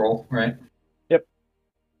plus roll, right? Yep.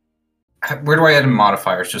 Where do I add in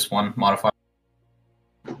modifiers? Just one modifier?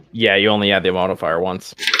 Yeah, you only add the modifier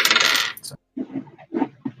once.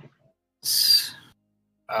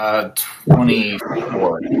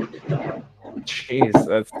 24.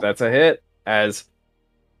 Jeez, that's a hit.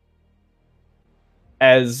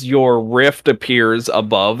 As your rift appears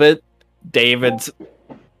above it, David's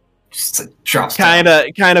Just drops kind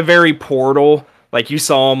of very Portal. Like you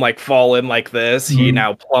saw him like fall in like this. He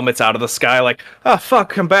now plummets out of the sky like, oh fuck,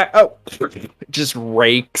 come back. Oh, just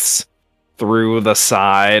rakes through the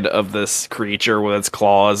side of this creature with its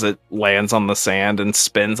claws. It lands on the sand and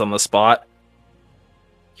spins on the spot.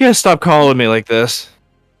 You gotta stop calling me like this.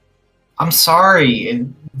 I'm sorry.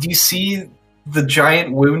 And do you see the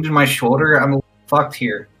giant wound in my shoulder? I'm fucked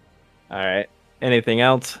here. Alright. Anything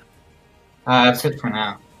else? That's it for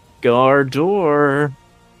now. Gardor.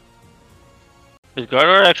 Is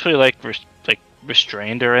Gardor actually like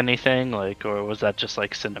restrained or anything? Like, or was that just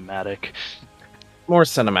like cinematic? More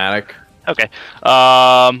cinematic. Okay.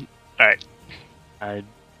 Alright. I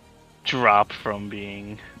drop from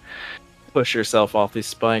being. Push yourself off these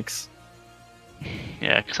spikes.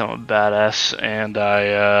 Yeah, because I'm a badass, and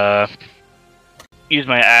I use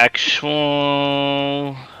my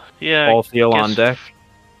actual. Yeah. All feel I on guess deck.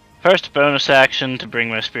 First bonus action to bring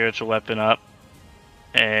my spiritual weapon up,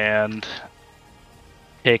 and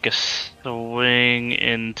take a swing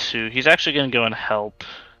into. He's actually going to go and help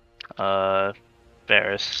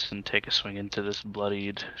Varys and take a swing into this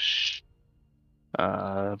bloodied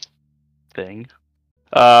thing.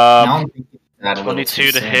 Now I'm thinking that a little 22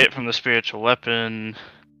 too to soon. hit from the spiritual weapon,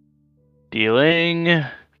 dealing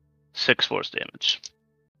 6 force damage.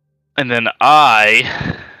 And then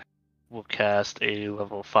I will cast a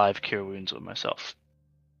level 5 Cure Wounds on myself.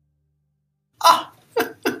 Ah!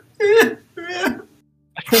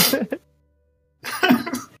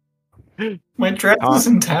 My dress is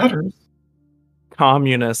in tatters.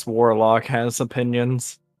 Communist warlock has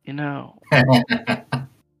opinions. You know,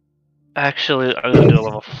 actually, I'm going to do a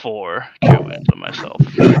level 4 Cure Wounds on myself.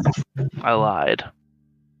 I lied.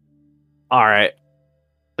 Alright.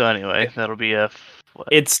 So anyway, that'll be a... What?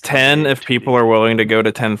 It's 10. If people are willing to go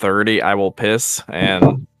to 10:30, I will piss,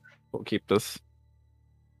 and we'll keep this.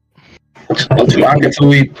 I'll talk until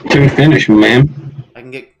we finish, man. I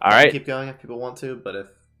can get. All I can right. keep going if people want to, but if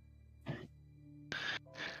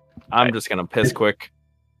I'm just gonna piss quick.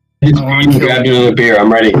 You can grab another beer.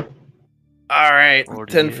 I'm ready. Alright,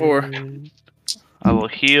 48. 10-4. I will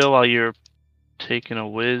heal while you're taking a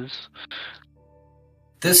whiz.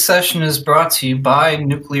 This session is brought to you by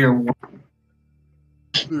Nuclear War.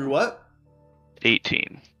 through what?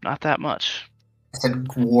 18. Not that much. I said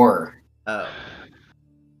war. Oh,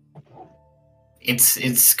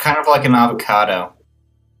 It's kind of like an avocado.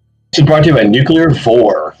 This is brought to you by Nuclear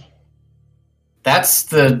Vor. That's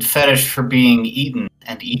the fetish for being eaten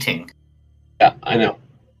and eating. Yeah, I know.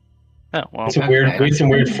 Oh, well. Some weird, we have some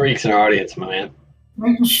weird freaks in our audience, my man.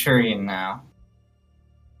 Making sure you know.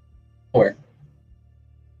 Where?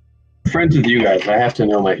 Friends with you guys, I have to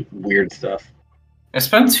know my weird stuff. I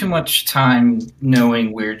spent too much time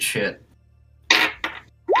knowing weird shit.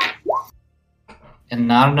 And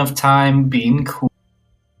not enough time being cool.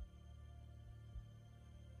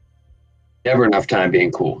 Never enough time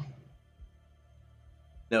being cool.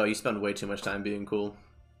 No, you spend way too much time being cool.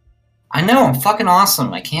 I know, I'm fucking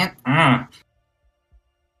awesome. I can't. I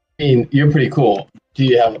mean, you're pretty cool. Do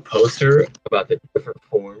you have a poster about the different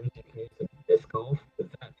forms you can use in disc golf?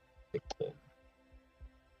 That's pretty cool.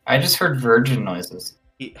 I just heard virgin noises.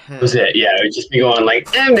 That was it? Yeah, it would just be going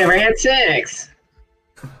like, I've never had sex.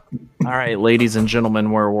 All right, ladies and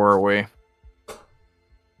gentlemen, where were we?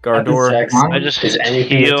 Having Gardor. sex I just is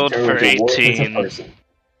anything that healed for determines your worth as a 18. person.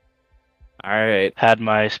 All right, Had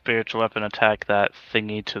my spiritual weapon attack that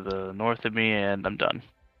thingy to the north of me, and I'm done.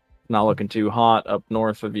 not looking too hot up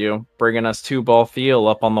north of you. Bringing us to Balthiel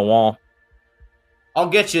up on the wall. I'll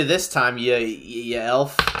get you this time, you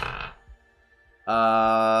elf.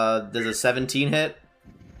 Does a 17 hit?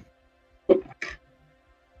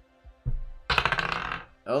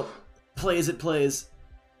 Oh, plays it plays.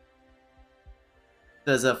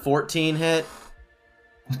 Does a 14 hit?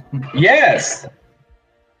 Yes.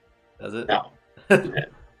 Does it? No.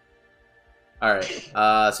 Alright,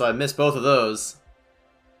 so I missed both of those.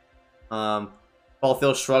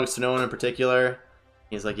 Balthiel shrugs to no one in particular.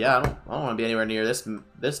 He's like, yeah, I don't want to be anywhere near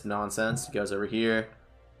this nonsense. He goes over here.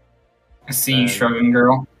 I see you shrugging,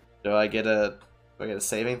 girl. Do I get a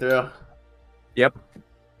saving throw? Yep.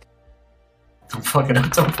 Don't fuck it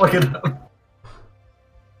up. Don't fuck it up.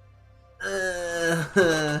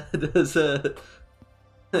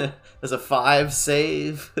 Does a 5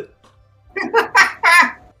 save?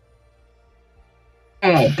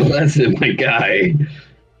 Oh, bless it, my guy.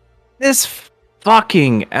 This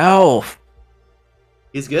fucking elf.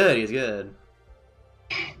 He's good. He's good.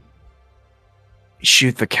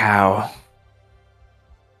 Shoot the cow.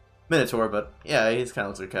 Minotaur, but yeah, he's kind of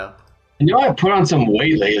looks like a cow. I know I put on some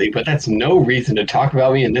weight lately, but that's no reason to talk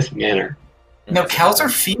about me in this manner. No, cows are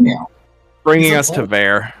female. Bringing It's us a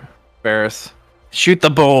to Varys. Shoot the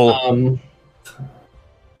bull.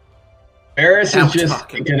 Varys Now is just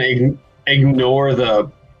talking. gonna ignore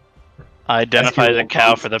the Identify the little cow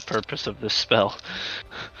punks. for the purpose of this spell.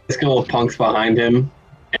 little punks behind him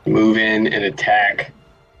and move in and attack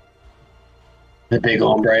the big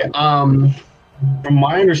hombre. From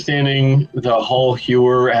my understanding, the Hull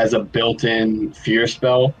Hewer has a built-in fear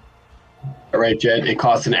spell. Right, Jed? It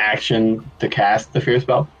costs an action to cast the fear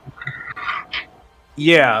spell.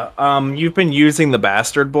 Yeah, you've been using the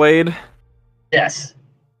Bastard Blade. Yes.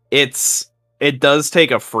 It does take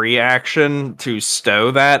a free action to stow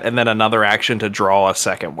that, and then another action to draw a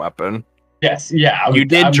second weapon. Yes. Yeah. You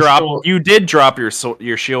did drop your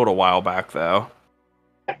shield a while back, though.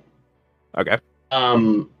 Okay.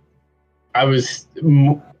 I was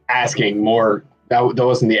asking more. That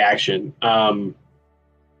wasn't the action. I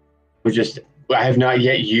have not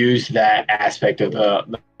yet used that aspect of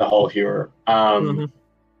the Hull Hewer. I'm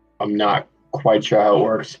not quite sure how it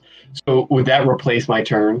works. So would that replace my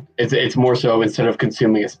turn? It's more so instead of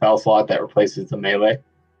consuming a spell slot, that replaces the melee.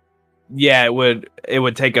 Yeah, it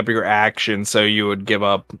would take up your action, so you would give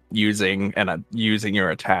up using your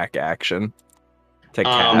attack action to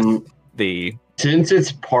cast the. Since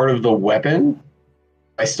it's part of the weapon,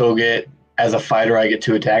 I still get, as a fighter, I get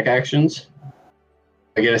 2 attack actions.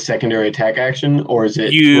 I get a secondary attack action, or is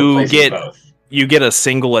it both? You get a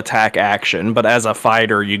single attack action, but as a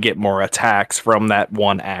fighter, you get more attacks from that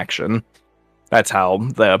one action. That's how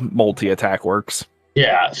the multi-attack works.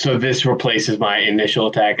 Yeah, so this replaces my initial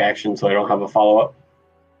attack action, so I don't have a follow-up.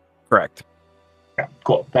 Correct. Okay,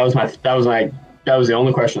 cool. That was the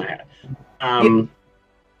only question I had.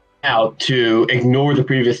 Now, to ignore the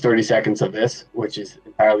previous 30 seconds of this, which is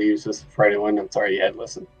entirely useless for anyone, I'm sorry you had to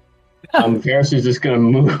listen. Varys is just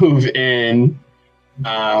going to move in.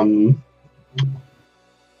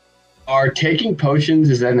 Are taking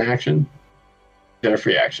potions, is that an action? Is that a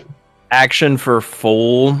free action? Action for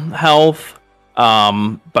full health.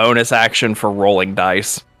 Bonus action for rolling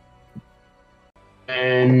dice.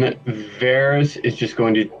 And Varys is just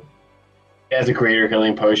going to, he has a greater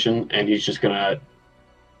healing potion, and he's just going to,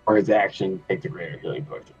 for his action, take the greater healing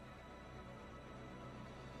potion.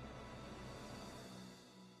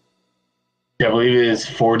 Yeah, I believe it is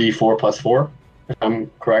 4d4 plus 4, if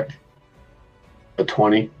I'm correct. A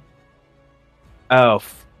 20. Oh,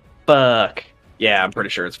 fuck. Yeah, I'm pretty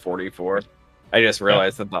sure it's 44. I just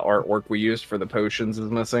realized that the artwork we used for the potions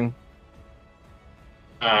is missing.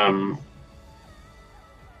 Varys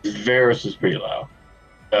is pretty low.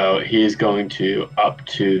 So he's going to up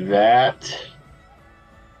to that.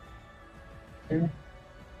 And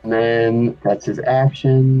then that's his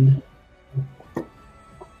action.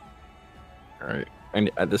 Alright.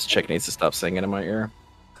 And this chick needs to stop singing in my ear.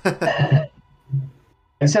 I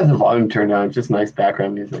just have the volume turned down. It's just nice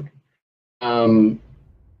background music. And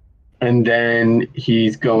then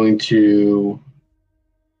he's going to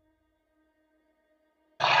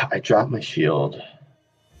I dropped my shield.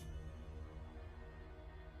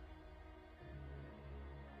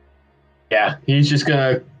 Yeah, he's just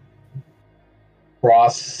gonna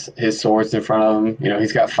cross his swords in front of him. You know,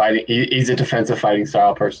 he's got fighting. He's a defensive fighting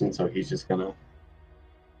style person, so he's just gonna.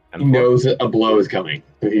 He knows a blow is coming,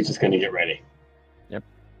 so he's just gonna get ready. Yep.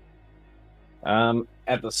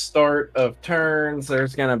 At the start of turns,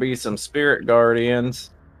 there's gonna be some spirit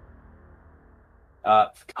guardians.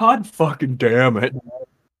 God fucking damn it!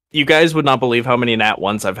 You guys would not believe how many nat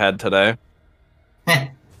ones I've had today.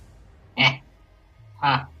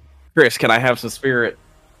 Chris, can I have some spirit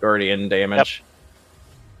guardian damage?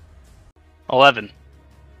 Yep. 11.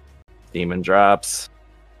 Demon drops.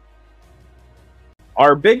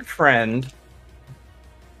 Our big friend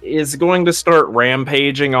is going to start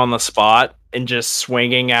rampaging on the spot and just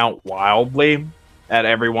swinging out wildly at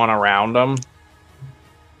everyone around him.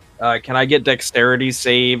 Can I get dexterity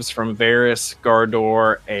saves from Varys,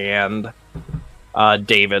 Gardor, and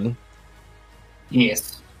David?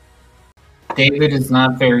 Yes. David is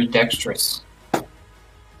not very dexterous.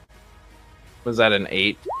 Was that an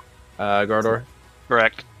 8, Gardor?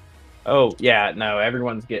 Correct. Oh, yeah, no,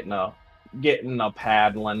 everyone's getting a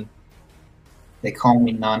paddling. They call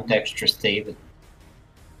me non-dexterous David.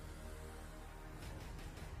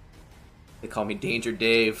 They call me Danger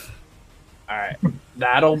Dave. Alright,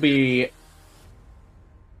 that'll be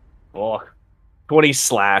 20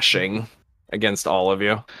 slashing against all of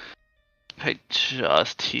you. I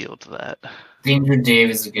just healed that. Danger Dave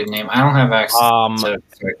is a good name. I don't have access to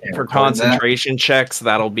for concentration checks,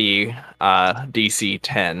 that'll be DC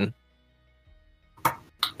 10.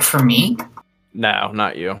 For me? No,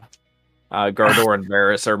 not you. Gardor and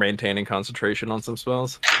Varys are maintaining concentration on some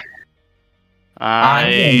spells.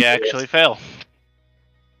 I actually fail.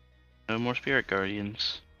 No more spirit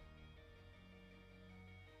guardians.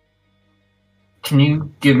 Can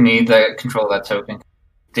you give me the control of that token?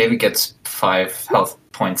 David gets 5 health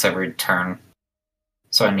points every turn,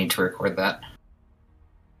 so I need to record that.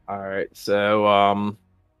 Alright, so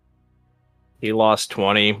he lost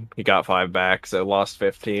 20, he got 5 back, so lost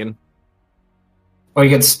 15. Well, he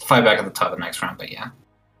gets 5 back at the top of the next round, but yeah.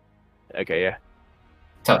 Okay, yeah.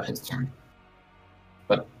 Top of his turn.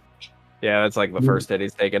 But yeah, that's like the first hit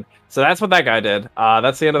he's taken. So that's what that guy did.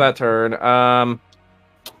 That's the end of that turn.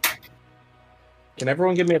 Can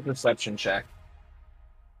everyone give me a perception check?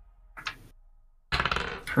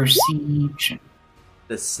 Perception.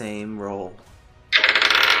 The same roll.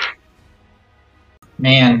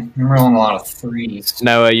 Man, I'm rolling a lot of 3s.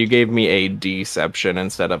 Noah, you gave me a deception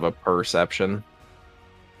instead of a perception.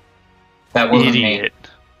 That wasn't Idiot. me.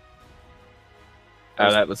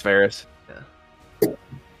 Oh, that was Varys.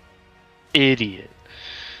 Idiot.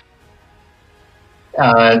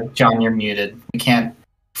 John, you're muted. We can't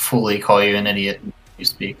fully call you an idiot when you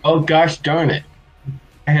speak. Oh gosh darn it!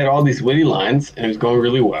 I had all these witty lines and it was going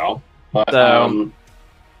really well, but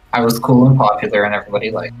I was cool and popular, and everybody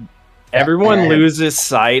liked me. Everyone loses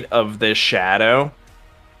sight of this shadow,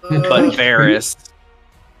 but Varys,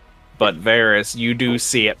 you do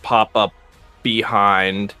see it pop up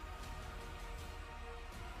behind.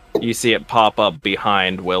 You see it pop up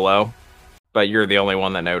behind Willow, but you're the only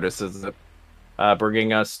one that notices it.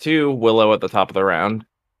 Bringing us to Willow at the top of the round.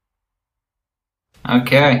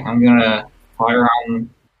 Okay, I'm gonna fire on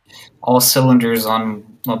all cylinders on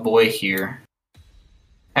my boy here.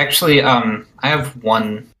 Actually, I have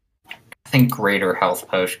one, I think, greater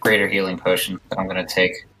healing potion that I'm gonna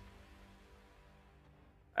take.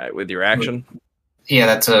 Alright, with your action. Yeah,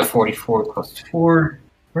 that's a 44 plus 4.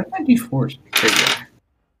 Where did my d4s figure?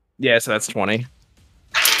 Yeah, so that's 20.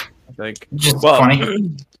 I think. Just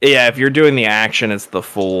 20? Yeah, if you're doing the action, it's the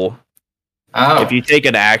full. Oh. If you take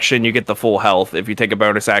an action, you get the full health. If you take a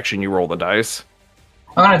bonus action, you roll the dice.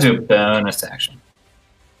 I'm gonna do a bonus action.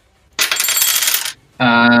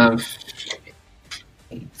 8,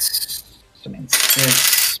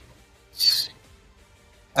 6.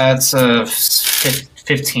 That's a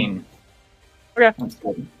 15. Okay. That's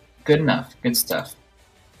good. Good enough. Good stuff.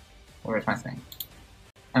 Where's my thing?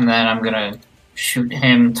 And then I'm gonna shoot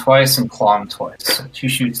him twice and claw him twice. So 2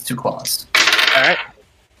 shoots, 2 claws. Alright.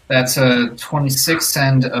 That's a 26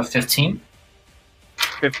 and a 15.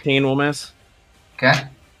 15 will miss. Okay.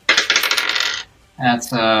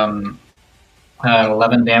 That's 11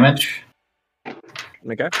 damage.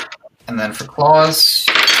 Okay. And then for claws,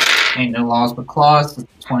 ain't no laws but claws.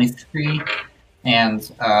 It's 23 and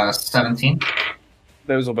 17.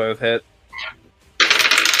 Those will both hit.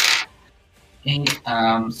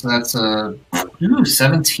 So that's a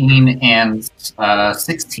 17 and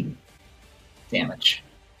 16 damage.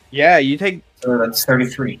 Yeah, you take. So that's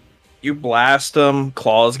 33. You blast him,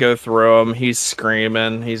 claws go through him, he's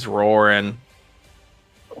screaming, he's roaring.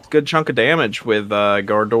 Good chunk of damage with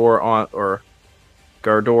Gardor on, or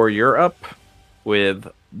Gardor, you're up with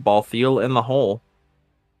Balthiel in the hole.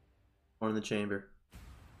 Or in the chamber.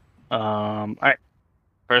 Alright.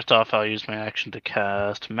 First off, I'll use my action to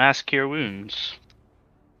cast Mass Cure Wounds.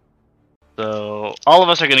 So, all of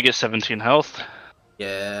us are going to get 17 health.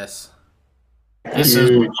 Yes. This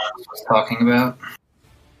is what I was talking about.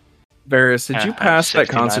 Varys, did you I have pass that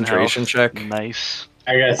 69 concentration health. check? Nice.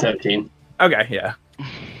 I got 17. Okay, yeah.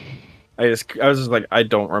 I was just like, I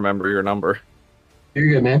don't remember your number. You're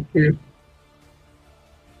good, man. You're good.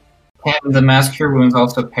 And the Mass Cure Wounds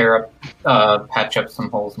also patch up some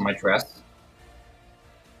holes in my dress.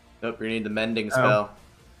 Nope, you need the mending spell.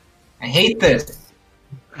 I hate this.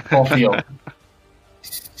 Whole field.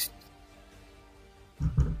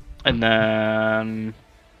 And then,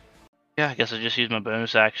 yeah, I guess I just use my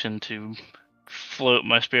bonus action to float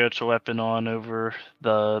my spiritual weapon on over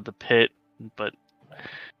the pit,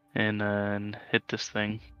 and then hit this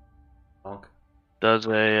thing. Bonk. Does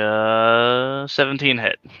a 17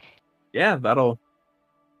 hit. Yeah, that'll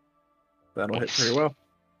hit pretty well.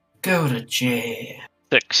 Go to jail.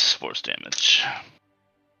 6 force damage.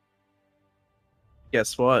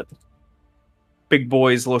 Guess what? Big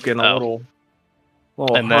boy's looking a little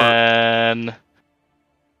And hurt. then I'm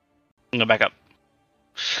gonna back up.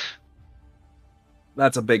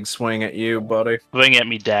 That's a big swing at you, buddy. Swing at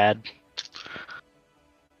me, Dad.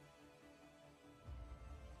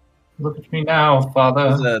 Look at me now, That's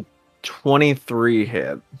father. a 23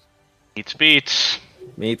 hit. Beats beats.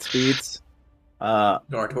 Meets beats.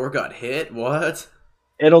 Gardor got hit? What?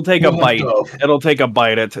 It'll take a What bite. the- It'll take a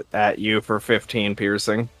bite at you for 15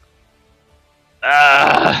 piercing.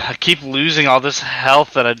 I keep losing all this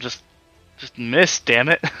health that I just missed. Damn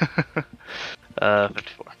it.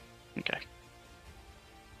 54. Okay.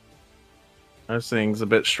 This thing's a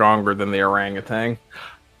bit stronger than the orangutan.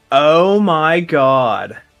 Oh my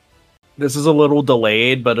god. This is a little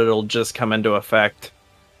delayed, but it'll just come into effect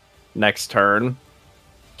next turn.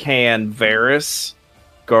 Can Varys,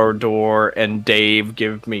 Gardor, and Dave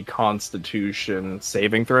give me Constitution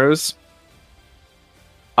saving throws?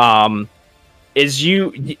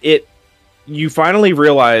 You finally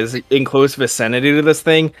realize in close vicinity to this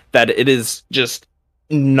thing that it is just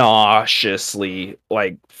nauseously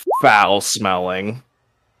foul smelling.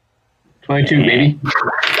 22, baby.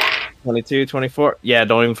 22, 24. Yeah,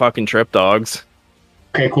 don't even fucking trip, dogs.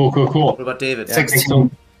 Okay, cool. What about David? Yeah.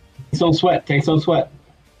 16. Don't sweat. Take some sweat.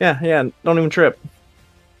 Yeah, don't even trip.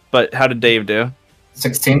 But how did Dave do?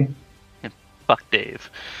 16. Fuck Dave.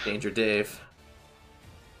 Danger Dave.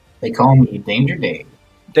 They call me Danger Dave.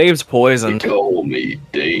 Dave's They poisoned. call me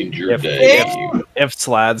Danger If- Dave. If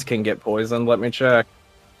slads can get poisoned, let me check.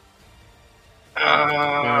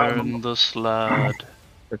 Burn the slide,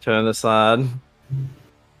 Return the slide.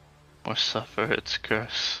 or suffer its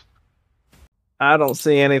curse. I don't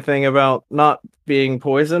see anything about not being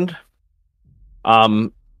poisoned.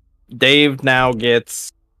 Dave now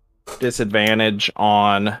gets disadvantage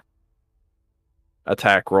on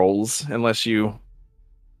attack rolls unless you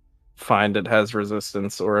find it has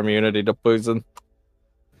resistance or immunity to poison.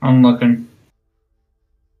 I'm looking.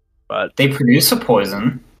 But They produce a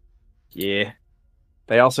poison. yeah,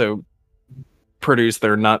 they also produce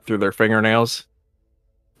their nut through their fingernails.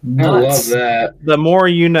 I love Nuts. that. The more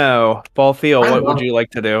you know. Balthiel, I what would love- you like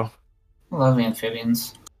to do? I love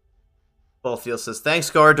amphibians. Balthiel says, "Thanks,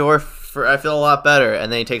 Gardor. I feel a lot better."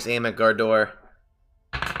 And then he takes aim at Gardor.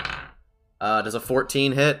 Does a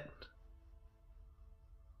 14 hit?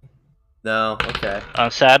 No. Okay.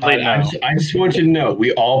 Sadly, no. I just want you to know,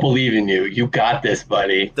 we all believe in you. You got this,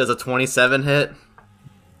 buddy. Does a 27 hit?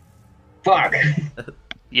 Fuck.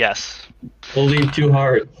 Yes. Believe too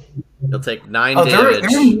hard. He'll take 9 Oh,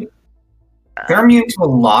 damage. they're immune to a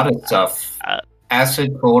lot of stuff. Uh,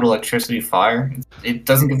 Acid, cold, electricity, fire. It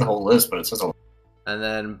doesn't give the whole list, but it says a lot. And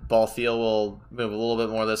then Balthiel will move a little bit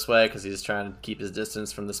more this way because he's trying to keep his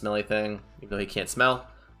distance from the smelly thing, even though he can't smell.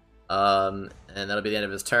 And that'll be the end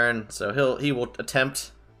of his turn. So he will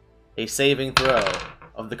attempt a saving throw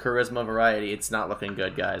of the charisma variety. It's not looking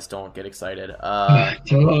good, guys. Don't get excited.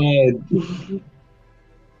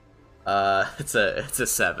 It's a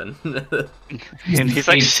 7. And he's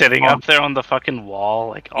like sitting up there on the fucking wall,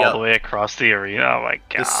 like all the way across the arena. Oh my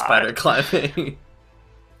god. Just spider climbing.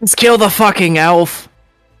 Let's kill the fucking elf.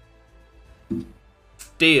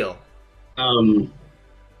 Deal.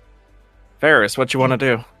 Ferris, what you want to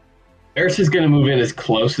do? Eris is going to move in as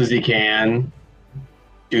close as he can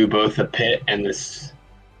to both the pit and this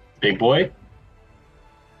big boy.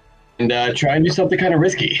 and try and do something kind of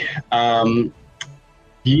risky.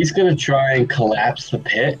 He's going to try and collapse the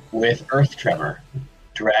pit with Earth Tremor,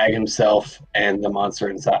 drag himself and the monster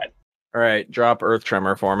inside. All right, drop Earth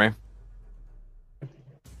Tremor for me.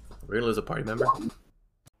 We're gonna lose a party member.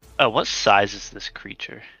 Oh, what size is this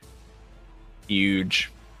creature?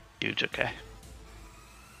 Huge. Huge. Okay.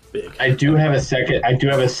 Big. I do have a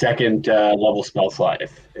second level spell slot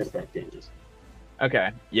if that changes.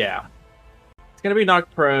 Okay, yeah. It's gonna be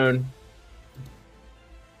knocked prone.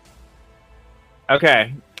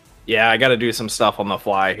 Okay. Yeah, I gotta do some stuff on the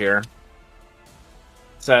fly here.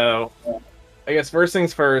 So, I guess first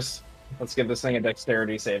things first, let's give this thing a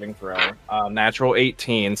dexterity saving throw. Natural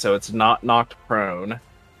 18, so it's not knocked prone.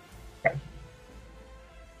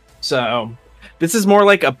 So, this is more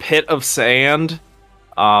like a pit of sand.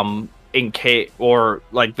 Or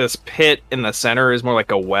like this pit in the center is more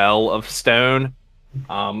like a well of stone.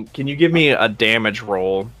 Can you give me a damage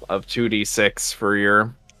roll of 2d6 for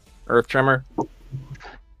your Earth Tremor?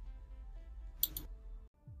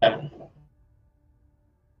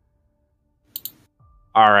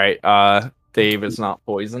 All right, Dave is not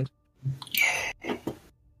poisoned.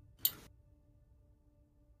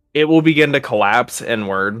 It will begin to collapse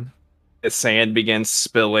inward as sand begins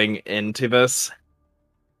spilling into this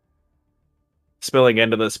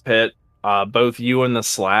pit. Both you and the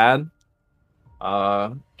Slad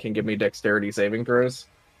can give me dexterity saving throws.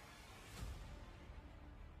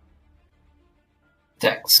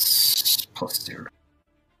 Dex plus 0.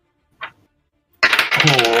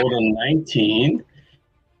 Rolled a 19,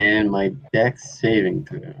 and my dex saving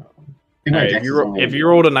throw. Right, if you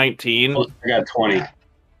rolled a 19, I got 20.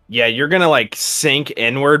 Yeah, you're gonna like sink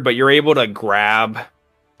inward, but you're able to grab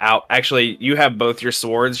out. Actually, you have both your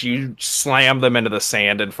swords. You slam them into the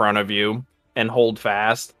sand in front of you and hold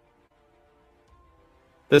fast.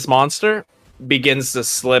 This monster begins to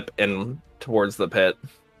slip in towards the pit.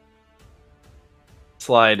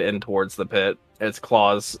 Slide in towards the pit. Its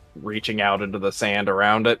claws reaching out into the sand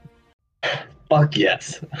around it. Fuck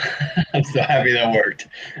yes. I'm so happy that worked.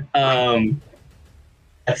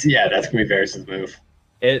 That's gonna be Varys' move.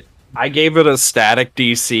 I gave it a static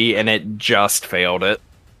DC and it just failed it.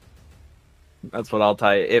 That's what I'll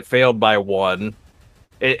tell you. It failed by 1.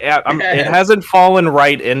 It hasn't fallen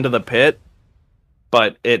right into the pit,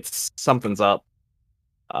 but something's up.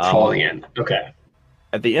 Falling in. Okay.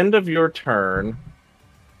 At the end of your turn,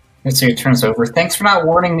 Let's see, your turn's over. Thanks for not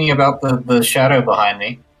warning me about the shadow behind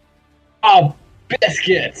me. Oh,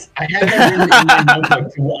 biscuits! I had that written in my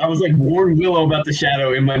notebook. I was like, warn Willow about the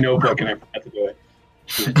shadow in my notebook, and I forgot to do it.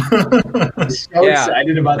 I'm so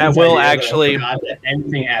excited about this. That will idea actually. That I forgot that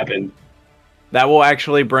anything happened. That will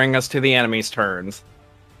actually bring us to the enemy's turns.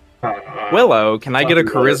 Willow, can I get a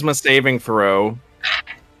charisma saving throw?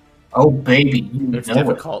 Oh, baby. It's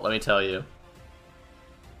difficult, let me tell you.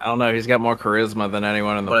 I don't know. He's got more charisma than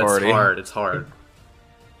anyone in the party. It's hard.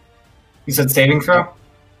 You said saving throw?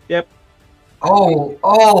 Yep.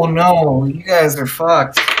 Oh no. You guys are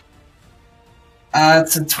fucked.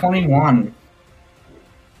 It's a 21.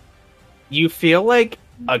 You feel like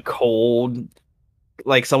a cold,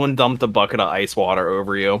 like someone dumped a bucket of ice water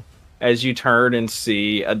over you as you turn and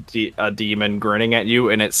see a demon grinning at you,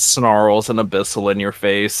 and it snarls an abyssal in your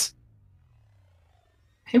face.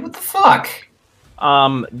 Hey, what the fuck?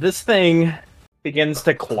 This thing begins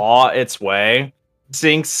to claw its way,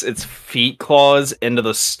 sinks its feet claws into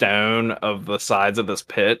the stone of the sides of this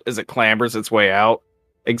pit as it clambers its way out,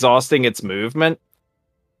 exhausting its movement.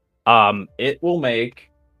 It will make...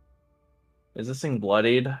 Is this thing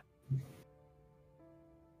bloodied?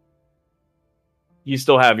 You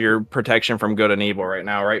still have your protection from good and evil right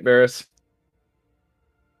now, right, Varys?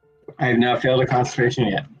 I have not failed a concentration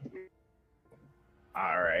yet.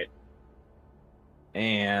 Alright.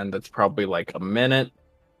 And it's probably like a minute.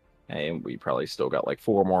 And we probably still got like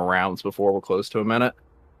 4 more rounds before we're close to a minute.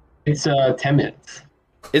 It's 10 minutes.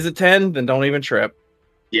 Is it 10? Then don't even trip.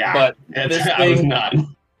 Yeah, but I was not.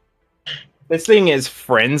 This thing is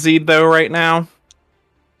frenzied though right now.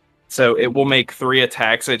 So it will make 3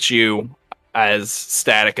 attacks at you as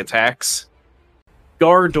static attacks.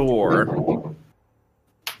 Gardor,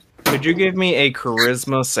 could you give me a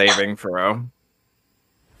charisma saving throw?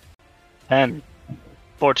 10.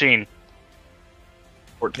 14.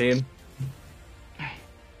 14.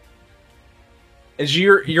 As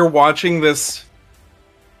you're watching this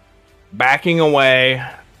backing away,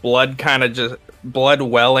 blood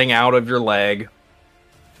welling out of your leg,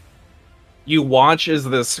 you watch as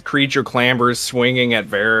this creature clambers, swinging at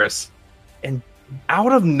Varys, and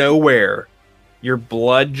out of nowhere, your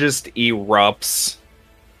blood just erupts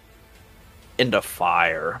into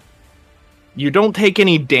fire. You don't take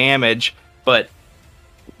any damage, but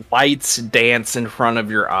lights dance in front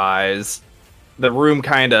of your eyes. The room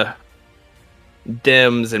kind of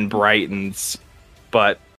dims and brightens,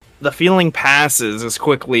 but the feeling passes as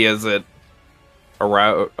quickly as it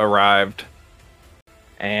arrived.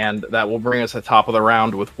 And that will bring us to the top of the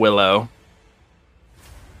round with Willow.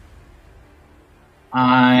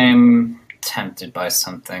 I'm tempted by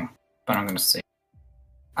something, but I'm going to see.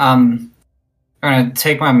 I'm going to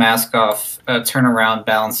take my mask off, turn around,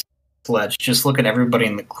 balance the sledge, just look at everybody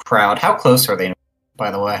in the crowd. How close are they, by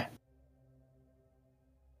the way?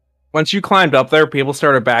 Once you climbed up there, people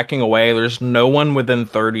started backing away. There's no one within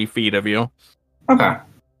 30 feet of you. Okay.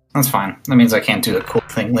 That's fine. That means I can't do the cool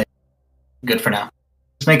thing later. Good for now.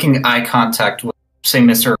 Just making eye contact with, say,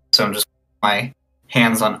 Mr. So I'm just my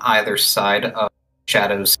hands on either side of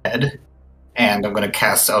Shadow's head, and I'm going to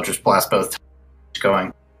cast Eldritch Blast both times,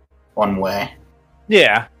 going one way.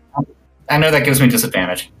 Yeah. I know that gives me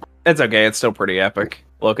disadvantage. It's okay. It's still pretty epic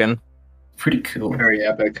looking. Pretty cool. Very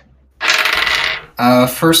epic.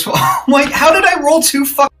 First of all, wait, how did I roll 2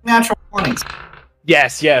 fucking natural 20s?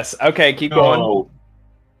 Yes. Okay, keep going. Oh,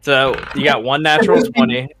 So you got 1 natural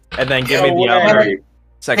 20, and then give me the other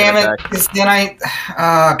second Damn attack. it, because then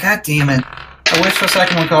god damn it. I wish the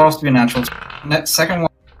second one could also be a natural. Second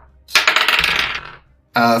one,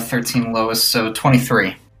 13 lowest, so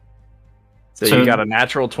 23. So you got a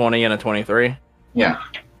natural 20 and a 23? Yeah.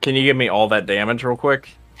 Can you give me all that damage real quick?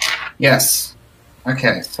 Yes.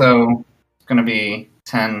 Okay, so it's going to be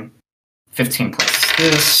 10, 15 plus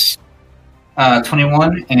this,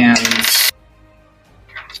 21 and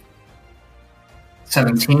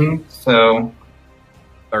 17, so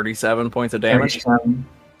 37 points of damage?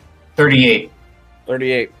 38.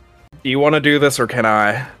 38. Do you want to do this, or can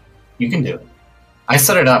I? You can do it. I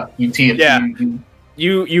set it up. You see it. Yeah.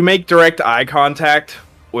 You make direct eye contact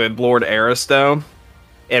with Lord Aristo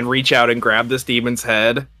and reach out and grab this demon's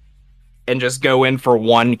head and just go in for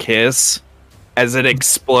one kiss as it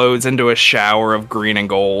explodes into a shower of green and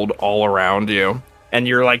gold all around you. And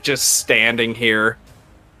you're like just standing here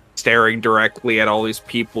staring directly at all these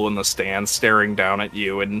people in the stands, staring down at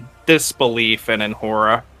you in disbelief and in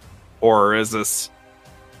horror. Or as this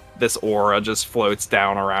aura just floats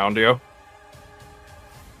down around you.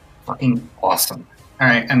 Fucking awesome.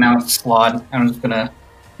 Alright, and now it's Slod. I'm just gonna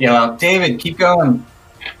yell out, David, keep going.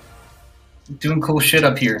 Doing cool shit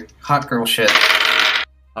up here. Hot girl shit.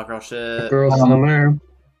 Hot girl shit. girl summer.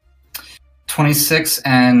 26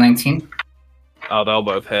 and 19. Oh, they'll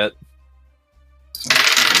both hit.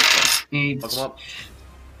 8, Fuck 'em up.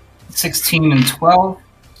 16 and 12.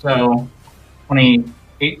 So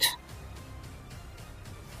 28.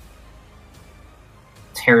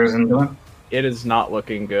 Tears into him. It is not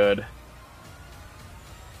looking good.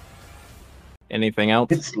 Anything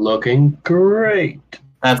else? It's looking great.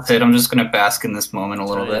 That's it. I'm just gonna bask in this moment a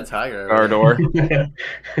little Turning a bit. tiger. Gardor.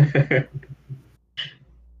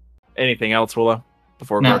 Anything else, Willow?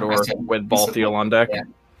 Before No, Gardor I said- with Balthiel on deck? Yeah.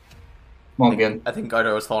 Well, good. I think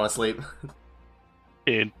Gardor was falling asleep.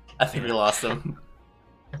 Dude. I think we lost him.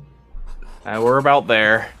 We're about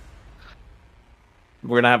there.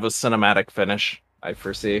 We're gonna have a cinematic finish, I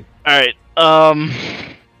foresee. Alright,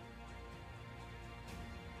 I'm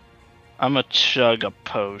gonna chug a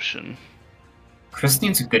potion. Chris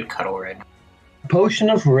needs a good cuddle right now. Potion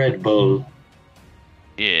of Red Bull.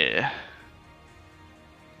 Yeah.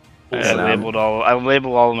 And, I labeled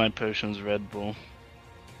all of my potions Red Bull.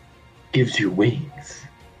 Gives you wings.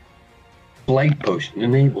 Flight potion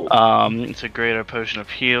enabled. It's a greater potion of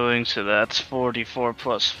healing, so that's 44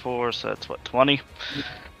 plus 4, so that's what, 20?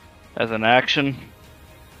 As an action.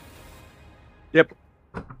 Yep.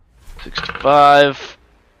 65.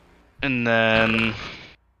 And then...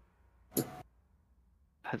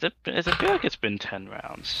 Does it feel like it's been 10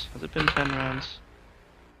 rounds? Has it been 10 rounds?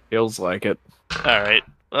 Feels like it. Alright,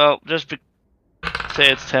 well, say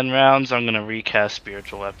it's 10 rounds, I'm gonna recast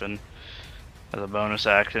Spiritual Weapon as a bonus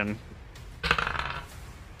action.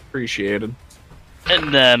 Appreciated.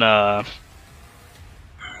 And then,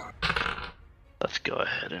 let's go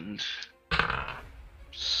ahead and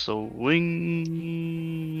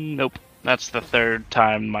swing. Nope, that's the third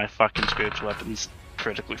time my fucking Spiritual Weapon's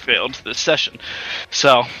critically failed this session.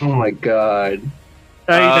 So, Oh my god.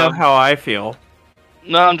 Now you know how I feel.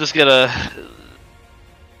 no, I'm just gonna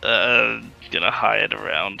hide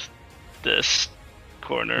around this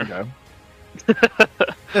corner. Okay.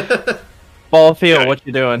 Balthiel, Okay. what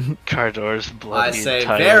you doing? Cardor's I bloody say,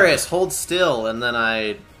 tired. Varys, hold still, and then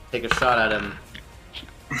I take a shot at him.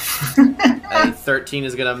 A 13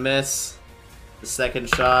 is gonna miss. The second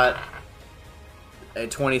shot, a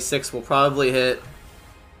 26 will probably hit.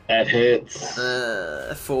 That hits.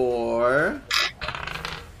 For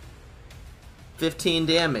 15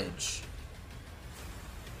 damage.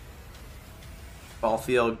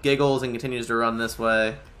 Ballfield giggles and continues to run this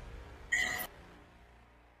way.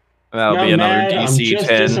 That'll Not be another mad, I'm DC just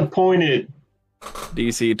 10. disappointed.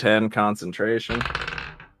 DC 10 concentration.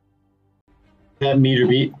 That meter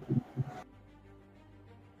beat.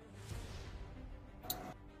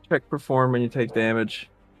 Check perform when you take damage.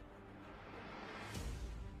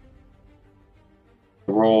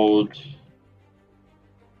 I rolled.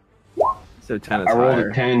 So 10 is I rolled higher.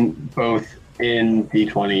 a 10 both in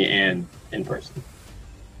D20 and in person.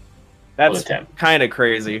 That's Rolled a 10. kind of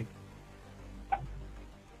crazy.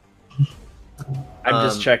 I'm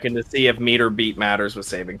just checking to see if meter beat matters with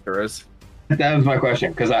saving throws. That was my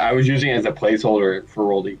question because I was using it as a placeholder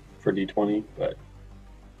for for D20, but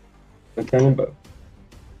a 10 in both.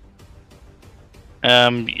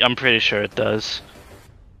 I'm pretty sure it does.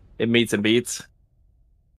 It meets and beats.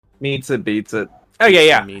 Meets it, beats it. Oh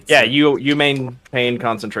yeah. Meets Yeah, it. you maintain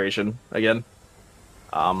concentration again.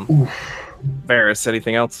 Varys,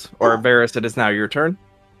 anything else? Or Varys, it is now your turn.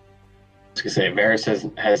 I was gonna say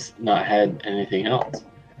Varys has not had anything else.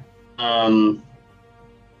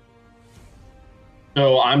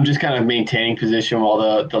 So I'm just kind of maintaining position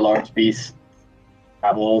while the large beast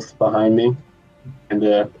travels behind me and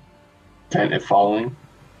the tent is following.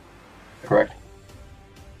 Correct.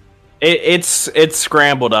 It's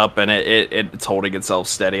scrambled up and it's holding itself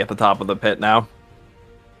steady at the top of the pit now.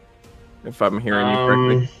 If I'm hearing you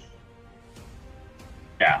correctly.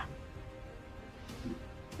 Yeah.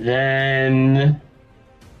 Then.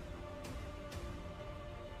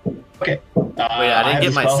 Okay. Wait, I didn't have get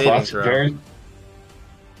the my spell saving slots. throw.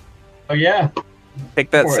 Oh yeah. Take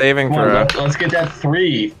that For it. saving Come on, throw. let's get that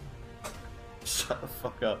 3. Shut the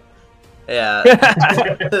fuck up. Yeah.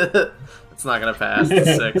 It's not gonna pass.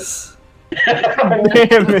 It's 6.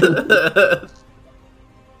 Damn it.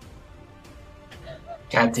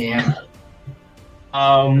 God damn.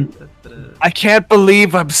 I can't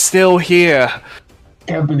believe I'm still here.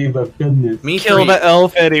 Can't believe I've done this. Me Kill three. the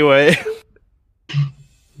elf anyway.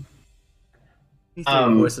 Me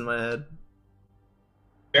three voice in my head.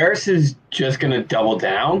 Varys is just gonna double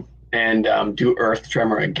down and do Earth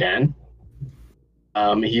Tremor again.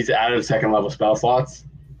 He's out of second level spell slots,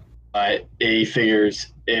 but he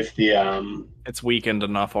figures if the It's weakened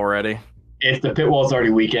enough already. pit wall's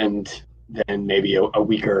already weakened, then maybe a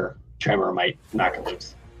weaker tremor might knock it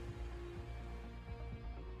loose.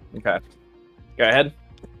 Okay. Go ahead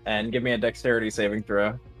and give me a dexterity saving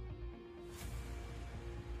throw.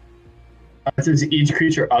 It says each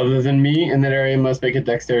creature other than me in that area must make a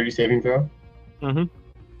dexterity saving throw. Mm-hmm.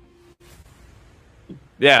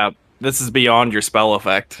 Yeah, this is beyond your spell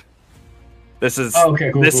effect. This is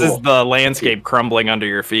Okay, cool. this cool. is the landscape crumbling under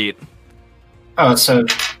your feet. Oh, so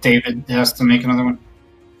David has to make another one?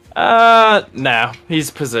 No. He's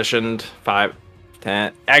positioned 5,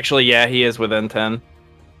 10. Actually, yeah, he is within 10.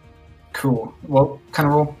 Cool. What kind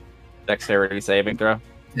of roll? Dexterity saving throw.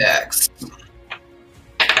 Dex.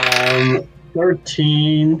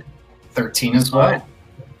 13. 13 as well.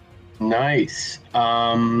 Nice.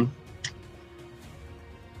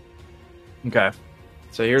 Okay.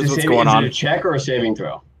 So here's Is what's it going on. a check or a saving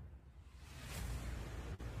throw?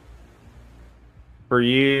 For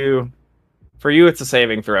you, it's a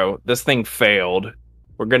saving throw. This thing failed.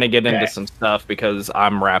 We're gonna get into Okay. some stuff because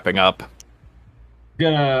I'm wrapping up.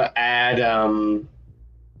 Gonna add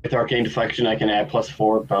with arcane deflection I can add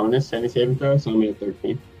 +4 bonus to any saving throw, so I'm at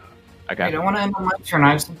 13. I Okay. don't want to end on my turn.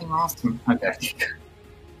 I have something awesome. Okay.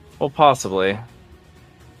 Well, possibly.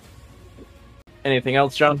 Anything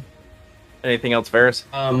else, John? Anything else, Varys?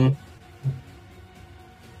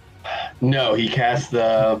 No, he cast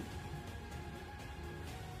the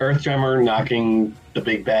Earth Tremor, knocking the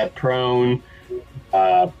big bad prone.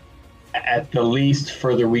 At the least,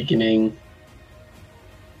 further weakening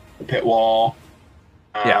the pit wall.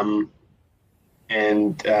 And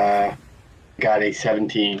got a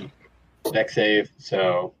 17 dex save.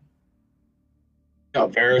 So,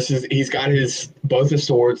 Varys he's got both his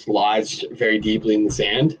swords lodged very deeply in the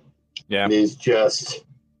sand. Yeah. And is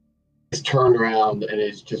turned around and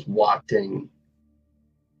is just watching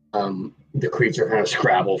the creature kind of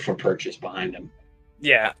scrabble for purchase behind him.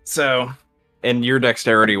 Yeah. So, and your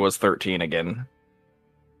dexterity was 13 again,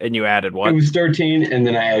 and you added what? It was 13, and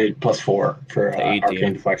then I added +4 for 18.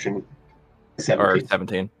 arcane deflection. Or 17.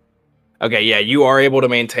 17. Okay, yeah, you are able to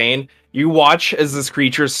maintain. You watch as this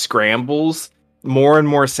creature scrambles. More and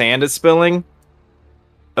more sand is spilling.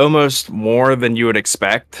 Almost more than you would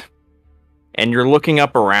expect. And you're looking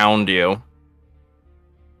up around you.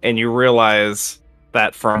 And you realize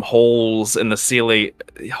that from holes in the ceiling,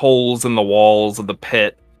 holes in the walls of the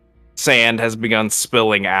pit, sand has begun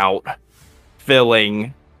spilling out,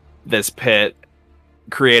 filling this pit,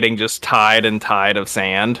 creating just tide and tide of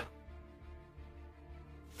sand.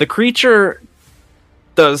 The creature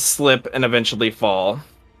does slip and eventually fall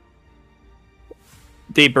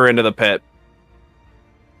deeper into the pit.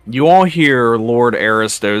 You all hear Lord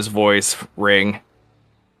Aristo's voice ring.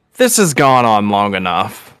 This has gone on long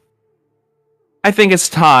enough. I think it's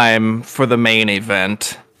time for the main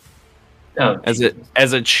event. Oh, As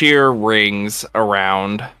a cheer rings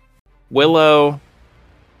around, Willow,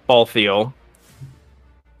 Balthiel.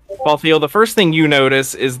 Balthiel, the first thing you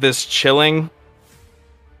notice is this chilling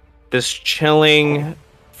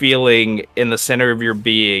feeling in the center of your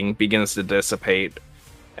being begins to dissipate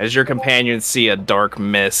as your companions see a dark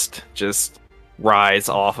mist just rise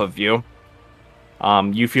off of you.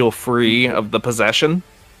 You feel free of the possession.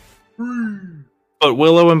 But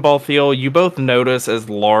Willow and Balthiel, you both notice as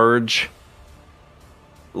large-sized,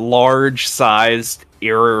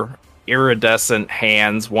 iridescent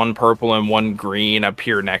hands, one purple and one green,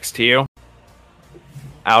 appear next to you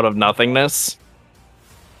out of nothingness.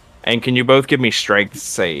 And can you both give me strength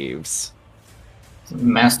saves?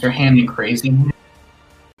 Master Hand and Crazy.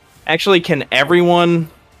 Actually, can everyone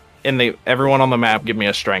on the map give me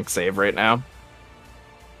a strength save right now?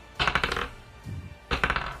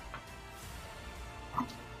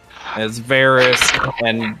 As Varys,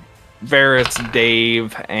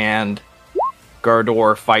 Dave, and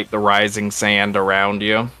Gardor fight the rising sand around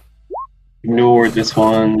you. Ignore this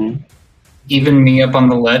one. Even me up on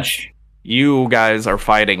the ledge. You guys are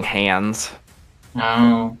fighting hands.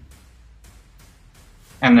 Oh.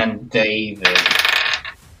 And then David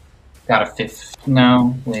got a 5th.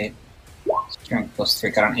 No, wait. Strength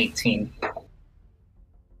 +3 got an 18.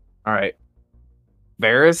 Alright.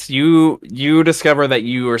 Varys, you discover that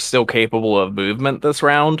you are still capable of movement this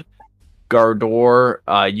round. Gardor,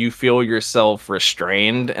 you feel yourself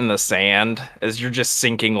restrained in the sand as you're just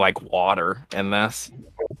sinking like water in this.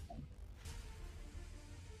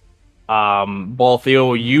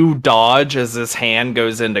 Balthiel, you dodge as this hand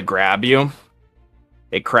goes in to grab you.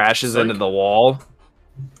 It crashes into the wall.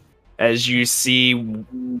 As you see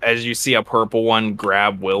a purple one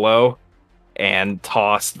grab Willow and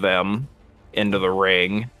toss them into the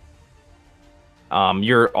ring.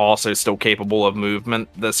 You're also still capable of movement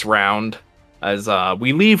this round. As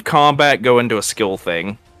we leave combat, go into a skill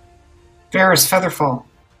thing. Varys, Featherfall.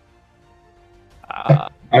 I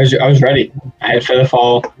was ready. I had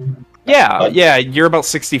Featherfall. Yeah, you're about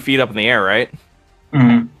 60 feet up in the air, right?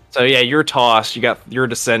 Mm-hmm. So yeah, you're tossed. You're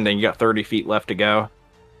descending. You got 30 feet left to go.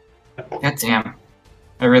 God damn.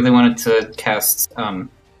 I really wanted to cast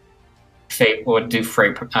Fey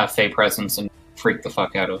Presence and freak the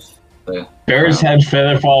fuck out of the... Bears had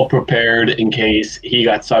Featherfall prepared in case he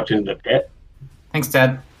got sucked into the pit. Thanks,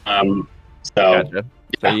 Dad. Gotcha.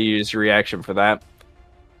 So you use your reaction for that.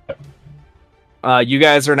 You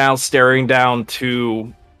guys are now staring down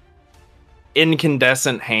two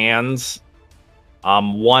incandescent hands.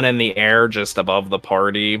 One in the air just above the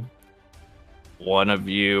party. One of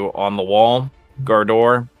you on the wall.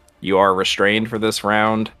 Gardor, you are restrained for this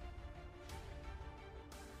round.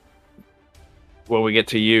 When we get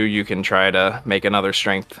to you, you can try to make another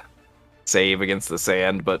strength save against the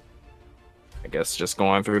sand, but I guess just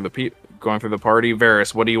going through the party.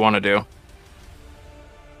 Varys, what do you want to do?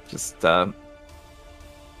 Just see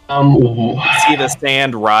the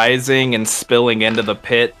sand rising and spilling into the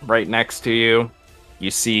pit right next to you. You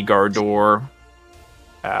see Gardor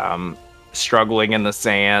struggling in the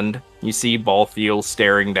sand. You see Balthiel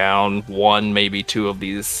staring down one, maybe two of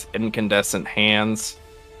these incandescent hands.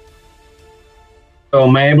 So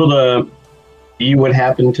am I able to see what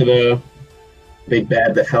happened to the big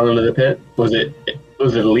bad that fell into the pit? Was it a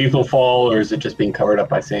lethal fall, or is it just being covered up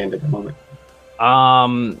by sand at the moment?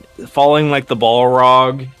 Falling like the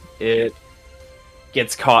Balrog, it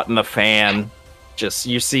gets caught in the fan. Just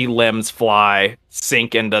you see limbs fly,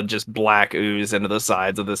 sink into just black ooze into the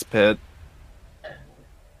sides of this pit.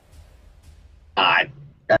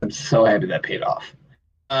 I'm so happy that paid off.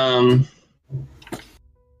 Yeah.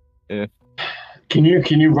 Can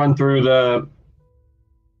you run through the...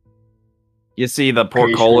 You see the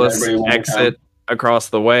portcullis exit across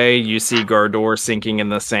the way. You see Gardor sinking in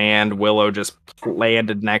the sand. Willow just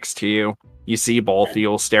landed next to you. You see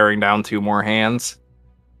Balthiel staring down two more hands.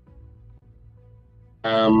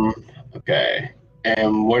 Okay.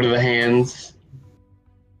 And what are the hands?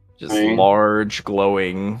 Just large,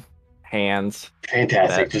 glowing hands.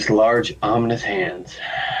 Fantastic. Just large, ominous hands.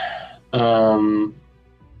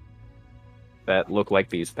 that look like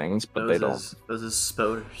these things, but they don't. Those is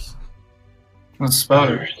spoders.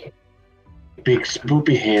 Spiders. Big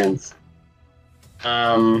spoopy hands.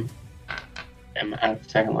 Am I at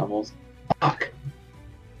second levels? Fuck.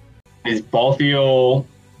 Is Balthiel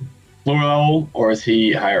floor level or is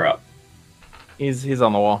he higher up? He's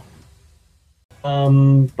on the wall.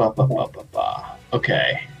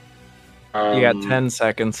 Okay. You got 10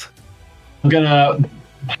 seconds. I'm gonna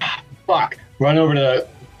run over to.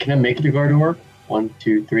 Can I make it to Gardor? 1,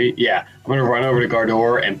 2, 3. Yeah, I'm gonna run over to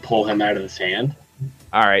Gardor and pull him out of the sand.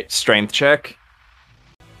 All right, strength check.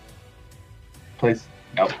 Please.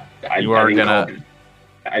 Nope. I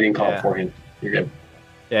didn't call it for him. You're good.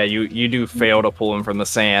 Yeah, you do fail to pull him from the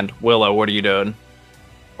sand. Willow, what are you doing?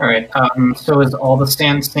 All right. So is all the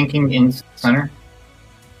sand sinking in the center?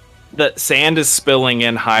 The sand is spilling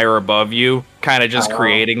in higher above you, kind of just Oh.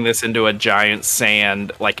 creating this into a giant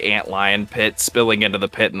sand, like antlion pit, spilling into the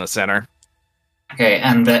pit in the center. Okay,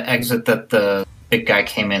 and the exit that the big guy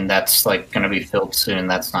came in, that's like going to be filled soon.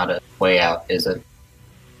 That's not a way out, is it?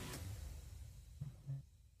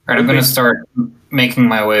 All right, I'm going to start making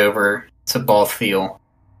my way over to Balthiel.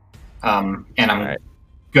 And I'm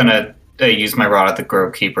going to use my rod at the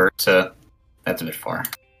Grove Keeper, so that's a bit far.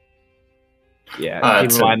 Yeah,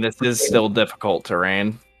 keep in mind this is still difficult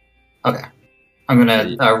terrain. Okay. I'm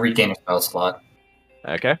going to regain a spell slot.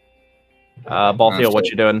 Okay. Balthiel, what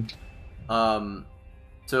you doing?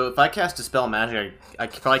 So if I cast Dispel Magic, I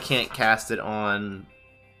probably can't cast it on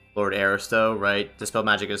Lord Aristo, right? Dispel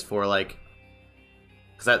Magic is for, like...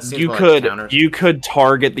 Cause that seems you could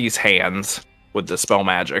target these hands with Dispel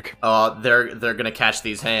Magic. They're gonna catch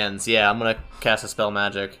these hands. Yeah, I'm gonna cast Dispel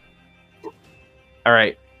Magic.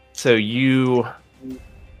 Alright, so you...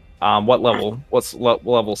 what level? What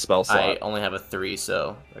level spell slot? I only have a 3,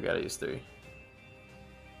 so I gotta use 3.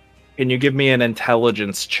 Can you give me an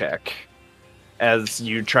intelligence check as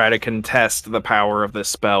you try to contest the power of this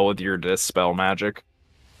spell with your Dispel Magic?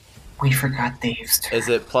 We forgot Dave's turn. Is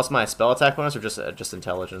it plus my spell attack bonus or just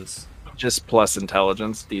intelligence? Just plus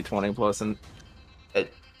intelligence, d20 plus...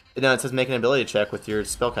 No, it says make an ability check with your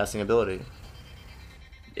spellcasting ability.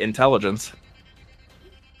 Intelligence.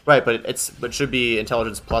 Right, but it should be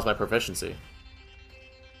intelligence plus my proficiency.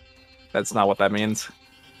 That's not what that means.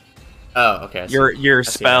 Oh, okay. Your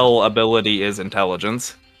spell ability is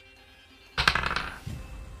intelligence.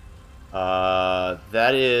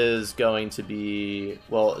 That is going to be...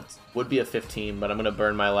 Well, it would be a 15, but I'm going to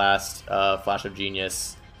burn my last Flash of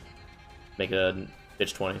Genius. Make it a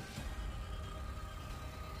bitch 20.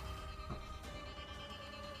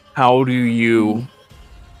 How do you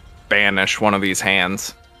banish one of these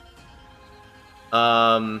hands?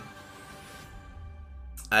 I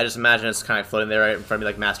just imagine it's kind of floating there right in front of me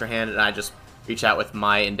like Master Hand, and I just reach out with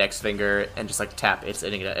my index finger and just like tap its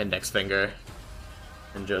index finger.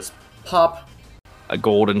 And just pop. A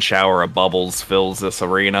golden shower of bubbles fills this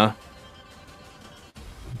arena.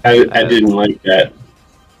 I didn't like that.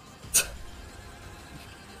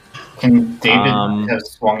 Can David have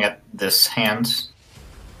swung at this hand?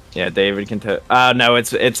 Yeah, David can no,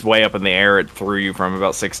 it's way up in the air. It threw you from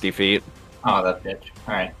about 60 feet. Oh, that bitch.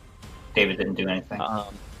 Alright. David didn't do anything. I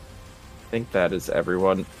think that is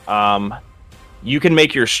everyone. You can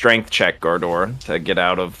make your strength check, Gardor, to get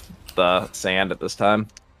out of the sand at this time.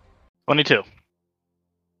 22.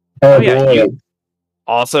 Oh yeah.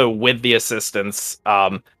 Also, with the assistance,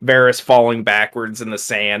 Varys falling backwards in the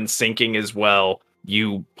sand, sinking as well,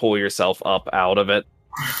 you pull yourself up out of it.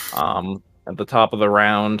 At the top of the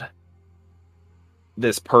round,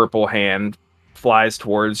 this purple hand flies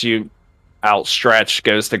towards you, outstretched,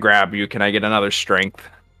 goes to grab you. Can I get another strength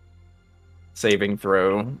saving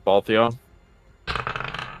throw, Balthiel?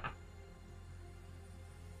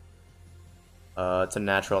 It's a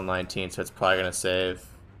natural 19, so it's probably gonna save.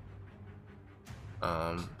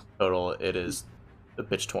 Total, it is a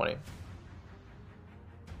bitch 20.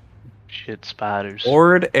 Shit spiders.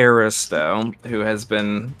 Lord Aristo, who has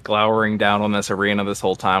been glowering down on this arena this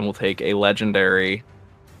whole time, will take a legendary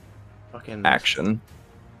action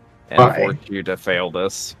and force you to fail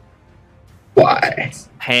this. Why?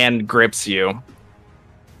 Hand grips you,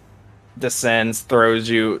 descends, throws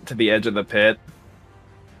you to the edge of the pit,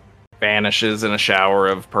 vanishes in a shower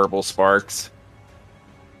of purple sparks.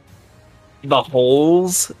 The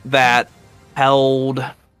holes that held,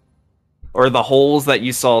 or the holes that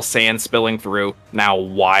you saw sand spilling through, now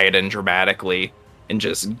widen dramatically, and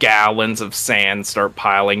just gallons of sand start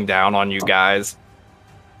piling down on you guys.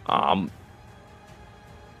 I'll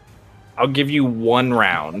give you one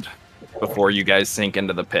round before you guys sink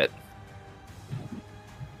into the pit.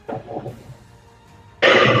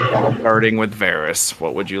 Starting with Varys,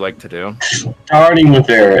 what would you like to do? Starting with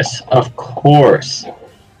Varys, of course.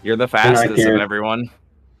 You're the fastest of everyone.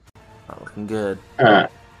 Not looking good.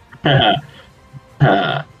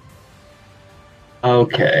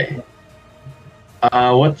 Okay.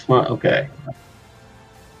 What's my okay?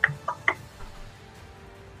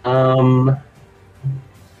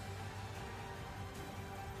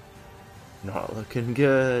 Not looking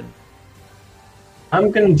good. I'm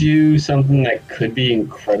gonna do something that could be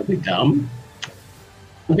incredibly dumb.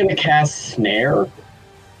 I'm gonna cast Snare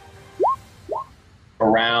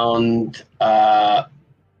around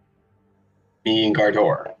me and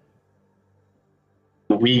Gardor.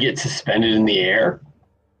 We get suspended in the air.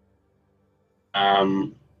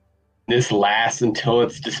 This lasts until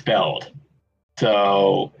it's dispelled.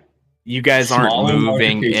 So you guys aren't smaller,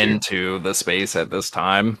 moving larger creature. into the space at this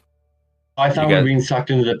time. I thought we were being sucked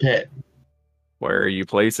into the pit. Where are you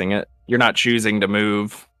placing it? You're not choosing to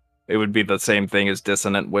move. It would be the same thing as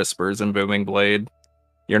Dissonant Whispers and Booming Blade.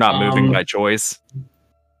 You're not moving by choice.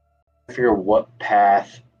 I figure what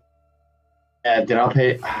path. Did I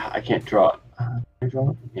pay? I can't draw it. Can I draw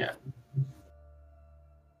it? Yeah.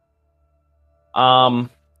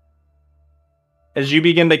 As you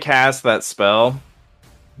begin to cast that spell,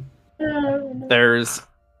 there's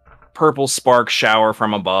purple spark shower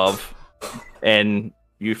from above, and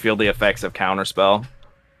you feel the effects of counterspell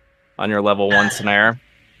on your level 1 snare.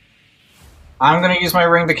 I'm going to use my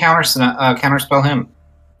ring to counterspell him.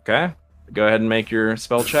 Okay. Go ahead and make your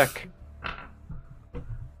spell check.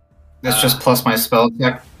 That's just plus my spell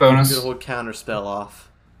check bonus. Good old counter spell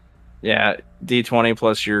off. Yeah, D20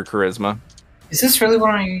 plus your charisma. Is this really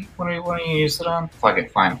what I want to use it on? Fuck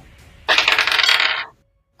it, fine.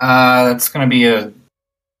 That's going to be a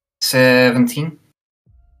 17.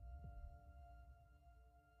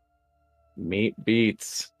 Meat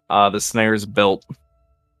beats. The snare's built.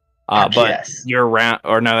 But yes. Your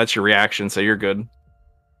that's your reaction, so you're good.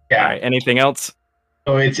 Yeah. All right, anything else?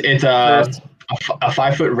 So it's a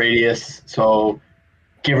 5-foot radius, so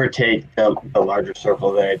give or take the larger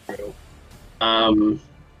circle that I drew.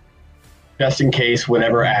 Just in case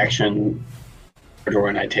whatever action Gardor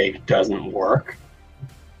and I take doesn't work.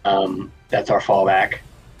 That's our fallback.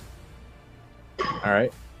 All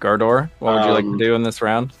right, Gardor, what would you like to do in this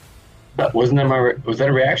round? Was that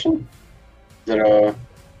a reaction? Is it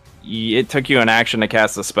It took you an action to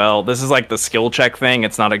cast a spell. This is like the skill check thing.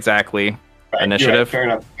 It's not exactly initiative. Right, fair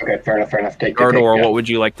enough. Okay, fair enough. Gardor, what would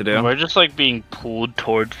you like to do? We're just like being pulled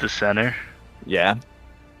towards the center. Yeah.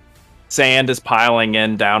 Sand is piling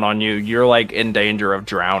in down on you. You're like in danger of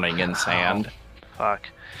drowning in sand. Fuck.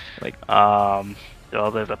 Like,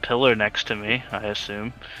 well, there's a pillar next to me, I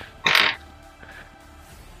assume.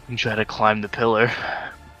 And try to climb the pillar.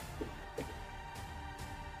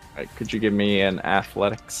 Alright, could you give me an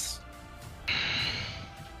athletics?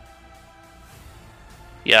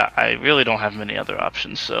 Yeah, I really don't have many other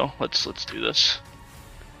options, so let's do this.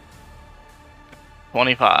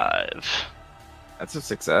 25. That's a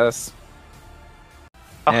success.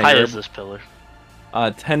 How high is this pillar?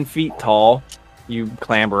 10 feet tall. You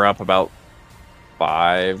clamber up about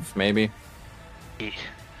 5, maybe.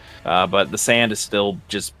 But the sand is still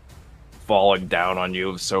just falling down on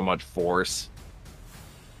you with so much force.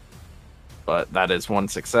 But that is one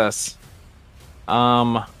success.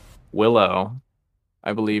 Willow,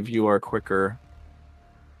 I believe you are quicker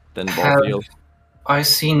than Balthiel. I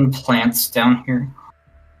seen plants down here?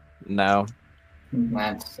 No.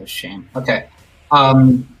 That's a shame. Okay.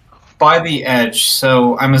 By the edge,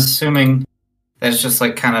 so I'm assuming that's just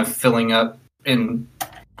like kind of filling up in...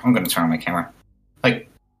 I'm going to turn on my camera. Like,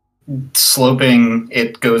 sloping,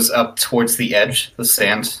 it goes up towards the edge, the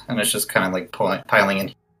sand, and it's just kind of like piling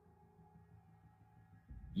in.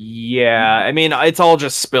 Yeah, I mean, it's all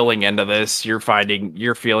just spilling into this. You're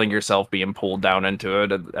feeling yourself being pulled down into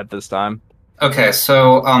it at this time. Okay,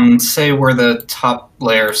 so, say where the top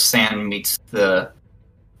layer of sand meets the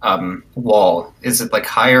wall. Is it like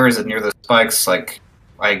higher? Is it near the spikes? Like,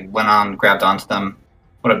 I grabbed onto them.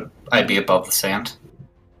 Would I be above the sand?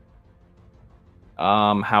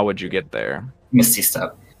 How would you get there? Misty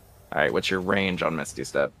Step. Alright, what's your range on Misty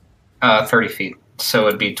Step? 30 feet. So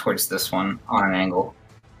it'd be towards this one on an angle.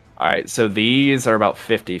 Alright, so these are about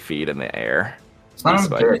 50 feet in the air. It's not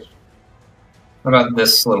big. What about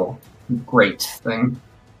this little grate thing?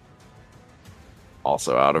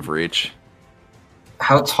 Also out of reach.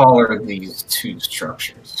 How tall are these two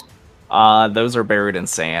structures? Those are buried in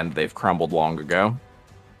sand. They've crumbled long ago.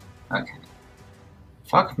 Okay.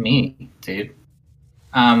 Fuck me, dude.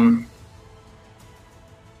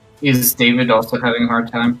 Is David also having a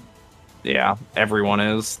hard time? Yeah, everyone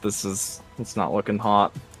is. It's not looking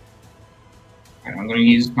hot. Alright, I'm going to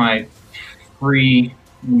use my free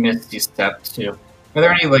Misty Step too. Are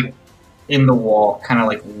there any like in the wall, kind of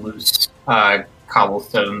like loose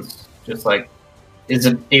cobblestones? Just like,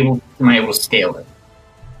 am I able to scale it?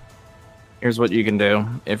 Here's what you can do.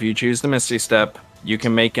 If you choose the Misty Step, you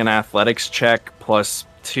can make an athletics check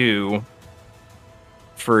 +2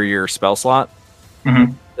 for your spell slot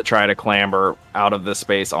Mm-hmm. to try to clamber out of this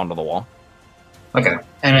space onto the wall. Okay,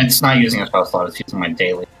 and it's not using a spell slot; it's using my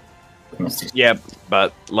daily Misty Step. Yep,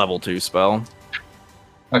 but level 2 spell.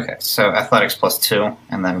 Okay, so athletics +2,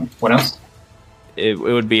 and then what else? It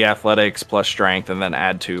would be athletics plus strength, and then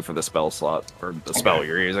add 2 for the spell slot, or the spell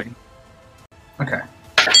you're using. Okay.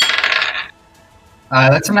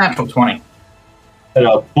 That's a natural 20. And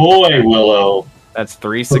a boy, Willow. That's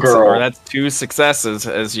Girl. 2 successes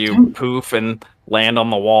as you poof and land on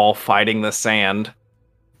the wall fighting the sand.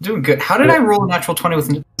 Doing good. How did I roll a natural 20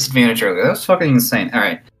 with disadvantage earlier? That was fucking insane.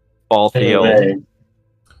 Alright. Ball field. Hey.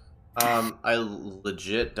 I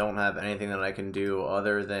legit don't have anything that I can do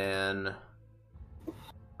other than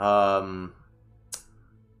I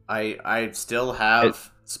still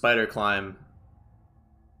have spider climb.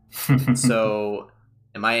 So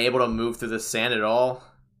am I able to move through the sand at all?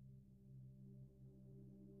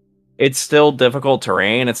 It's still difficult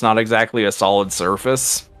terrain. It's not exactly a solid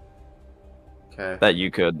surface Okay. that you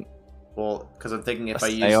could. Well, because I'm thinking if I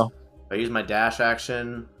assail. use my dash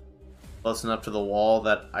action close enough to the wall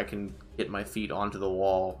that I can get my feet onto the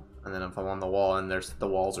wall, and then if I'm on the wall and the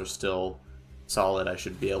walls are still solid, I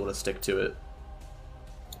should be able to stick to it.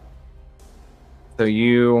 So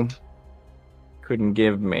you couldn't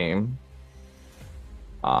give me.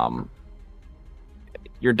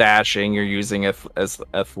 You're dashing. You're using as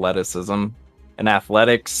athleticism and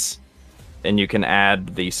athletics, and you can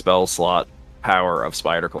add the spell slot power of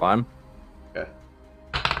spider climb. Okay.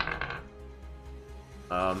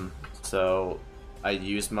 So I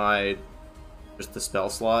use just the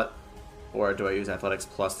spell slot, or do I use athletics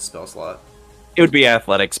plus the spell slot? It would be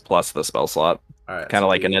athletics plus the spell slot, All right. kind of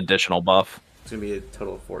like an additional buff. It's gonna be a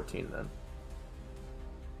total of 14 then.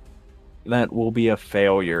 That will be a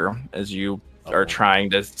failure as you are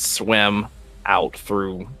trying to swim out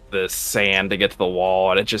through the sand to get to the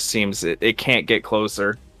wall, and it just seems it can't get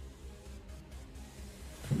closer.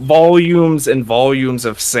 Volumes and volumes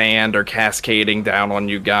of sand are cascading down on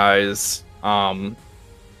you guys.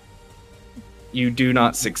 You do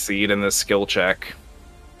not succeed in this skill check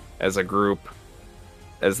as a group,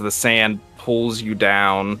 as the sand pulls you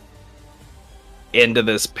down into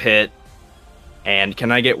this pit. And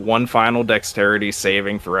can I get one final dexterity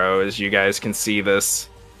saving throw as you guys can see this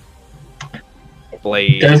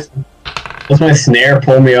blade? Does my snare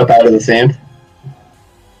pull me up out of the sand?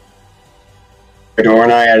 Door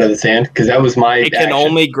and I out of the sand? Because that was my It can action.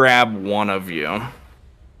 only grab one of you.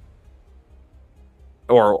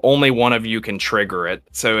 Or only one of you can trigger it.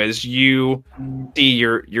 So as you see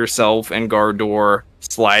yourself and Gardor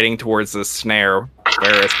sliding towards the snare,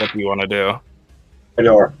 Varys, what do you want to do?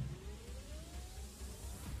 Door.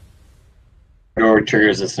 Door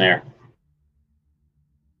triggers the snare.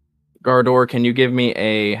 Gardor, can you give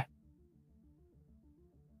me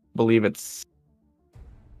believe it's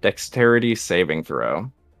dexterity saving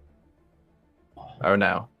throw? Oh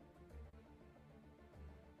no.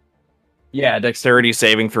 Yeah, dexterity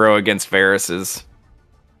saving throw against Varys's.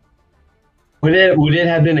 Would it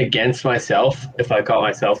have been against myself if I caught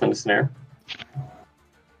myself in the snare?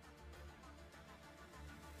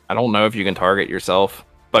 I don't know if you can target yourself,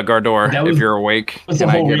 but Gardor, if you're awake, That's can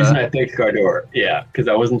the I whole get reason I picked Gardor. Yeah, because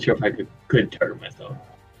I wasn't sure if I could target myself.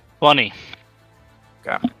 20.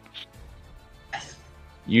 Okay.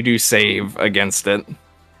 You do save against it,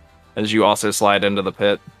 as you also slide into the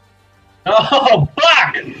pit. Oh,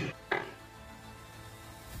 fuck!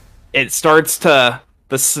 It starts to...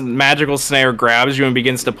 The magical snare grabs you and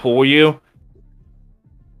begins to pull you,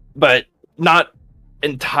 but not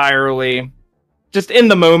entirely. Just in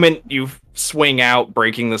the moment, you swing out,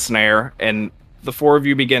 breaking the snare, and the four of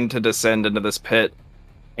you begin to descend into this pit.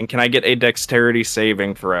 And can I get a dexterity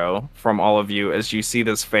saving throw from all of you as you see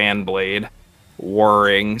this fan blade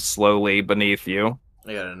whirring slowly beneath you?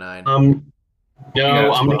 I got a 9.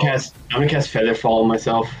 No, I'm gonna cast Featherfall on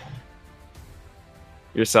myself.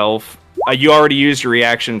 Yourself. You already used your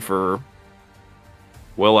reaction for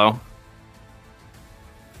Willow.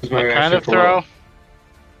 What's my What kind reaction of for throw? Willow?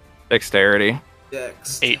 Dexterity.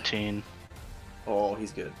 Dex. 18. Oh,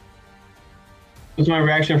 he's good. What's my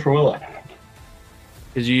reaction for Willow?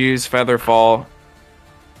 Did you use Featherfall?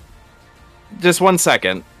 Just 1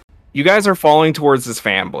 second. You guys are falling towards this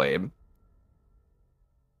fan blade.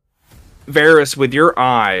 Varys, with your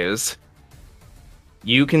eyes,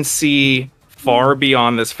 you can see far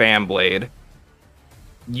beyond this fan blade,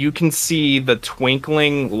 you can see the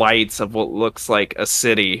twinkling lights of what looks like a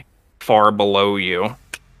city far below you.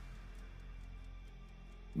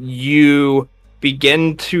 You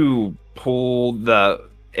begin to pull the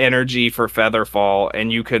energy for Featherfall,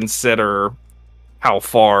 and you consider how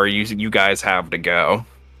far you guys have to go.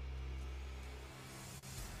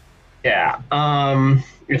 Yeah.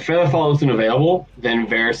 If Featherfall isn't available, then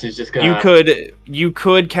Varys is just gonna. You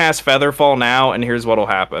could cast Featherfall now, and here's what'll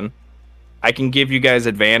happen. I can give you guys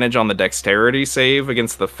advantage on the dexterity save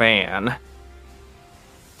against the fan,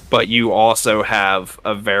 but you also have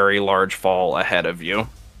a very large fall ahead of you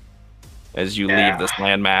as you leave this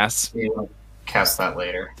landmass. Yeah, cast that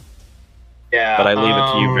later. Yeah. But I leave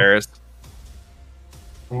it to you, Varys.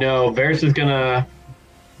 No, Varys is gonna.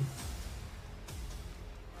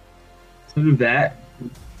 Do that.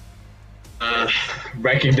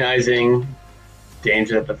 Recognizing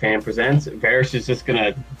danger that the fan presents, Varys is just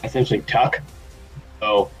gonna essentially tuck.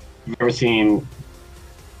 So, if you've ever seen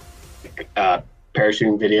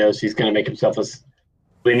parachuting videos, he's gonna make himself as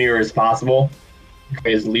linear as possible,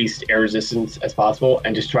 create as least air resistance as possible,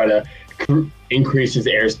 and just try to increase his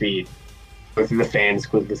airspeed, go through the fan as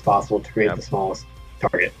quickly as possible to create the smallest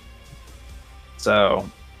target. So,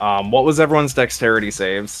 what was everyone's dexterity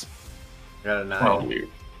saves? I got a 9.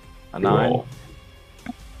 A 9.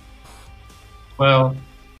 Well,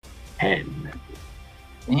 10.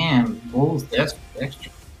 damn, bulls, that's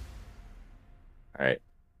extra. All right.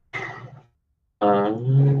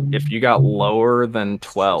 Um, If you got lower than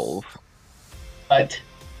 12, But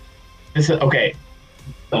this is okay.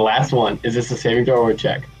 The last one, is this a saving throw or a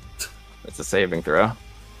check? it's a saving throw.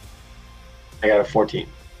 I got a 14.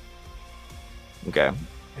 Okay.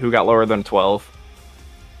 Who got lower than 12?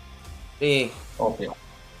 Me. Okay.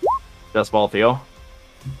 Just Balthiel.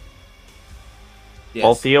 Yes.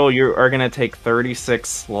 Balthiel, you are going to take 36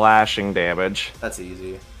 slashing damage. That's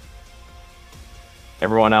easy.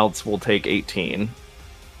 Everyone else will take 18.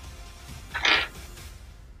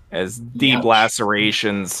 As deep Ouch.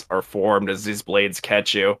 lacerations are formed as these blades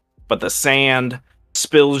catch you. But the sand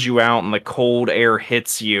spills you out and the cold air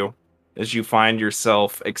hits you as you find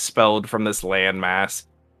yourself expelled from this landmass.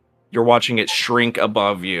 You're watching it shrink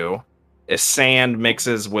above you as sand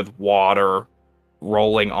mixes with water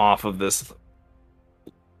rolling off of this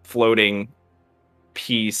floating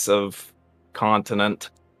piece of continent.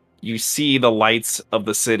 You see the lights of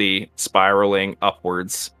the city spiraling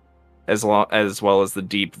upwards, as well as the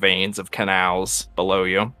deep veins of canals below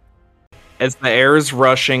you. As the air's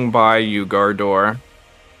rushing by you, Gardor,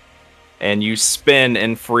 and you spin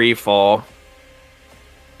in free fall,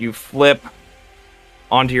 you flip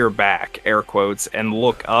onto your back, air quotes, and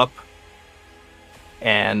look up.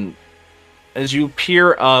 And as you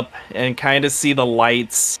peer up and kind of see the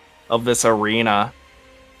lights of this arena,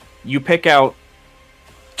 you pick out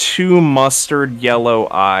 2 mustard yellow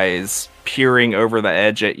eyes peering over the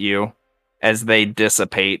edge at you as they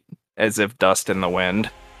dissipate as if dust in the wind.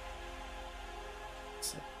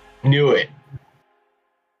 Knew it.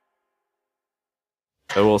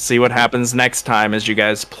 So we'll see what happens next time as you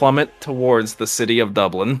guys plummet towards the city of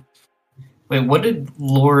Dublin. Wait, what did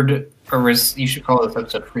Lord Aristo? You should call this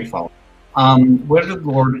episode free fall. What did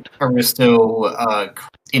Lord Aristo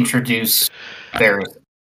introduce Varys?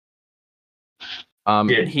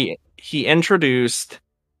 He introduced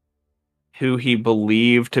who he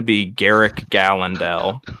believed to be Garrick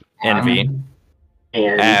Gallendale, Envy,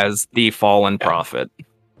 And as the fallen prophet.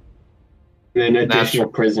 then additional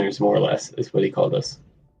prisoners, more or less, is what he called us.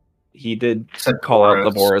 He did Except call out the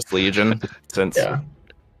Boros. Boris Legion. Since Yeah.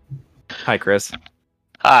 Hi, Chris.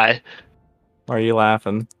 Hi. Why are you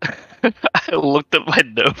laughing? I looked at my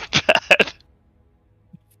notepad.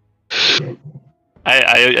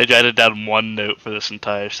 I jotted down one note for this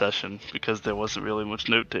entire session because there wasn't really much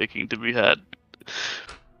note taking to be had.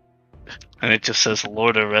 And it just says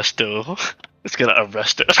Lord Arresto is gonna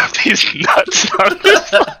arrest these nuts.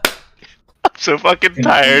 I'm so fucking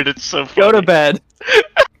tired. It's so funny. Go to bed.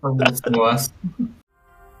 Aristo us.